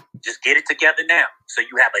together. Just get it together now. So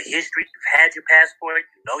you have a history, you've had your passport,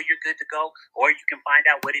 you know you're good to go, or you can find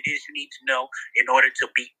out what it is you need to know in order to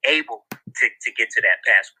be able to get to that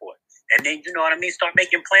passport. And then, you know what I mean, start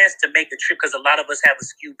making plans to make the trip, because a lot of us have a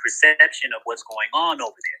skewed perception of what's going on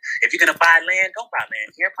over there. If you're going to buy land, don't buy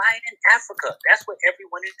land here. Buy it in Africa. That's what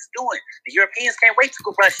everyone is doing. The Europeans can't wait to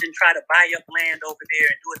go rush and try to buy up land over there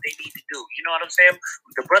and do what they need to do. You know what I'm saying?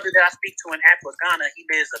 The brother that I speak to in Accra, Ghana, he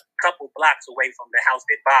lives a couple blocks away from the house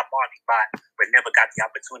that Bob Marley bought, but never got the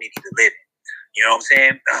opportunity to live in. You know what I'm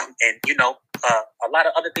saying? And, you know, a lot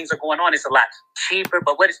of other things are going on. It's a lot cheaper,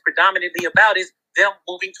 but what it's predominantly about is them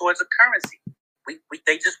moving towards a currency.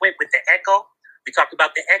 They just went with the ECHO. We talked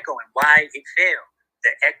about the ECHO and why it failed.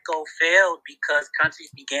 The ECHO failed because countries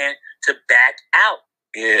began to back out.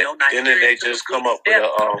 Yeah, you know, didn't they just come up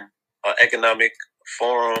with an economic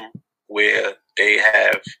forum where they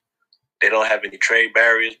don't have any trade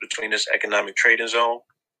barriers between this economic trading zone?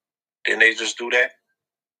 Didn't they just do that?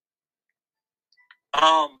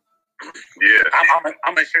 Yeah, I'm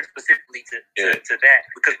gonna share specifically to that,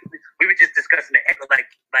 because we were just discussing the ECHO, like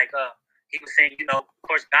he was saying, you know, of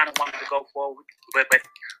course Ghana wanted to go forward, but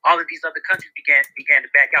all of these other countries began to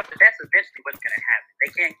back out. But that's eventually what's going to happen.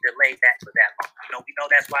 They can't delay that for that long. You know, we know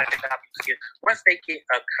that's why once they get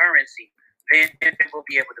a currency, then they will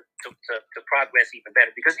be able to progress even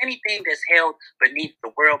better. Because anything that's held beneath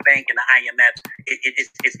the World Bank and the IMF,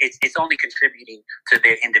 it's only contributing to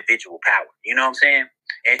their individual power. You know what I'm saying?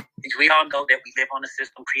 And we all know that we live on a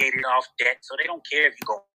system created off debt, so they don't care if you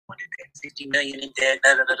go into debt, 60 million in debt,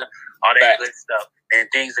 all that good stuff and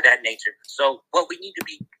things of that nature. So what we need to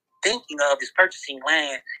be thinking of is purchasing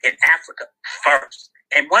land in Africa first.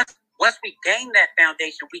 And once we gain that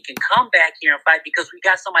foundation, we can come back here and fight, because we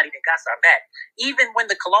got somebody that got our back. Even when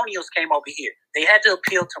the colonials came over here, they had to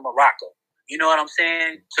appeal to Morocco. You know what I'm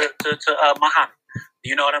saying? To Muhammad.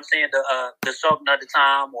 You know what I'm saying? The Sultan of the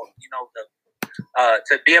time, or you know,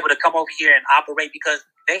 to be able to come over here and operate, because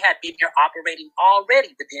they had been here operating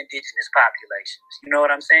already with the indigenous populations. You know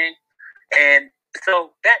what I'm saying? And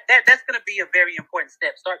so that's going to be a very important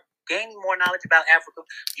step. Start gaining more knowledge about Africa.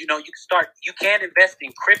 You know, you can invest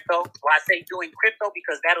in crypto. Well, I say doing crypto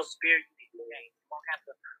because that'll spare you the exchange. You won't have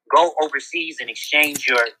to go overseas and exchange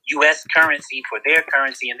your U.S. currency for their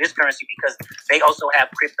currency and this currency, because they also have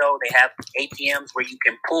crypto. They have ATMs where you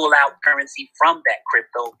can pull out currency from that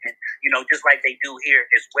crypto, and, you know, just like they do here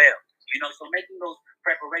as well. You know, so making those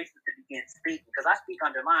preparations to begin speaking, because I speak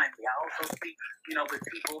under Mind Me. I also speak, you know, with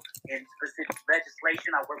people in specific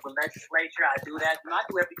legislation. I work with legislature. I do that. You know, I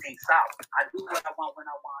do everything solid. I do what I want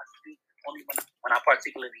when I want to speak, only when I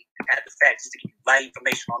particularly have the facts, just to give you light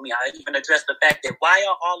information on me. I even address the fact that why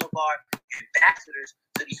are all of our ambassadors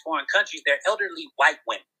to these foreign countries, they're elderly white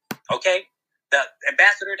women, okay? The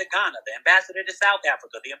ambassador to Ghana, the ambassador to South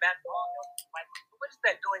Africa, the ambassador to all elderly white women. What is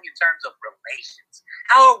that doing in terms of relations?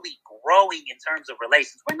 How are we growing in terms of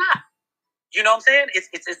relations? We're not. You know what I'm saying?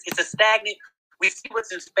 It's a stagnant. We see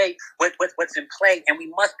what's in space, what's in play, and we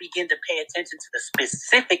must begin to pay attention to the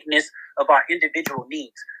specificness of our individual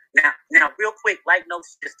needs. Now, real quick, like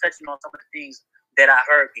notes, just touching on some of the things that I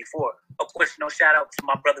heard before. Of course, no shout out to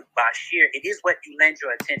my brother Bashir. It is what you lend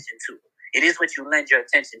your attention to. It is what you lend your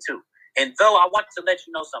attention to. And though I want to let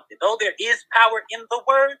you know something, though there is power in the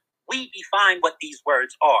word, we define what these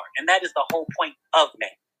words are, and that is the whole point of man.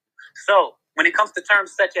 So when it comes to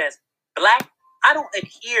terms such as black, I don't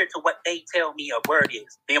adhere to what they tell me a word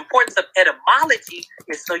is. The importance of etymology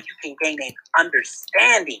is so you can gain an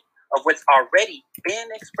understanding of what's already been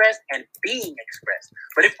expressed and being expressed.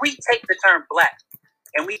 But if we take the term black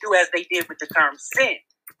and we do as they did with the term sin,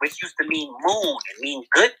 which used to mean moon and mean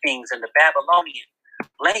good things in the Babylonian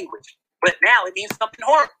language, but now it means something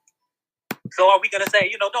horrible. So are we going to say,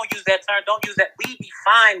 you know, don't use that term, don't use that? We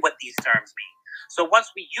define what these terms mean. So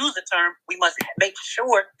once we use a term, we must make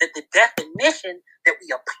sure that the definition that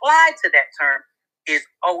we apply to that term is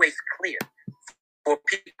always clear for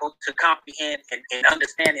people to comprehend and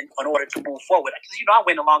understand in order to move forward. Because, you know, I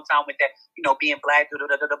went a long time with that, you know, being black,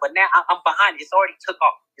 but now I'm behind it. It's already took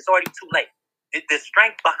off. It's already too late. The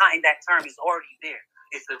strength behind that term is already there.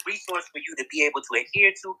 It's a resource for you to be able to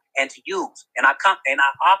adhere to and to use. And I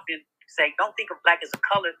often say, don't think of black as a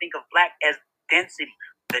color. Think of black as density,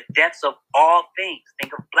 the depths of all things.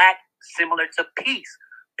 Think of black similar to peace.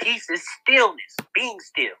 Peace is stillness, being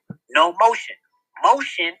still, no motion.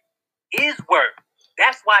 Motion is word.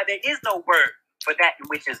 That's why there is no word for that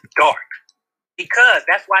which is dark. Because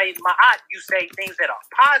that's why in Ma'at you say things that are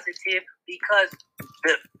positive, because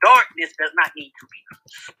the darkness does not need to be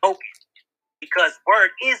spoken. Because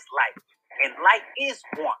word is light, and light is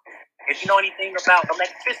warmth. If you know anything about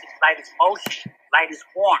electricity, light is motion, light is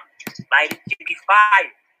warmth, light can be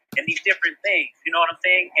fire, and these different things. You know what I'm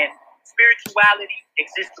saying? And spirituality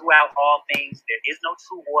exists throughout all things. There is no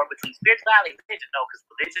true war between spirituality and religion, no, because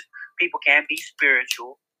religious people can be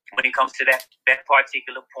spiritual when it comes to that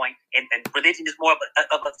particular point. And religion is more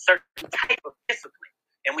of a certain type of discipline.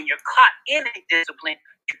 And when you're caught in a discipline,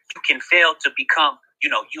 you can fail to become,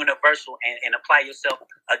 universal and apply yourself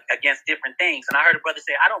against different things. And I heard a brother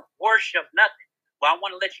say, I don't worship nothing. Well, I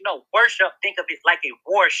want to let you know, worship, think of it like a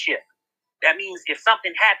warship. That means if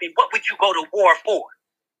something happened, what would you go to war for?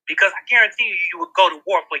 Because I guarantee you would go to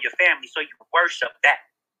war for your family, so you worship that.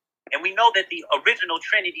 And we know that the original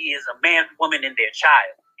Trinity is a man, woman, and their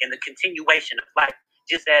child, in the continuation of life.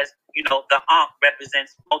 Just as, the Ankh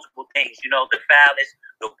represents multiple things. The phallus,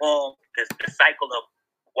 the womb, the cycle of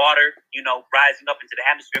water, rising up into the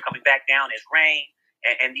atmosphere, coming back down as rain,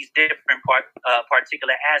 and these different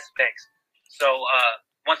particular aspects. So,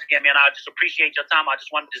 once again, man, I just appreciate your time. I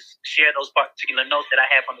just wanted to share those particular notes that I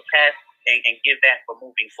have from the past and give that for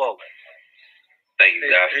moving forward. Thank you,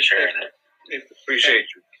 guys, for sharing that. Appreciate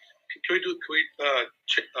you. Can we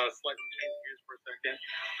slightly change gears for a second?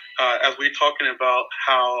 As we're talking about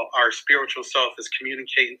how our spiritual self is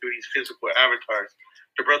communicating through these physical avatars,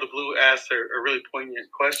 the Brother Blue asked a really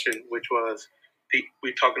poignant question, which was,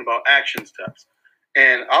 we're talking about action steps.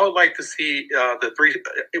 And I would like to see the three.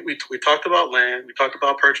 We talked about land. We talked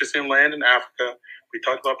about purchasing land in Africa. We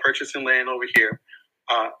talked about purchasing land over here.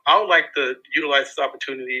 I would like to utilize this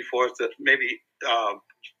opportunity for us to maybe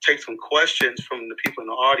take some questions from the people in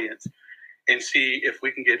the audience and see if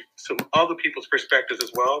we can get some other people's perspectives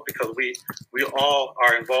as well, because we all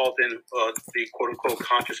are involved in the quote-unquote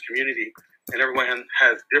conscious community, and everyone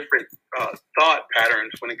has different thought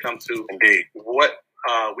patterns when it comes to what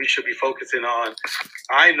we should be focusing on.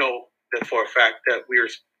 I know that for a fact that we are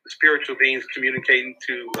spiritual beings communicating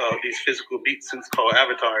to these physical beings called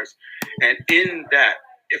avatars. And in that,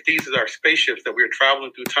 if these are our spaceships that we're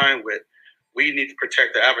traveling through time with, we need to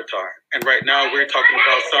protect the avatar. And right now we're talking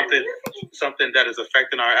about something that is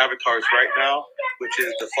affecting our avatars right now, which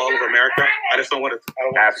is the fall of America. I just don't want to.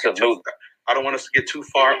 I don't want us to get too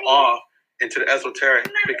far off into the esoteric,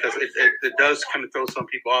 because it does kind of throw some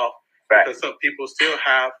people off. Right. Because some people still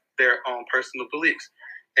have their own personal beliefs.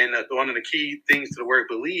 And one of the key things to the word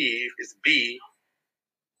believe is B,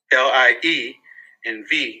 L-I-E, and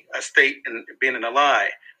V, a state and being in a lie.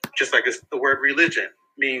 Just like the word religion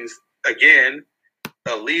means, again,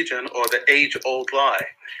 a legion or the age-old lie.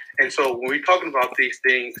 And so when we're talking about these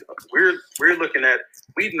things, we're looking at,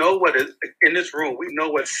 we know what is in this room. We know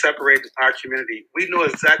what's separating our community. We know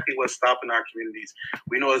exactly what's stopping our communities.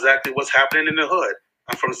 We know exactly what's happening in the hood.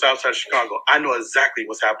 I'm from the south side of Chicago. I know exactly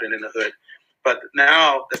what's happening in the hood. But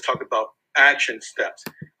now let's talk about action steps.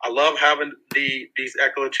 I love having these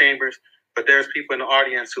echo chambers, but there's people in the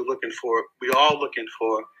audience who we all looking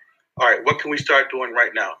for, all right, what can we start doing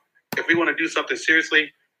right now? If we want to do something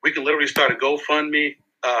seriously, we can literally start a GoFundMe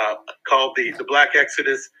called the Black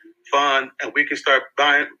Exodus Fund, and we can start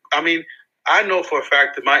buying. I mean, I know for a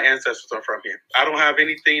fact that my ancestors are from here. I don't have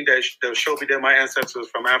anything that show me that my ancestors are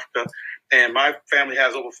from Africa, and my family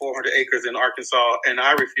has over 400 acres in Arkansas, and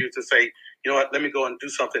I refuse to say, you know what, let me go and do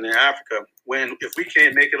something in Africa. If we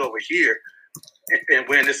can't make it over here, and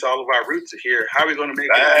when it's all of our roots are here, how are we going to make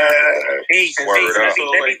it? Let me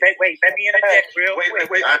interject real quick.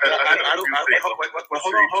 Wait.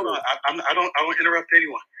 Hold on. I don't interrupt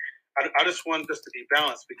anyone. I just want this to be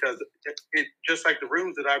balanced, because it just like the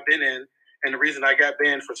rooms that I've been in, and the reason I got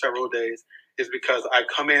banned for several days is because I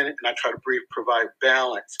come in and I try to provide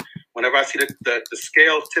balance. Whenever I see the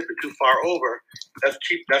scales tipping too far over,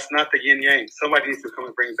 that's not the yin yang. Somebody needs to come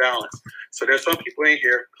and bring balance. So there's some people in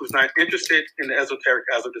here who's not interested in the esoteric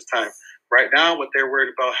as of this time. Right now, what they're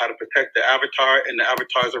worried about, how to protect the avatar and the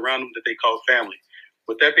avatars around them that they call family.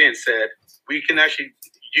 With that being said, we can actually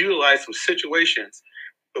utilize some situations,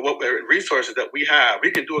 what resources that we have. We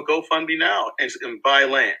can do a GoFundMe now and buy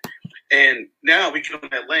land. And now we can own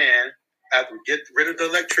that land after we get rid of the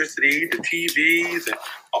electricity, the TVs, and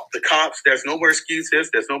the cops. There's no more excuses.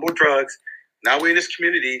 There's no more drugs. Now we're in this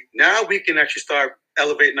community. Now we can actually start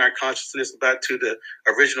elevating our consciousness back to the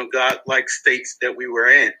original God-like states that we were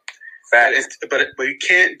in. But we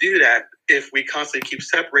can't do that if we constantly keep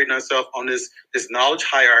separating ourselves on this knowledge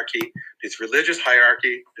hierarchy, this religious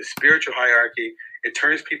hierarchy, this spiritual hierarchy. It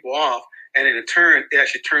turns people off, and in turn, it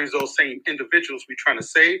actually turns those same individuals we're trying to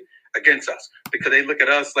save against us, because they look at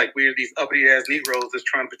us like we're these uppity-ass Negroes that's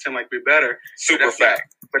trying to pretend like we're better.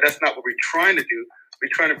 But that's not what we're trying to do. We're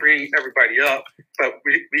trying to bring everybody up, but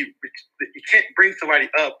you can't bring somebody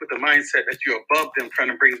up with the mindset that you're above them, trying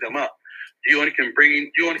to bring them up. You only can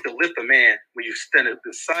lift a man when you stand at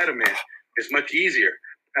the side of man. It's much easier.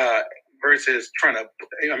 versus trying to,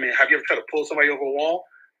 have you ever tried to pull somebody over a wall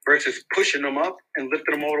versus pushing them up and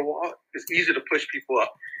lifting them over the wall? It's easier to push people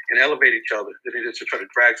up and elevate each other than it is to try to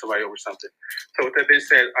drag somebody over something. So with that being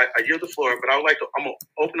said, I yield the floor, but I'm going to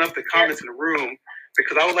open up the comments in the room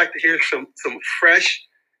because I would like to hear some fresh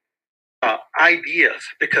ideas,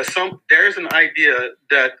 because there's an idea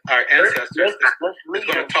that our ancestors is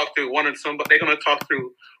going to talk through they're going to talk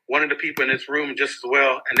through one of the people in this room just as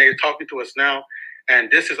well, and they're talking to us now,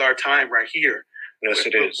 and this is our time right here. Yes,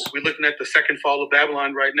 it is. We're looking at the second fall of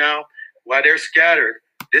Babylon right now. While they're scattered,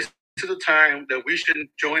 this is a time that we shouldn't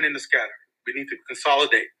join in the scatter. We need to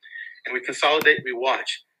consolidate, and we consolidate, we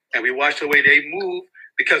watch, and we watch the way they move,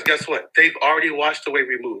 because guess what? They've already watched the way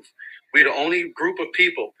we move. We're the only group of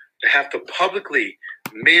people to have to publicly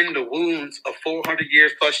mend the wounds of 400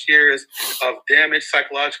 plus years of damaged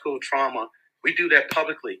psychological trauma. We do that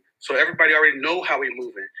publicly. So everybody already know how we're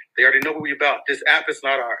moving. They already know what we're about. This app is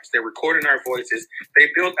not ours. They're recording our voices.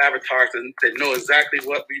 They built avatars that know exactly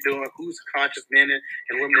what we're doing, who's the conscious men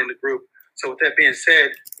and women in the group. So with that being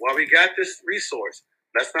said, while we got this resource,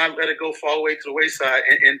 let's not let it go fall away to the wayside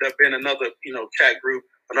and end up in another, chat group,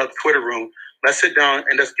 another Twitter room. Let's sit down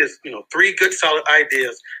and let's get, 3 good solid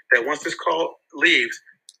ideas that once this call leaves,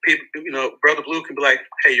 people, Brother Blue can be like,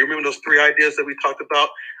 hey, you remember those 3 ideas that we talked about?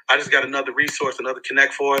 I just got another resource, another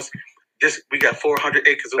connect for us. We got 400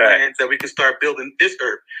 acres of land that we can start building this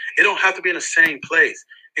earth. It don't have to be in the same place.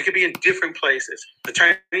 It could be in different places. The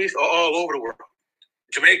Chinese are all over the world.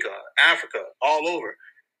 Jamaica, Africa, all over.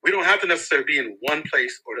 We don't have to necessarily be in one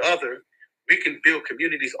place or the other. We can build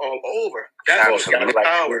communities all over. That's the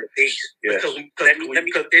power. Yes.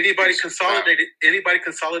 Because anybody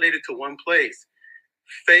consolidated to one place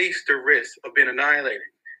face the risk of being annihilated.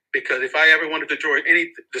 Because if I ever want to destroy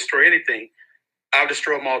anything, I'll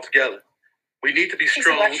destroy them all together. We need to be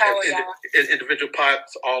strong as individual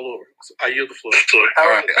parts all over. So I yield the floor. All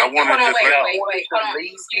right. I want to just wait.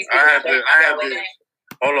 I have to.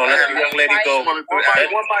 Hold on. Let the young lady go. One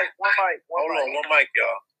mic,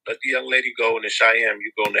 y'all. Let the young lady go, and then Cheyenne,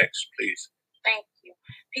 you go next, please. Thank you.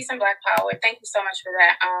 Peace and Black Power. Thank you so much for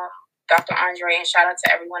that, Dr. Andre, and shout out to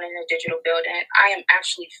everyone in the digital building. I am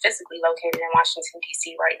actually physically located in Washington,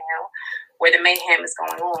 D.C. right now, where the mayhem is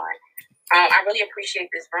going on. I really appreciate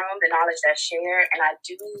this room, the knowledge that's shared, and I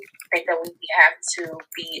do think that we have to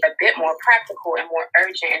be a bit more practical and more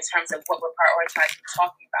urgent in terms of what we're prioritizing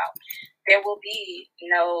talking about. There will be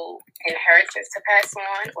no inheritance to pass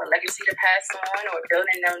on or legacy to pass on or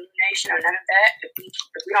building no new nation or none of that if we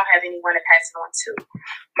don't have anyone to pass it on to.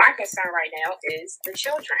 My concern right now is the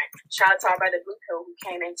children. Shout out to our brother Blue Pill who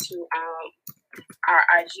came into our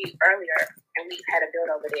IG earlier, and we've had a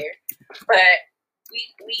build over there. But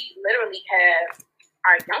we literally have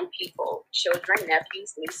our young people, children,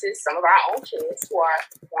 nephews, nieces, some of our own kids who are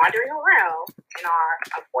wandering around and are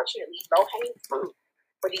unfortunately low-hanging fruit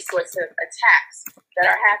for these sorts of attacks that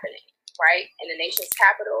are happening, right, in the nation's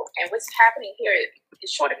capital. And what's happening here is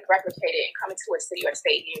sure to be replicated and coming to a city or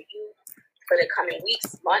state near you for the coming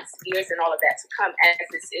weeks, months, years, and all of that to come, as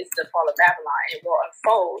this is the fall of Babylon. It will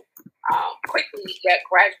unfold quickly, yet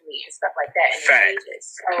gradually, and stuff like that in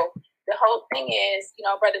stages. So the whole thing is,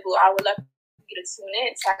 Brother Blue, I would love you to tune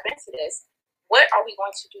in, tap into this. What are we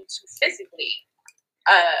going to do to physically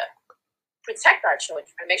protect our children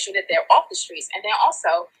and make sure that they're off the streets? And then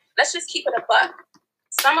also, let's just keep it a buck.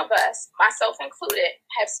 Some of us, myself included,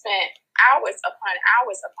 have spent hours upon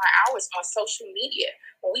hours on social media.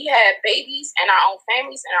 When we have babies and our own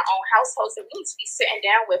families and our own households, that we need to be sitting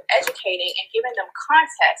down with, educating and giving them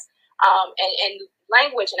context and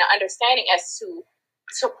language and an understanding as to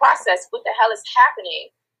process what the hell is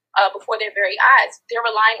happening before their very eyes. They're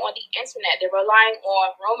relying on the internet. They're relying on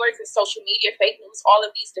rumors and social media, fake news, all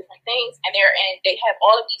of these different things, and they have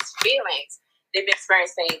all of these feelings. They've been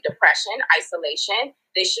experiencing depression, isolation.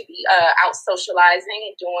 They should be out socializing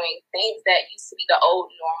and doing things that used to be the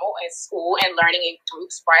old normal in school and learning in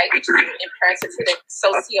groups, right? Which is imperative to the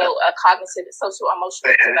cognitive,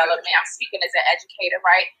 social-emotional development. I'm speaking as an educator,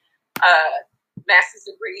 right? Master's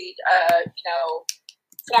degree,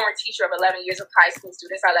 former teacher of 11 years of high school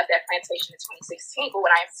students. I left that plantation in 2016. But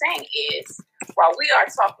what I'm saying is, while we are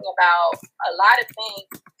talking about a lot of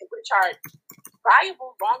things which are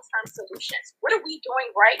viable long-term solutions, what are we doing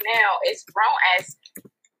right now as grown as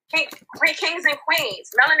kings and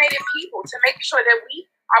queens, melanated people, to make sure that we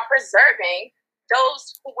are preserving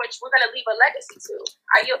those who which we're going to leave a legacy to?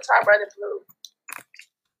 I yield to our brother Blue.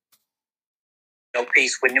 No,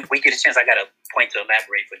 peace. When we get a chance, I got a point to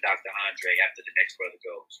elaborate for Dr. Andre after the next brother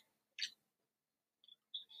goes.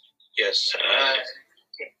 Yes.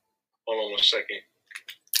 Hold on 1 second.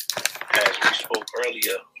 As we spoke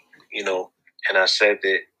earlier, And I said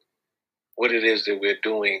that what it is that we're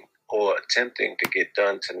doing or attempting to get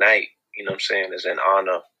done tonight, is in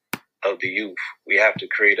honor of the youth. We have to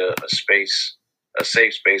create a space, a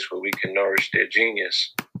safe space where we can nourish their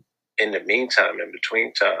genius. In the meantime, in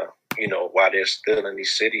between time, while they're still in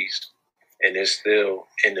these cities and they're still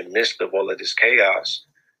in the midst of all of this chaos,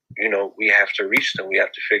 we have to reach them. We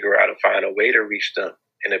have to figure out and find a way to reach them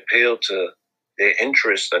and appeal to their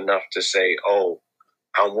interest enough to say, oh,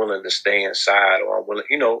 I'm willing to stay inside, or I'm willing,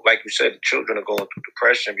 like you said, the children are going through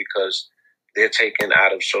depression because they're taken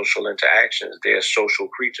out of social interactions. They're social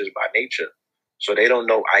creatures by nature. So they don't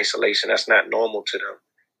know isolation. That's not normal to them.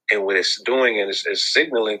 And what it's doing is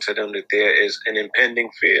signaling to them that there is an impending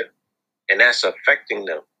fear, and that's affecting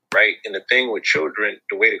them, right? And the thing with children,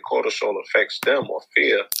 the way the cortisol affects them, or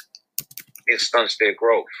fear, it stunts their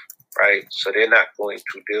growth, right? So they're not going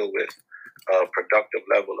to deal with a productive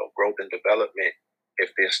level of growth and development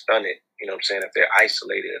if they're stunted, if they're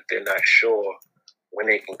isolated, if they're not sure when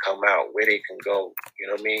they can come out, where they can go,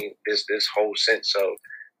 this whole sense of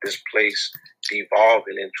this place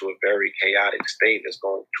devolving into a very chaotic state is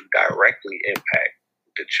going to directly impact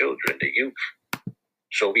the children, the youth.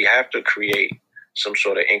 So we have to create some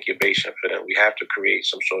sort of incubation for them. We have to create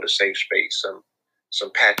some sort of safe space,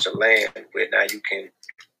 some patch of land where now you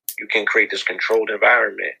can create this controlled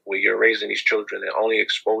environment where you're raising these children and only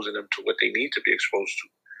exposing them to what they need to be exposed to.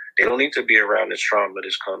 They don't need to be around this trauma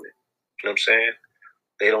that's coming. You know what I'm saying?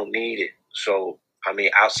 They don't need it. So,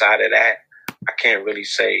 outside of that, I can't really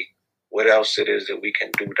say what else it is that we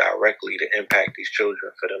can do directly to impact these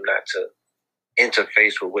children for them not to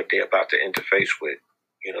interface with what they're about to interface with.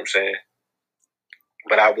 You know what I'm saying?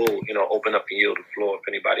 But I will, open up and yield the floor if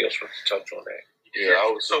anybody else wants to touch on that. Yeah,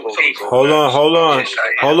 I was supposed to go Hold back.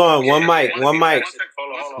 on. One mic.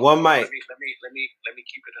 Let me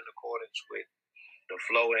keep it in accordance with the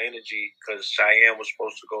flow and energy, because Cheyenne was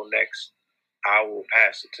supposed to go next. I will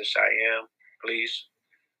pass it to Cheyenne, please.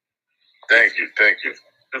 Thank you.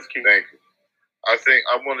 I think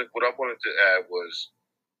what I wanted to add was,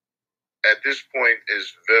 at this point,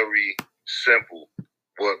 is very simple.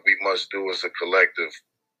 What we must do as a collective,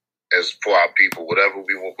 as for our people, whatever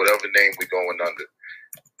name we're going under,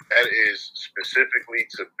 that is specifically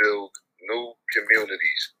to build new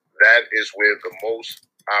communities. That is where the most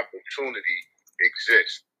opportunity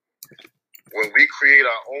exists. When we create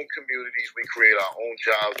our own communities, we create our own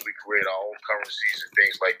jobs, we create our own currencies and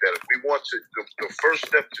things like that. If we want to, the first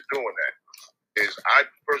step to doing that is, I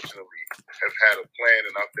personally have had a plan,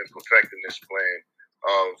 and I've been perfecting this plan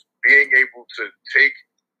of being able to take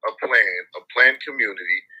a planned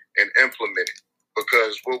community, and implement it.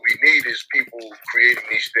 Because what we need is people creating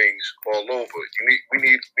these things all over. We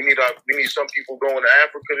need some people going to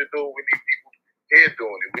Africa to do it. We need people here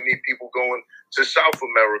doing it. We need people going to South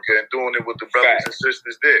America and doing it with the brothers and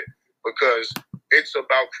sisters there. Because it's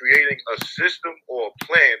about creating a system or a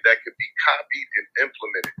plan that could be copied and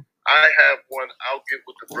implemented. I have one. I'll get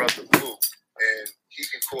with the brother Blue, and he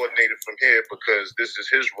can coordinate it from here, because this is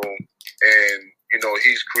his room, and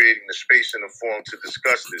he's creating the space and the forum to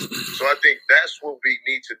discuss this. So I think that's what we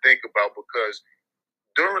need to think about, because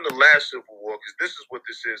during the last Civil War, because this is what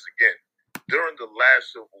this is again, during the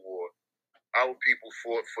last Civil War, our people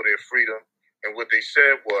fought for their freedom, and what they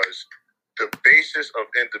said was, the basis of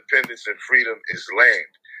independence and freedom is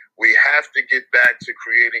land. We have to get back to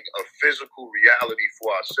creating a physical reality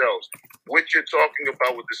for ourselves. What you're talking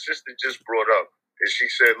about, what the sister just brought up, is she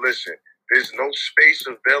said, listen, there's no space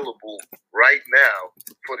available right now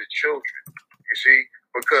for the children, you see,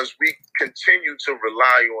 because we continue to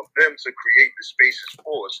rely on them to create the spaces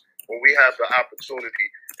for us when we have the opportunity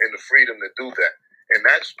and the freedom to do that. And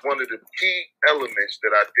that's one of the key elements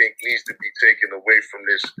that I think needs to be taken away from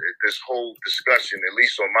this whole discussion, at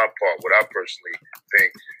least on my part, what I personally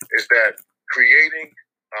think, is that creating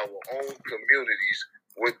our own communities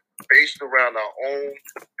based around our own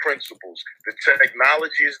principles. The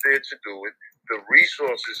technology is there to do it. The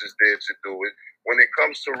resources is there to do it. When it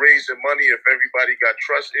comes to raising money, if everybody got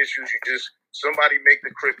trust issues, somebody make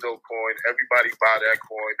the crypto coin, everybody buy that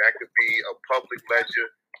coin. That could be a public ledger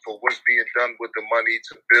for what's being done with the money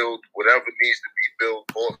to build whatever needs to be built,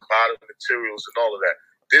 or a lot of materials and all of that.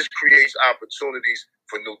 This creates opportunities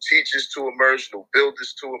for new teachers to emerge, new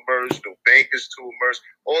builders to emerge, new bankers to emerge.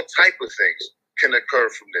 All type of things can occur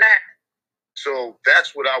from this. So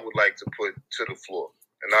that's what I would like to put to the floor.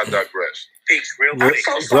 And I digress. Peace, real quick.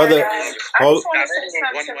 I'm so sorry, guys. I just want to say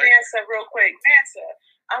something to Mansa real quick. Mansa,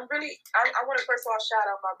 I want to first of all shout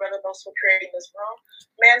out my brother Los for creating this room.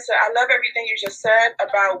 Mansa, I love everything you just said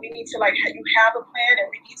about we need to you have a plan, and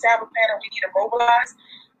we need to have a plan, and we need to mobilize.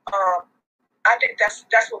 I think that's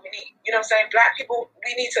what we need. You know what I'm saying? Black people,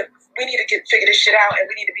 we need to figure this shit out, and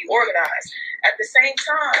we need to be organized. At the same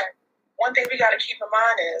time, one thing we got to keep in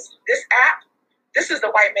mind is this app. This is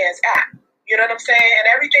the white man's app. You know what I'm saying? And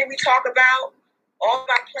everything we talk about, all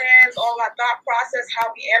our plans, all our thought process, how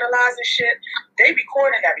we analyze and shit, they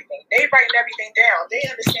recording everything. They writing everything down. They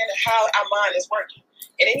understand how our mind is working.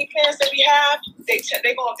 And any plans that we have, they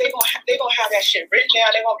gonna have that shit written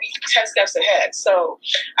down. They're gonna be 10 steps ahead. So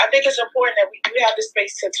I think it's important that we have this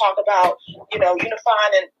space to talk about,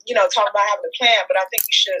 unifying and talk about having a plan. But I think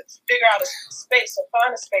we should figure out a space or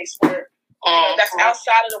find a space where that's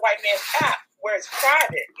outside of the white man's app, where it's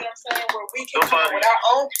private. You know what I'm saying? Where we can come up with our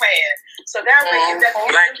own plan. So that way,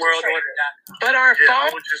 Black World Order. But our phone. I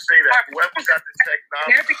would just say that whoever got the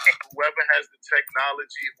technology, whoever has the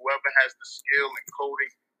technology, whoever has the skill in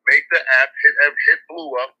coding, make the app hit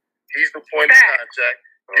Blue up. He's the point of contact.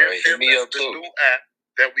 Give him the new app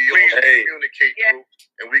that we all communicate through,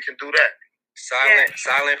 and we can do that.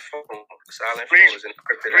 Silent phone.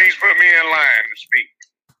 Please put me in line to speak.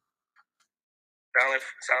 Silent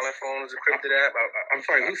phone is a encrypted app. I'm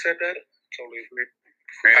sorry, who said that? Totally agree.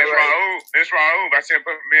 It's Raoub. I said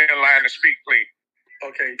put me in line to speak, please.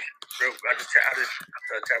 Okay. I just tap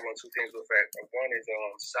on two things real fast. One is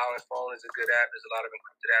silent phone is a good app. There's a lot of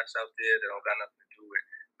encrypted apps out there that don't got nothing to do with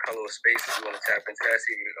color or space. If you want to tap into that,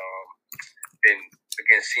 been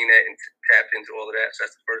again seen that and tapped into all of that. So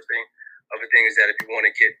that's the first thing. Other thing is that if you want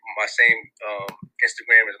to get my same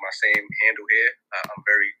Instagram is my same handle here. I'm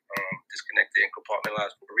very disconnected and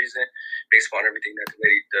compartmentalized for a reason, based upon everything that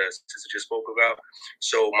the sister just spoke about.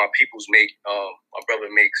 So my peoples my brother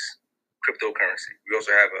makes cryptocurrency. We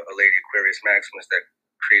also have a lady, Aquarius Maximus, that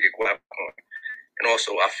created Guap Coin. And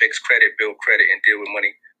also I fix credit, build credit, and deal with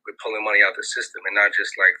money. We're pulling money out the system, and not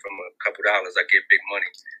just like from a couple dollars. I get big money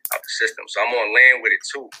out the system. So I'm on land with it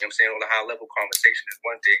too. You know what I'm saying? On the high level conversation is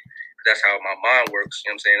one thing. That's how my mind works. You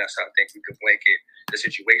know what I'm saying? That's how I think we could blanket the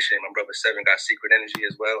situation. My brother Seven got secret energy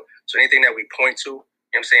as well. So anything that we point to, you know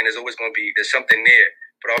what I'm saying, there's always going to be, there's something there.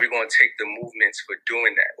 But are we going to take the movements for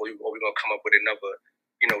doing that? Or are we going to come up with another,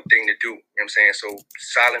 thing to do? You know what I'm saying? So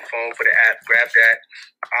silent phone for the app, grab that.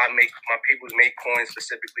 My people make coins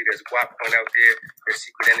specifically. There's Guap Coin out there. There's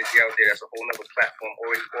secret energy out there. That's a whole nother platform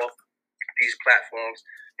already off these platforms.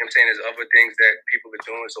 You know what I'm saying? There's other things that people are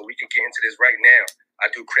doing. So we can get into this right now. I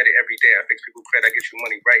do credit every day. I fix people credit. I get you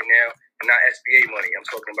money right now. And not SBA money. I'm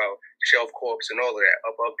talking about shelf corps and all of that.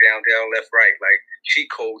 Up, down, left, right. Like cheat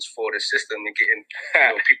codes for the system and getting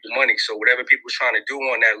people money. So whatever people's trying to do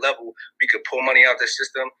on that level, we could pull money out the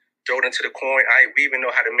system, throw it into the coin. We even know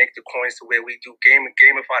how to make the coins to where we do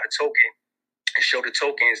gamify the token and show the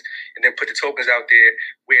tokens and then put the tokens out there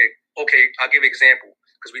where, okay, I'll give an example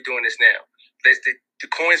because we're doing this now. The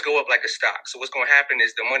coins go up like a stock. So what's going to happen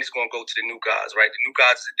is the money's going to go to the new gods, right? The new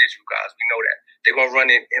gods is the digital gods. We know that. They're going to run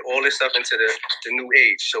it and all this stuff into the new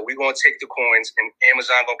age. So we're going to take the coins, and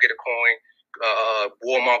Amazon going to get a coin.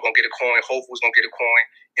 Walmart going to get a coin. Whole Foods going to get a coin.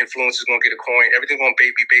 Influencers going to get a coin. Everything's going to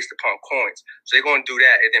be based upon coins. So they're going to do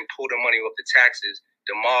that and then pull the money off the taxes.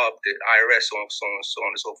 The mob, the IRS, so on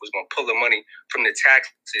and so forth, is going to pull the money from the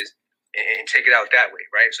taxes and take it out that way,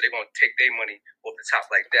 right? So they're going to take their money off the top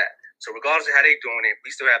like that. So regardless of how they're doing it, we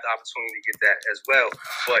still have the opportunity to get that as well.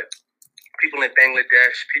 But people in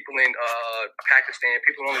Bangladesh, people in Pakistan,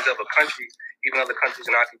 people in all these other countries, even other countries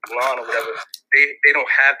in Iran or whatever, they don't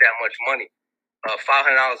have that much money. $500 a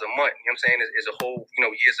month, you know what I'm saying, is a whole,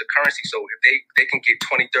 years of currency. So if they can get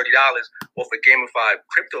 $20, $30 off a gamified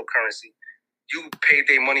cryptocurrency, you pay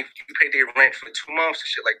their money, you pay their rent for 2 months and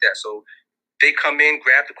shit like that. So they come in,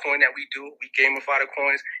 grab the coin that we do, we gamify the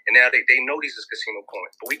coins, and now they know these is casino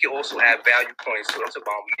coins. But we can also have value coins too. That's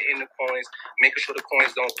about getting the coins, making sure the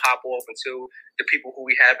coins don't pop off until the people who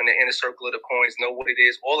we have in the inner circle of the coins know what it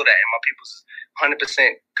is, all of that. And my people's 100%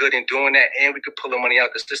 good in doing that, and we could pull the money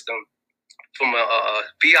out the system from a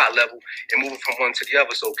fiat level and move it from one to the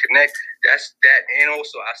other. So connect, that's that. And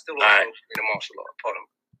also, I still also in the martial law. Pardon.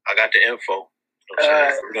 I got the info.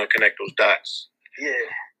 We're going to connect those dots. Yeah.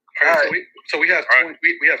 So we have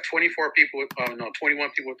 24 people,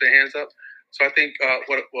 21 people with their hands up. So I think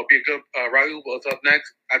what will be a good, Raul, what's up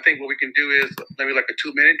next? I think what we can do is maybe like a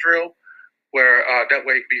 2-minute drill where that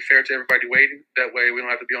way it can be fair to everybody waiting. That way we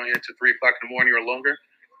don't have to be on here until 3 o'clock in the morning or longer.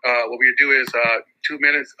 What we do is 2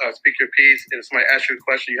 minutes, speak your piece. If somebody asks you a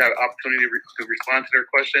question, you have an opportunity to respond to their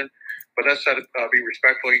question. But let's try to be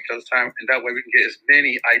respectful of each other's time, and that way we can get as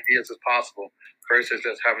many ideas as possible versus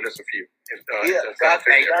just having just a few. Let's go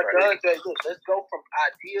from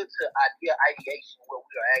idea to idea ideation where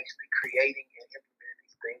we are actually creating and implementing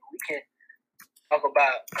these things. We can talk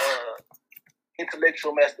about,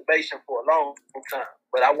 intellectual masturbation for a long time.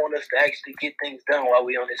 But I want us to actually get things done while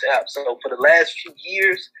we're on this app. So for the last few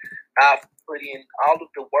years, I've put in all of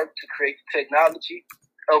the work to create the technology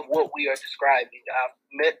of what we are describing. I've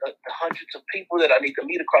met the hundreds of people that I need to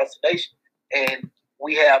meet across the nation, and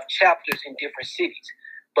we have chapters in different cities.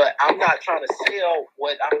 But I'm not trying to sell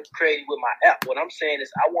what I'm creating with my app. What I'm saying is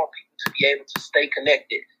I want people to be able to stay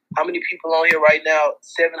connected. How many people on here right now?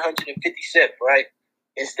 757, right?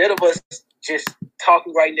 Instead of us just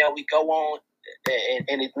talking right now, we go on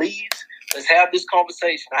and it leaves. Let's have this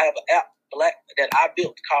conversation. I have an app that I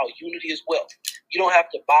built called Unity is Wealth. You don't have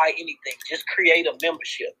to buy anything. Just create a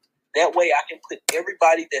membership. That way I can put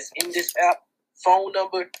everybody that's in this app, phone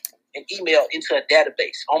number, and email into a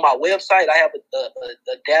database. On my website, I have a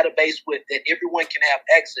database that everyone can have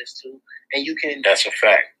access to, and you can. That's a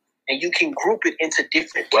fact. And you can group it into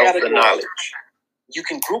different wealth categories. And knowledge. You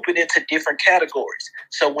can group it into different categories.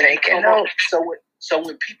 So when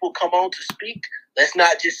when people come on to speak, let's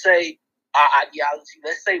not just say our ideology.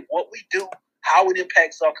 Let's say what we do, how it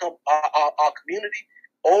impacts our community,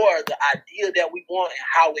 or the idea that we want and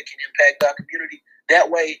how it can impact our community. That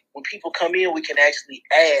way, when people come in, we can actually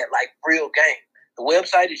add like real game. The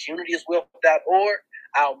website is unityiswealth.org.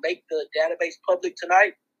 I'll make the database public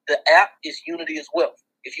tonight. The app is Unity is Wealth.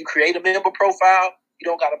 If you create a member profile, you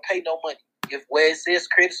don't got to pay no money. If where it says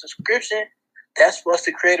create a subscription, that's for us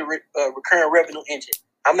to create a recurring revenue engine.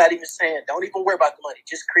 I'm not even saying, don't even worry about the money.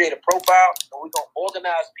 Just create a profile, and we're going to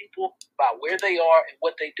organize people by where they are and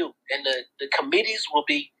what they do. And the committees will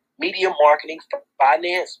be media marketing,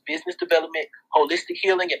 finance, business development, holistic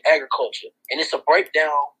healing, and agriculture. And it's a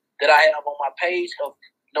breakdown that I have on my page of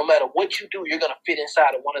no matter what you do, you're going to fit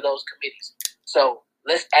inside of one of those committees. So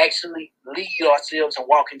let's actually lead ourselves and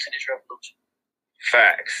walk into this revolution.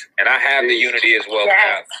 Facts. And I have the Unity as well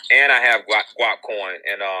app, and I have Guap Coin.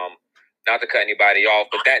 And not to cut anybody off,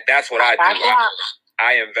 but that's what I do.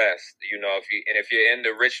 I invest. If you're in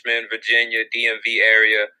the Richmond, Virginia, DMV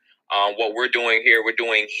area, what we're doing here, we're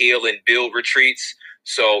doing heal and build retreats.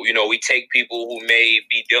 So we take people who may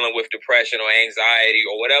be dealing with depression or anxiety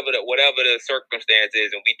or whatever the circumstance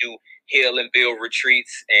is, and we do heal and build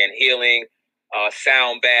retreats and healing.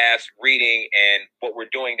 Sound baths, reading, and what we're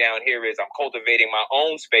doing down here is I'm cultivating my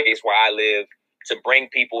own space where I live to bring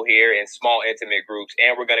people here in small, intimate groups,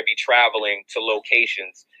 and we're going to be traveling to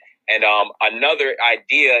locations. And another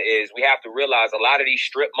idea is we have to realize a lot of these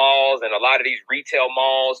strip malls and a lot of these retail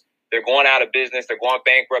malls, they're going out of business, they're going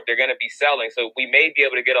bankrupt, they're going to be selling. So we may be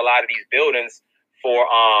able to get a lot of these buildings for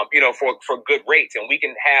good rates, and we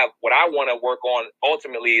can have what I want to work on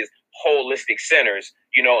ultimately is holistic centers.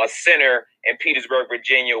 A center in Petersburg,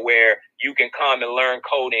 Virginia, where you can come and learn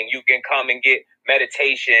coding, you can come and get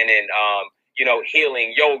meditation and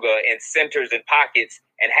healing, yoga, and centers and pockets,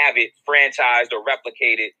 and have it franchised or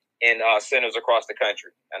replicated in centers across the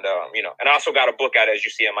country. And and I also got a book out, as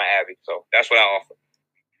you see in my Abbey. So that's what I offer.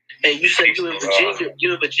 And you said you in Virginia.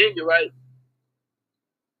 You're in Virginia, right?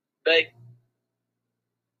 Babe.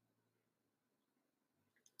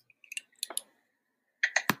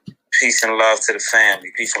 Peace and love to the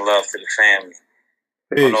family. Peace and love to the family.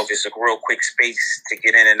 Peace. I don't know if it's a real quick space to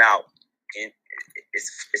get in and out. Is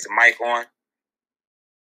the mic on?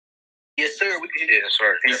 Yes, sir. Yes,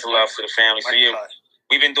 sir. Peace and love to the family. So yeah,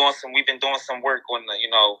 we've been doing some work on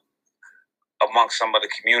the amongst some of the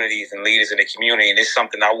communities and leaders in the community, and it's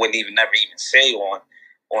something I wouldn't never even say on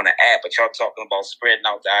the app. But y'all talking about spreading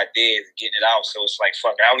out the ideas and getting it out. So it's like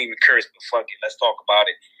fuck it. I don't even curse, but fuck it. Let's talk about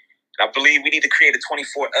it. I believe we need to create a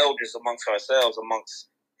 24 elders amongst ourselves, amongst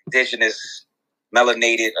indigenous,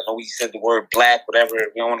 melanated. I know we said the word black, whatever.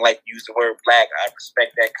 We don't like to use the word black. I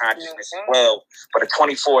respect that consciousness as well. But a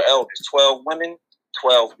 24 elders, 12 women,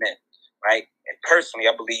 12 men, right? And personally,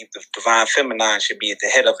 I believe the divine feminine should be at the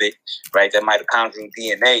head of it, right? That mitochondrial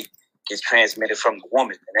DNA gets transmitted from the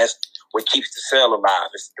woman. And that's what keeps the cell alive.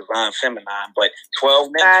 It's the divine feminine. But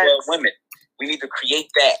 12 men, 12 women. We need to create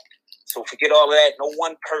that. So forget all of that. No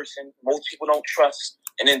one person. Most people don't trust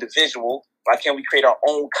an individual. Why can't we create our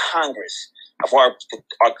own Congress of our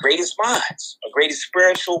greatest minds, our greatest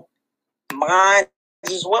spiritual minds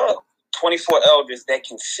as well? 24 elders that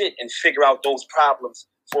can sit and figure out those problems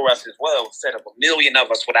for us as well, instead of a million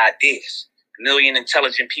of us with ideas, a million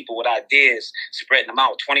intelligent people with ideas, spreading them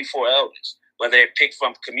out. 24 elders, whether they're picked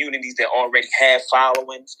from communities that already have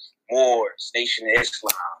followings, Moors, Nation of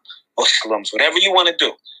Islam, Muslims, whatever you want to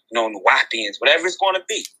do. Nuwapians, whatever it's going to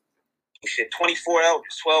be. 24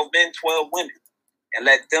 elders, 12 men, 12 women, and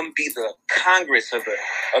let them be the Congress of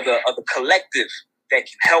the collective that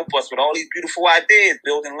can help us with all these beautiful ideas,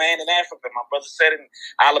 building land in Africa. My brother said in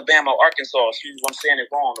Alabama, Arkansas, excuse me if I'm saying it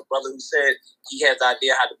wrong, the brother who said he has the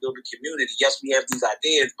idea how to build a community. Yes, we have these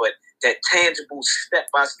ideas, but that tangible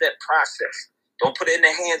step-by-step process. Don't put it in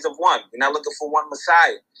the hands of one. You're not looking for one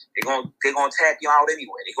Messiah. They're gonna tap you out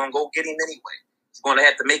anyway. They're gonna go get him anyway. He's gonna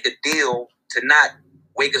have to make a deal to not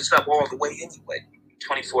wake us up all the way anyway.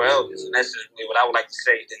 24 elders, and that's just what I would like to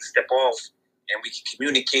say. Then step off and we can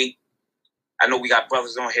communicate. I know we got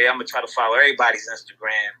brothers on here. I'm going to try to follow everybody's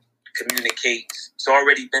Instagram, communicate. It's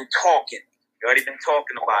already been talking. You already been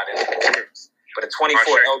talking about it. But a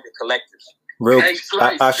 24 elder collective. Real quick.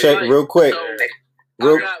 I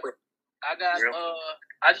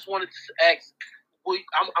just wanted to ask, I'm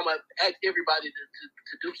going to ask everybody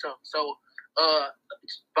to do something. So,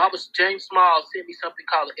 James Small sent me something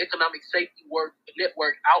called the Economic Safety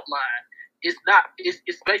Network Outline. It's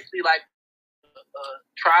basically like a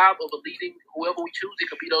tribe of a leading, whoever we choose. It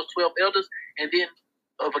could be those 12 elders, and then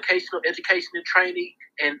a vocational education and training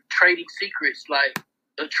and trading secrets, like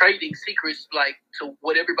to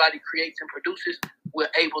what everybody creates and produces.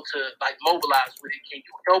 We're able to like mobilize with it. Can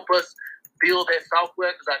you help us build that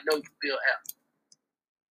software? Because I know you build apps.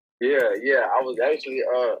 Yeah. I was actually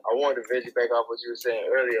I wanted to veggie back off what you were saying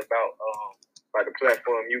earlier about the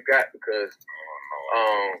platform you got, because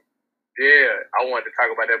I wanted to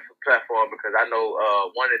talk about that platform because I know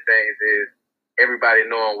one of the things is everybody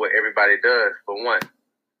knowing what everybody does, for one.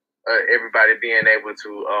 Everybody being able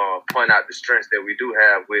to point out the strengths that we do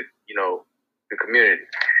have with, the community.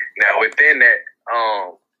 Now, within that,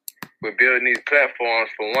 we're building these platforms.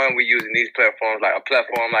 For one, we're using these platforms, like a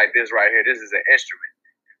platform like this right here. This is an instrument.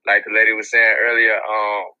 Like the lady was saying earlier,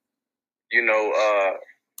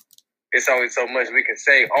 it's only so much we can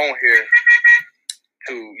say on here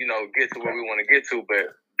to, get to where we want to get to.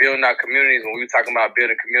 But building our communities, when we were talking about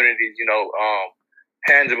building communities,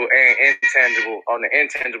 tangible and intangible. On the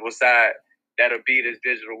intangible side, that'll be this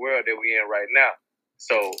digital world that we're in right now.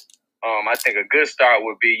 So I think a good start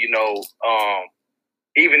would be,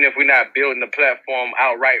 even if we're not building the platform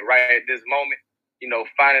outright right at this moment,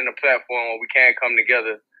 finding a platform where we can come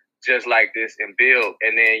together just like this and build,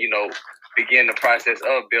 and then, begin the process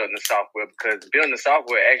of building the software, because building the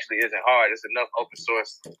software actually isn't hard. There's enough open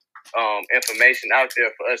source information out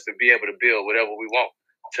there for us to be able to build whatever we want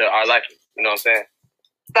to our liking. You know what I'm saying?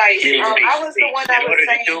 I was the one that was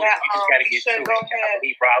saying that you should go ahead. I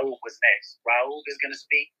believe Raul was next. Raul is going to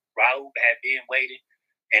speak. Raul had been waiting.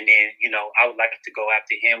 And then, I would like to go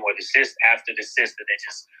after him or after the sister that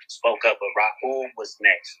just spoke up. But Raul was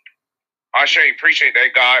next. I appreciate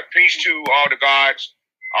that, God. Peace to all the gods,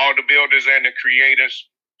 all the builders and the creators.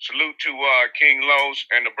 Salute to King Los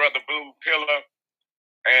and the brother Blue Pillar.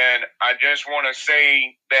 And I just want to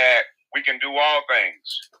say that we can do all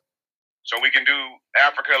things. So we can do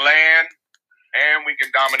Africa land, and we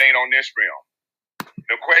can dominate on this realm.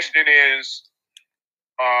 The question is,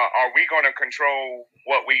 are we going to control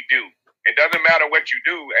what we do? It doesn't matter what you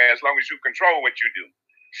do as long as you control what you do.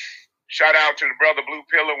 Shout out to the brother Blue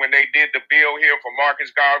Pillar when they did the bill here for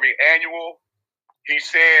Marcus Garvey Annual. He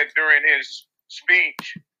said during his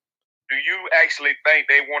speech, do you actually think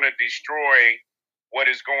they want to destroy what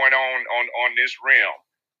is going on this realm,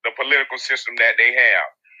 the political system that they have,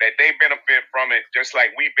 that they benefit from it just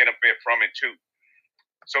like we benefit from it too?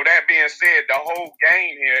 So that being said, the whole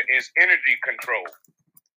game here is energy control.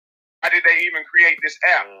 Why did they even create this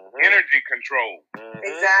app? Energy control.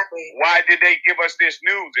 Exactly. Why did they give us this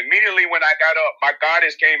news? Immediately when I got up, my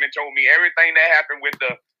goddess came and told me everything that happened with the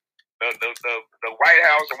White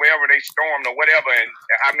House or wherever they stormed or whatever. And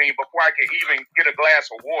I mean, before I could even get a glass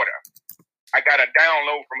of water, I got a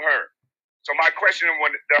download from her. So my question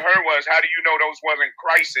to her was, how do you know those wasn't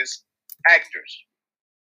crisis actors?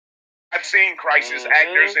 I've seen crisis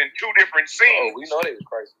actors in two different scenes. Oh, we know they was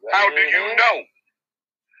crisis actors. How do you know?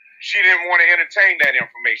 She didn't want to entertain that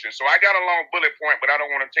information. So I got a long bullet point, but I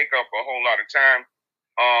don't want to take up a whole lot of time.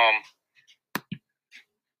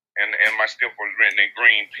 And my stiff was written in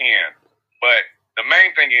green pen. But the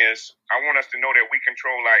main thing is, I want us to know that we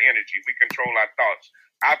control our energy. We control our thoughts.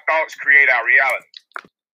 Our thoughts create our reality.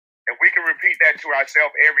 If we can repeat that to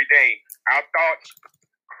ourselves every day, our thoughts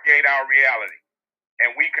create our reality.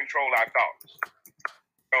 And we control our thoughts.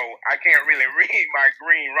 So I can't really read my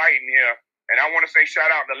green writing here. And I want to say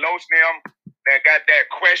shout out to Losnem that got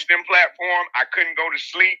that question platform. I couldn't go to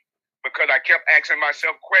sleep because I kept asking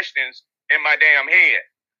myself questions in my damn head.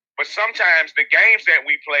 But sometimes the games that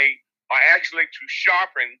we play are actually to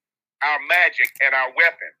sharpen our magic and our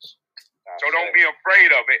weapons. So don't be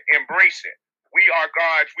afraid of it. Embrace it. We are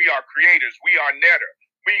gods. We are creators. We are netter.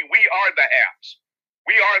 We are the apps.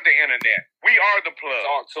 We are the internet. We are the plug.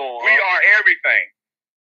 We are everything.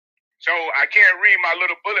 So I can't read my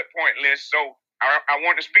little bullet point list, so I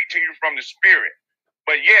want to speak to you from the spirit.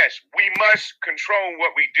 But yes, we must control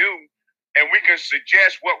what we do, and we can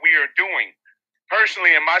suggest what we are doing.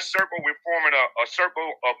 Personally, in my circle, we're forming a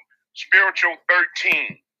circle of spiritual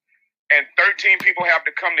 13. And 13 people have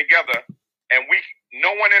to come together, and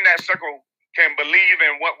no one in that circle can believe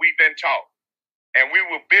in what we've been taught. And we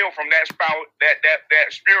will build from that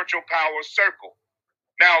spiritual power circle.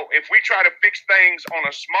 Now, if we try to fix things on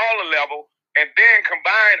a smaller level and then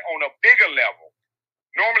combine on a bigger level,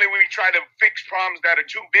 normally we try to fix problems that are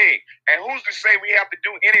too big. And who's to say we have to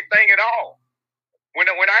do anything at all?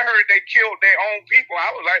 When I heard they killed their own people,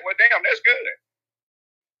 I was like, well, damn, that's good.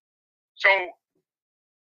 So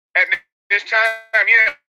at this time,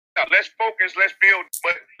 let's focus, let's build,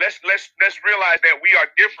 but let's realize that we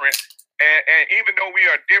are different, and even though we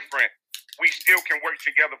are different, we still can work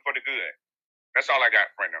together for the good. That's all I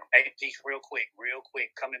got right now. Hey, G, real quick,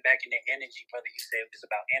 coming back in the energy, brother, you said it's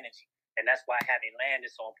about energy, and that's why having land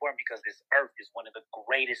is so important, because this earth is one of the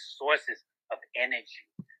greatest sources of energy.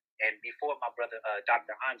 And before my brother,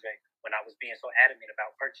 Dr. Andre, when I was being so adamant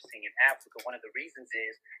about purchasing in Africa, one of the reasons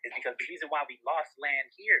is because the reason why we lost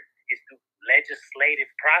land here is through legislative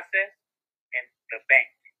process and the bank.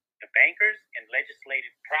 The bankers and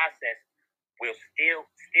legislative process will still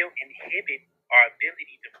inhibit our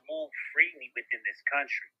ability to move freely within this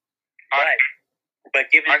country. But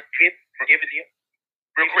given the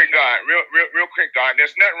real quick, God,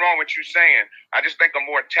 there's nothing wrong with you saying. I just think a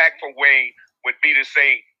more tactful way would be to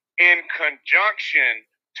say, in conjunction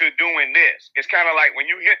to doing this. It's kind of like when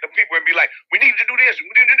you hit the people and be like, we need to do this,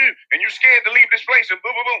 and you're scared to leave this place, and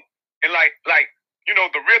boom, boom, boom. And like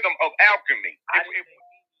the rhythm of alchemy. Let me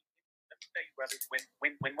tell you, brother,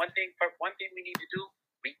 when one thing we need to do,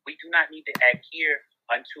 we do not need to adhere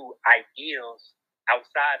unto ideals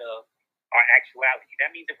outside of our actuality.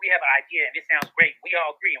 That means if we have an idea and it sounds great, we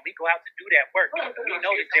all agree, and we go out to do that work. We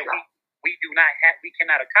notice that we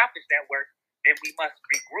cannot accomplish that work, then we must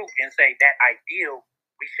regroup and say that ideal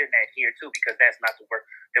we shouldn't adhere to, because that's not the work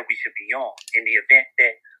that we should be on. In the event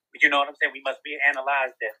that, you know what I'm saying, we must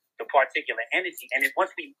analyze the particular energy. And if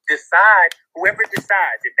once we decide, whoever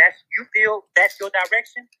decides, if you feel that's your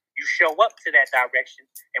direction, you show up to that direction.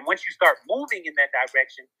 And once you start moving in that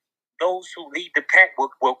direction, those who lead the pack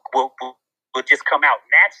will just come out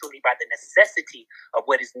naturally by the necessity of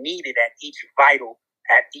what is needed at each vital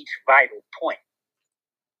point.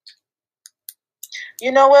 You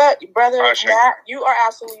know what, brother Matt, you are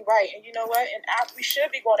absolutely right. And you know what? We should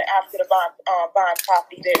be going to Africa to buying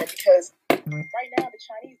property there, because right now the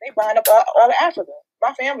Chinese, they buying up all of Africa.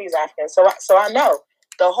 My family is African, so I know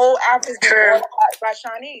the whole Africa is being bought by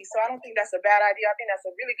Chinese. So I don't think that's a bad idea. I think that's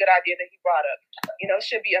a really good idea that he brought up. It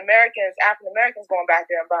should be African Americans going back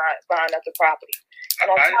there and buying up the property. And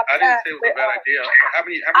on top of that, say it was a bad idea. How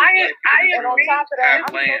many and on top of that, I'm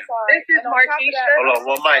so sorry. This is Marquisha. Hold on,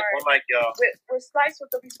 one mic, y'all. With Slice, with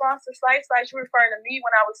the response to Slice, you're referring to me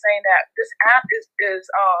when I was saying that this app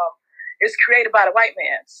is created by the white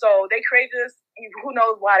man. So they created this. Who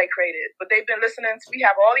knows why they created it? But they've been listening. We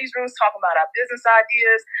have all these rooms talking about our business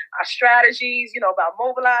ideas, our strategies, about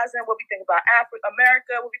mobilizing, what we think about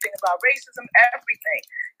America, what we think about racism, everything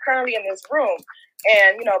currently in this room.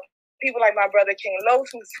 And, people like my brother King Los,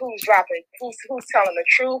 who's dropping, who's telling the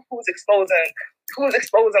truth, who's exposing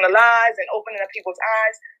the lies and opening up people's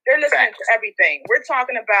eyes. They're listening to everything. We're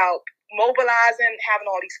talking about mobilizing, having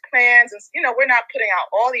all these plans, and we're not putting out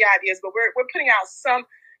all the ideas, but we're putting out some.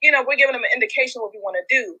 We're giving them an indication of what we want to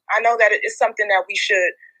do. I know that it is something that we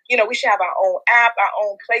should have our own app, our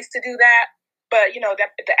own place to do that. But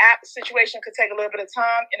that the app situation could take a little bit of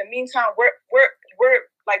time. In the meantime, we're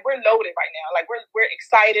loaded right now. Like we're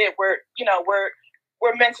excited. We're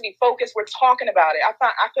mentally focused. We're talking about it. I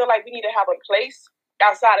feel like we need to have a place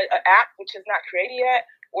outside of an app, which is not created yet,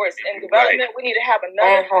 or it's in development. Right. We need to have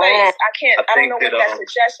another place. I don't know what that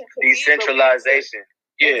suggestion could be. Decentralization.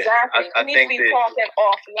 Yeah, exactly. I we need to be talking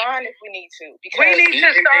offline if we need to. Because we need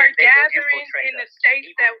to start gathering in the states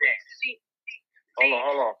that we see.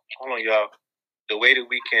 Hold on, y'all. The way that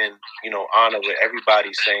we can, honor what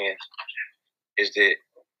everybody's saying is that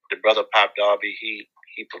the brother Pop Darby, he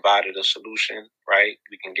provided a solution, right?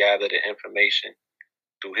 We can gather the information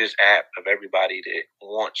through his app of everybody that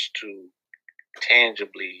wants to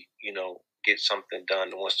tangibly, get something done,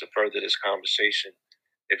 that wants to further this conversation.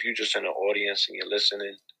 If you're just in the audience and you're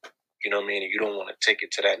listening, and you don't want to take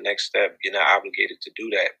it to that next step, you're not obligated to do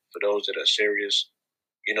that. For those that are serious,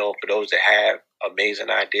 for those that have amazing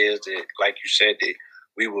ideas that, like you said, that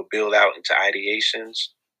we will build out into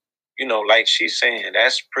ideations, like she's saying,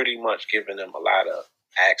 that's pretty much giving them a lot of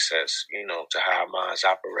access, to how our minds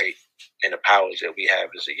operate and the powers that we have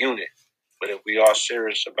as a unit. But if we are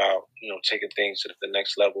serious about, taking things to the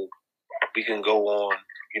next level, we can go on,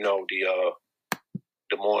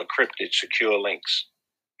 the more encrypted, secure links.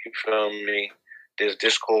 You feel me? There's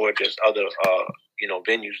Discord, there's other,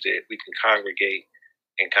 venues that we can congregate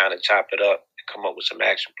and kind of chop it up and come up with some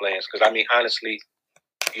action plans. Because, honestly,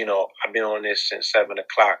 I've been on this since 7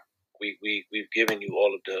 o'clock. We've given you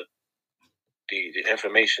all of the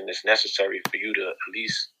information that's necessary for you to at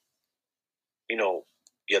least,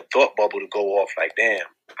 your thought bubble to go off like, damn,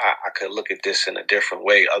 I could look at this in a different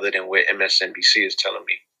way other than what MSNBC is telling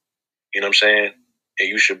me. You know what I'm saying? And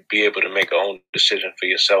you should be able to make your own decision for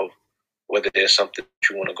yourself, whether there's something that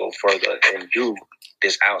you want to go further and do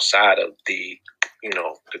that's outside of the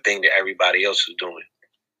thing that everybody else is doing.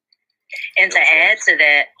 And to add to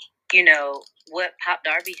that, what Pop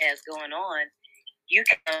Darby has going on, you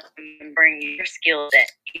can bring your skill set.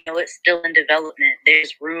 It's still in development.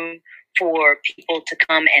 There's room for people to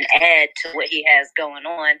come and add to what he has going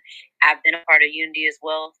on. I've been a part of Unity as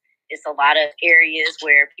well. It's a lot of areas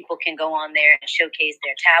where people can go on there and showcase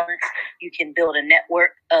their talents. You can build a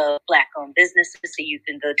network of Black-owned businesses, so you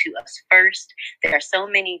can go to Us First. There are so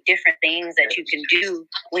many different things that you can do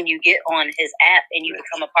when you get on his app and you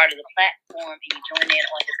become a part of the platform and you join in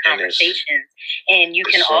on his conversations. And you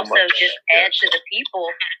can also just add to the people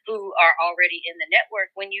who are already in the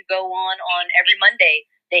network. When you go on every Monday,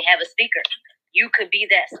 they have a speaker. You could be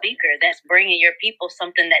that speaker that's bringing your people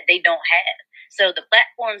something that they don't have. So the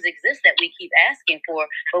platforms exist that we keep asking for,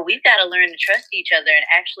 but we've got to learn to trust each other and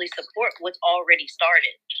actually support what's already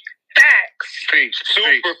started. Facts. Peace.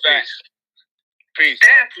 Super facts. Peace.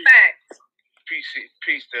 That's facts. Peace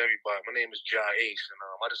to everybody. My name is Jai Ace, and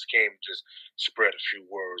I just came to just spread a few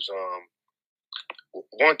words.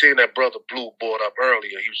 One thing that Brother Blue brought up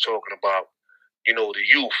earlier, he was talking about, the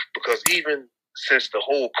youth, because even since the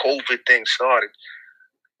whole COVID thing started,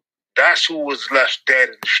 that's who was left dead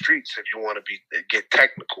in the streets, if you want to get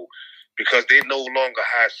technical, because they no longer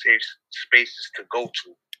have safe spaces to go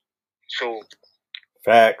to. So,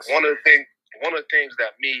 facts. One of the things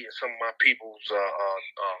that me and some of my peoples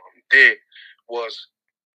did was,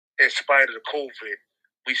 in spite of the COVID,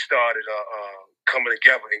 we started coming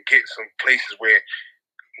together and getting some places where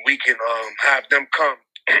we can have them come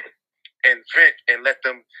and vent and let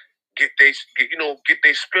them get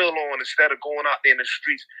their spill on instead of going out there in the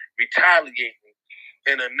streets retaliating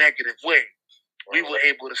in a negative way. We were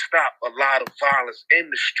able to stop a lot of violence in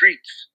the streets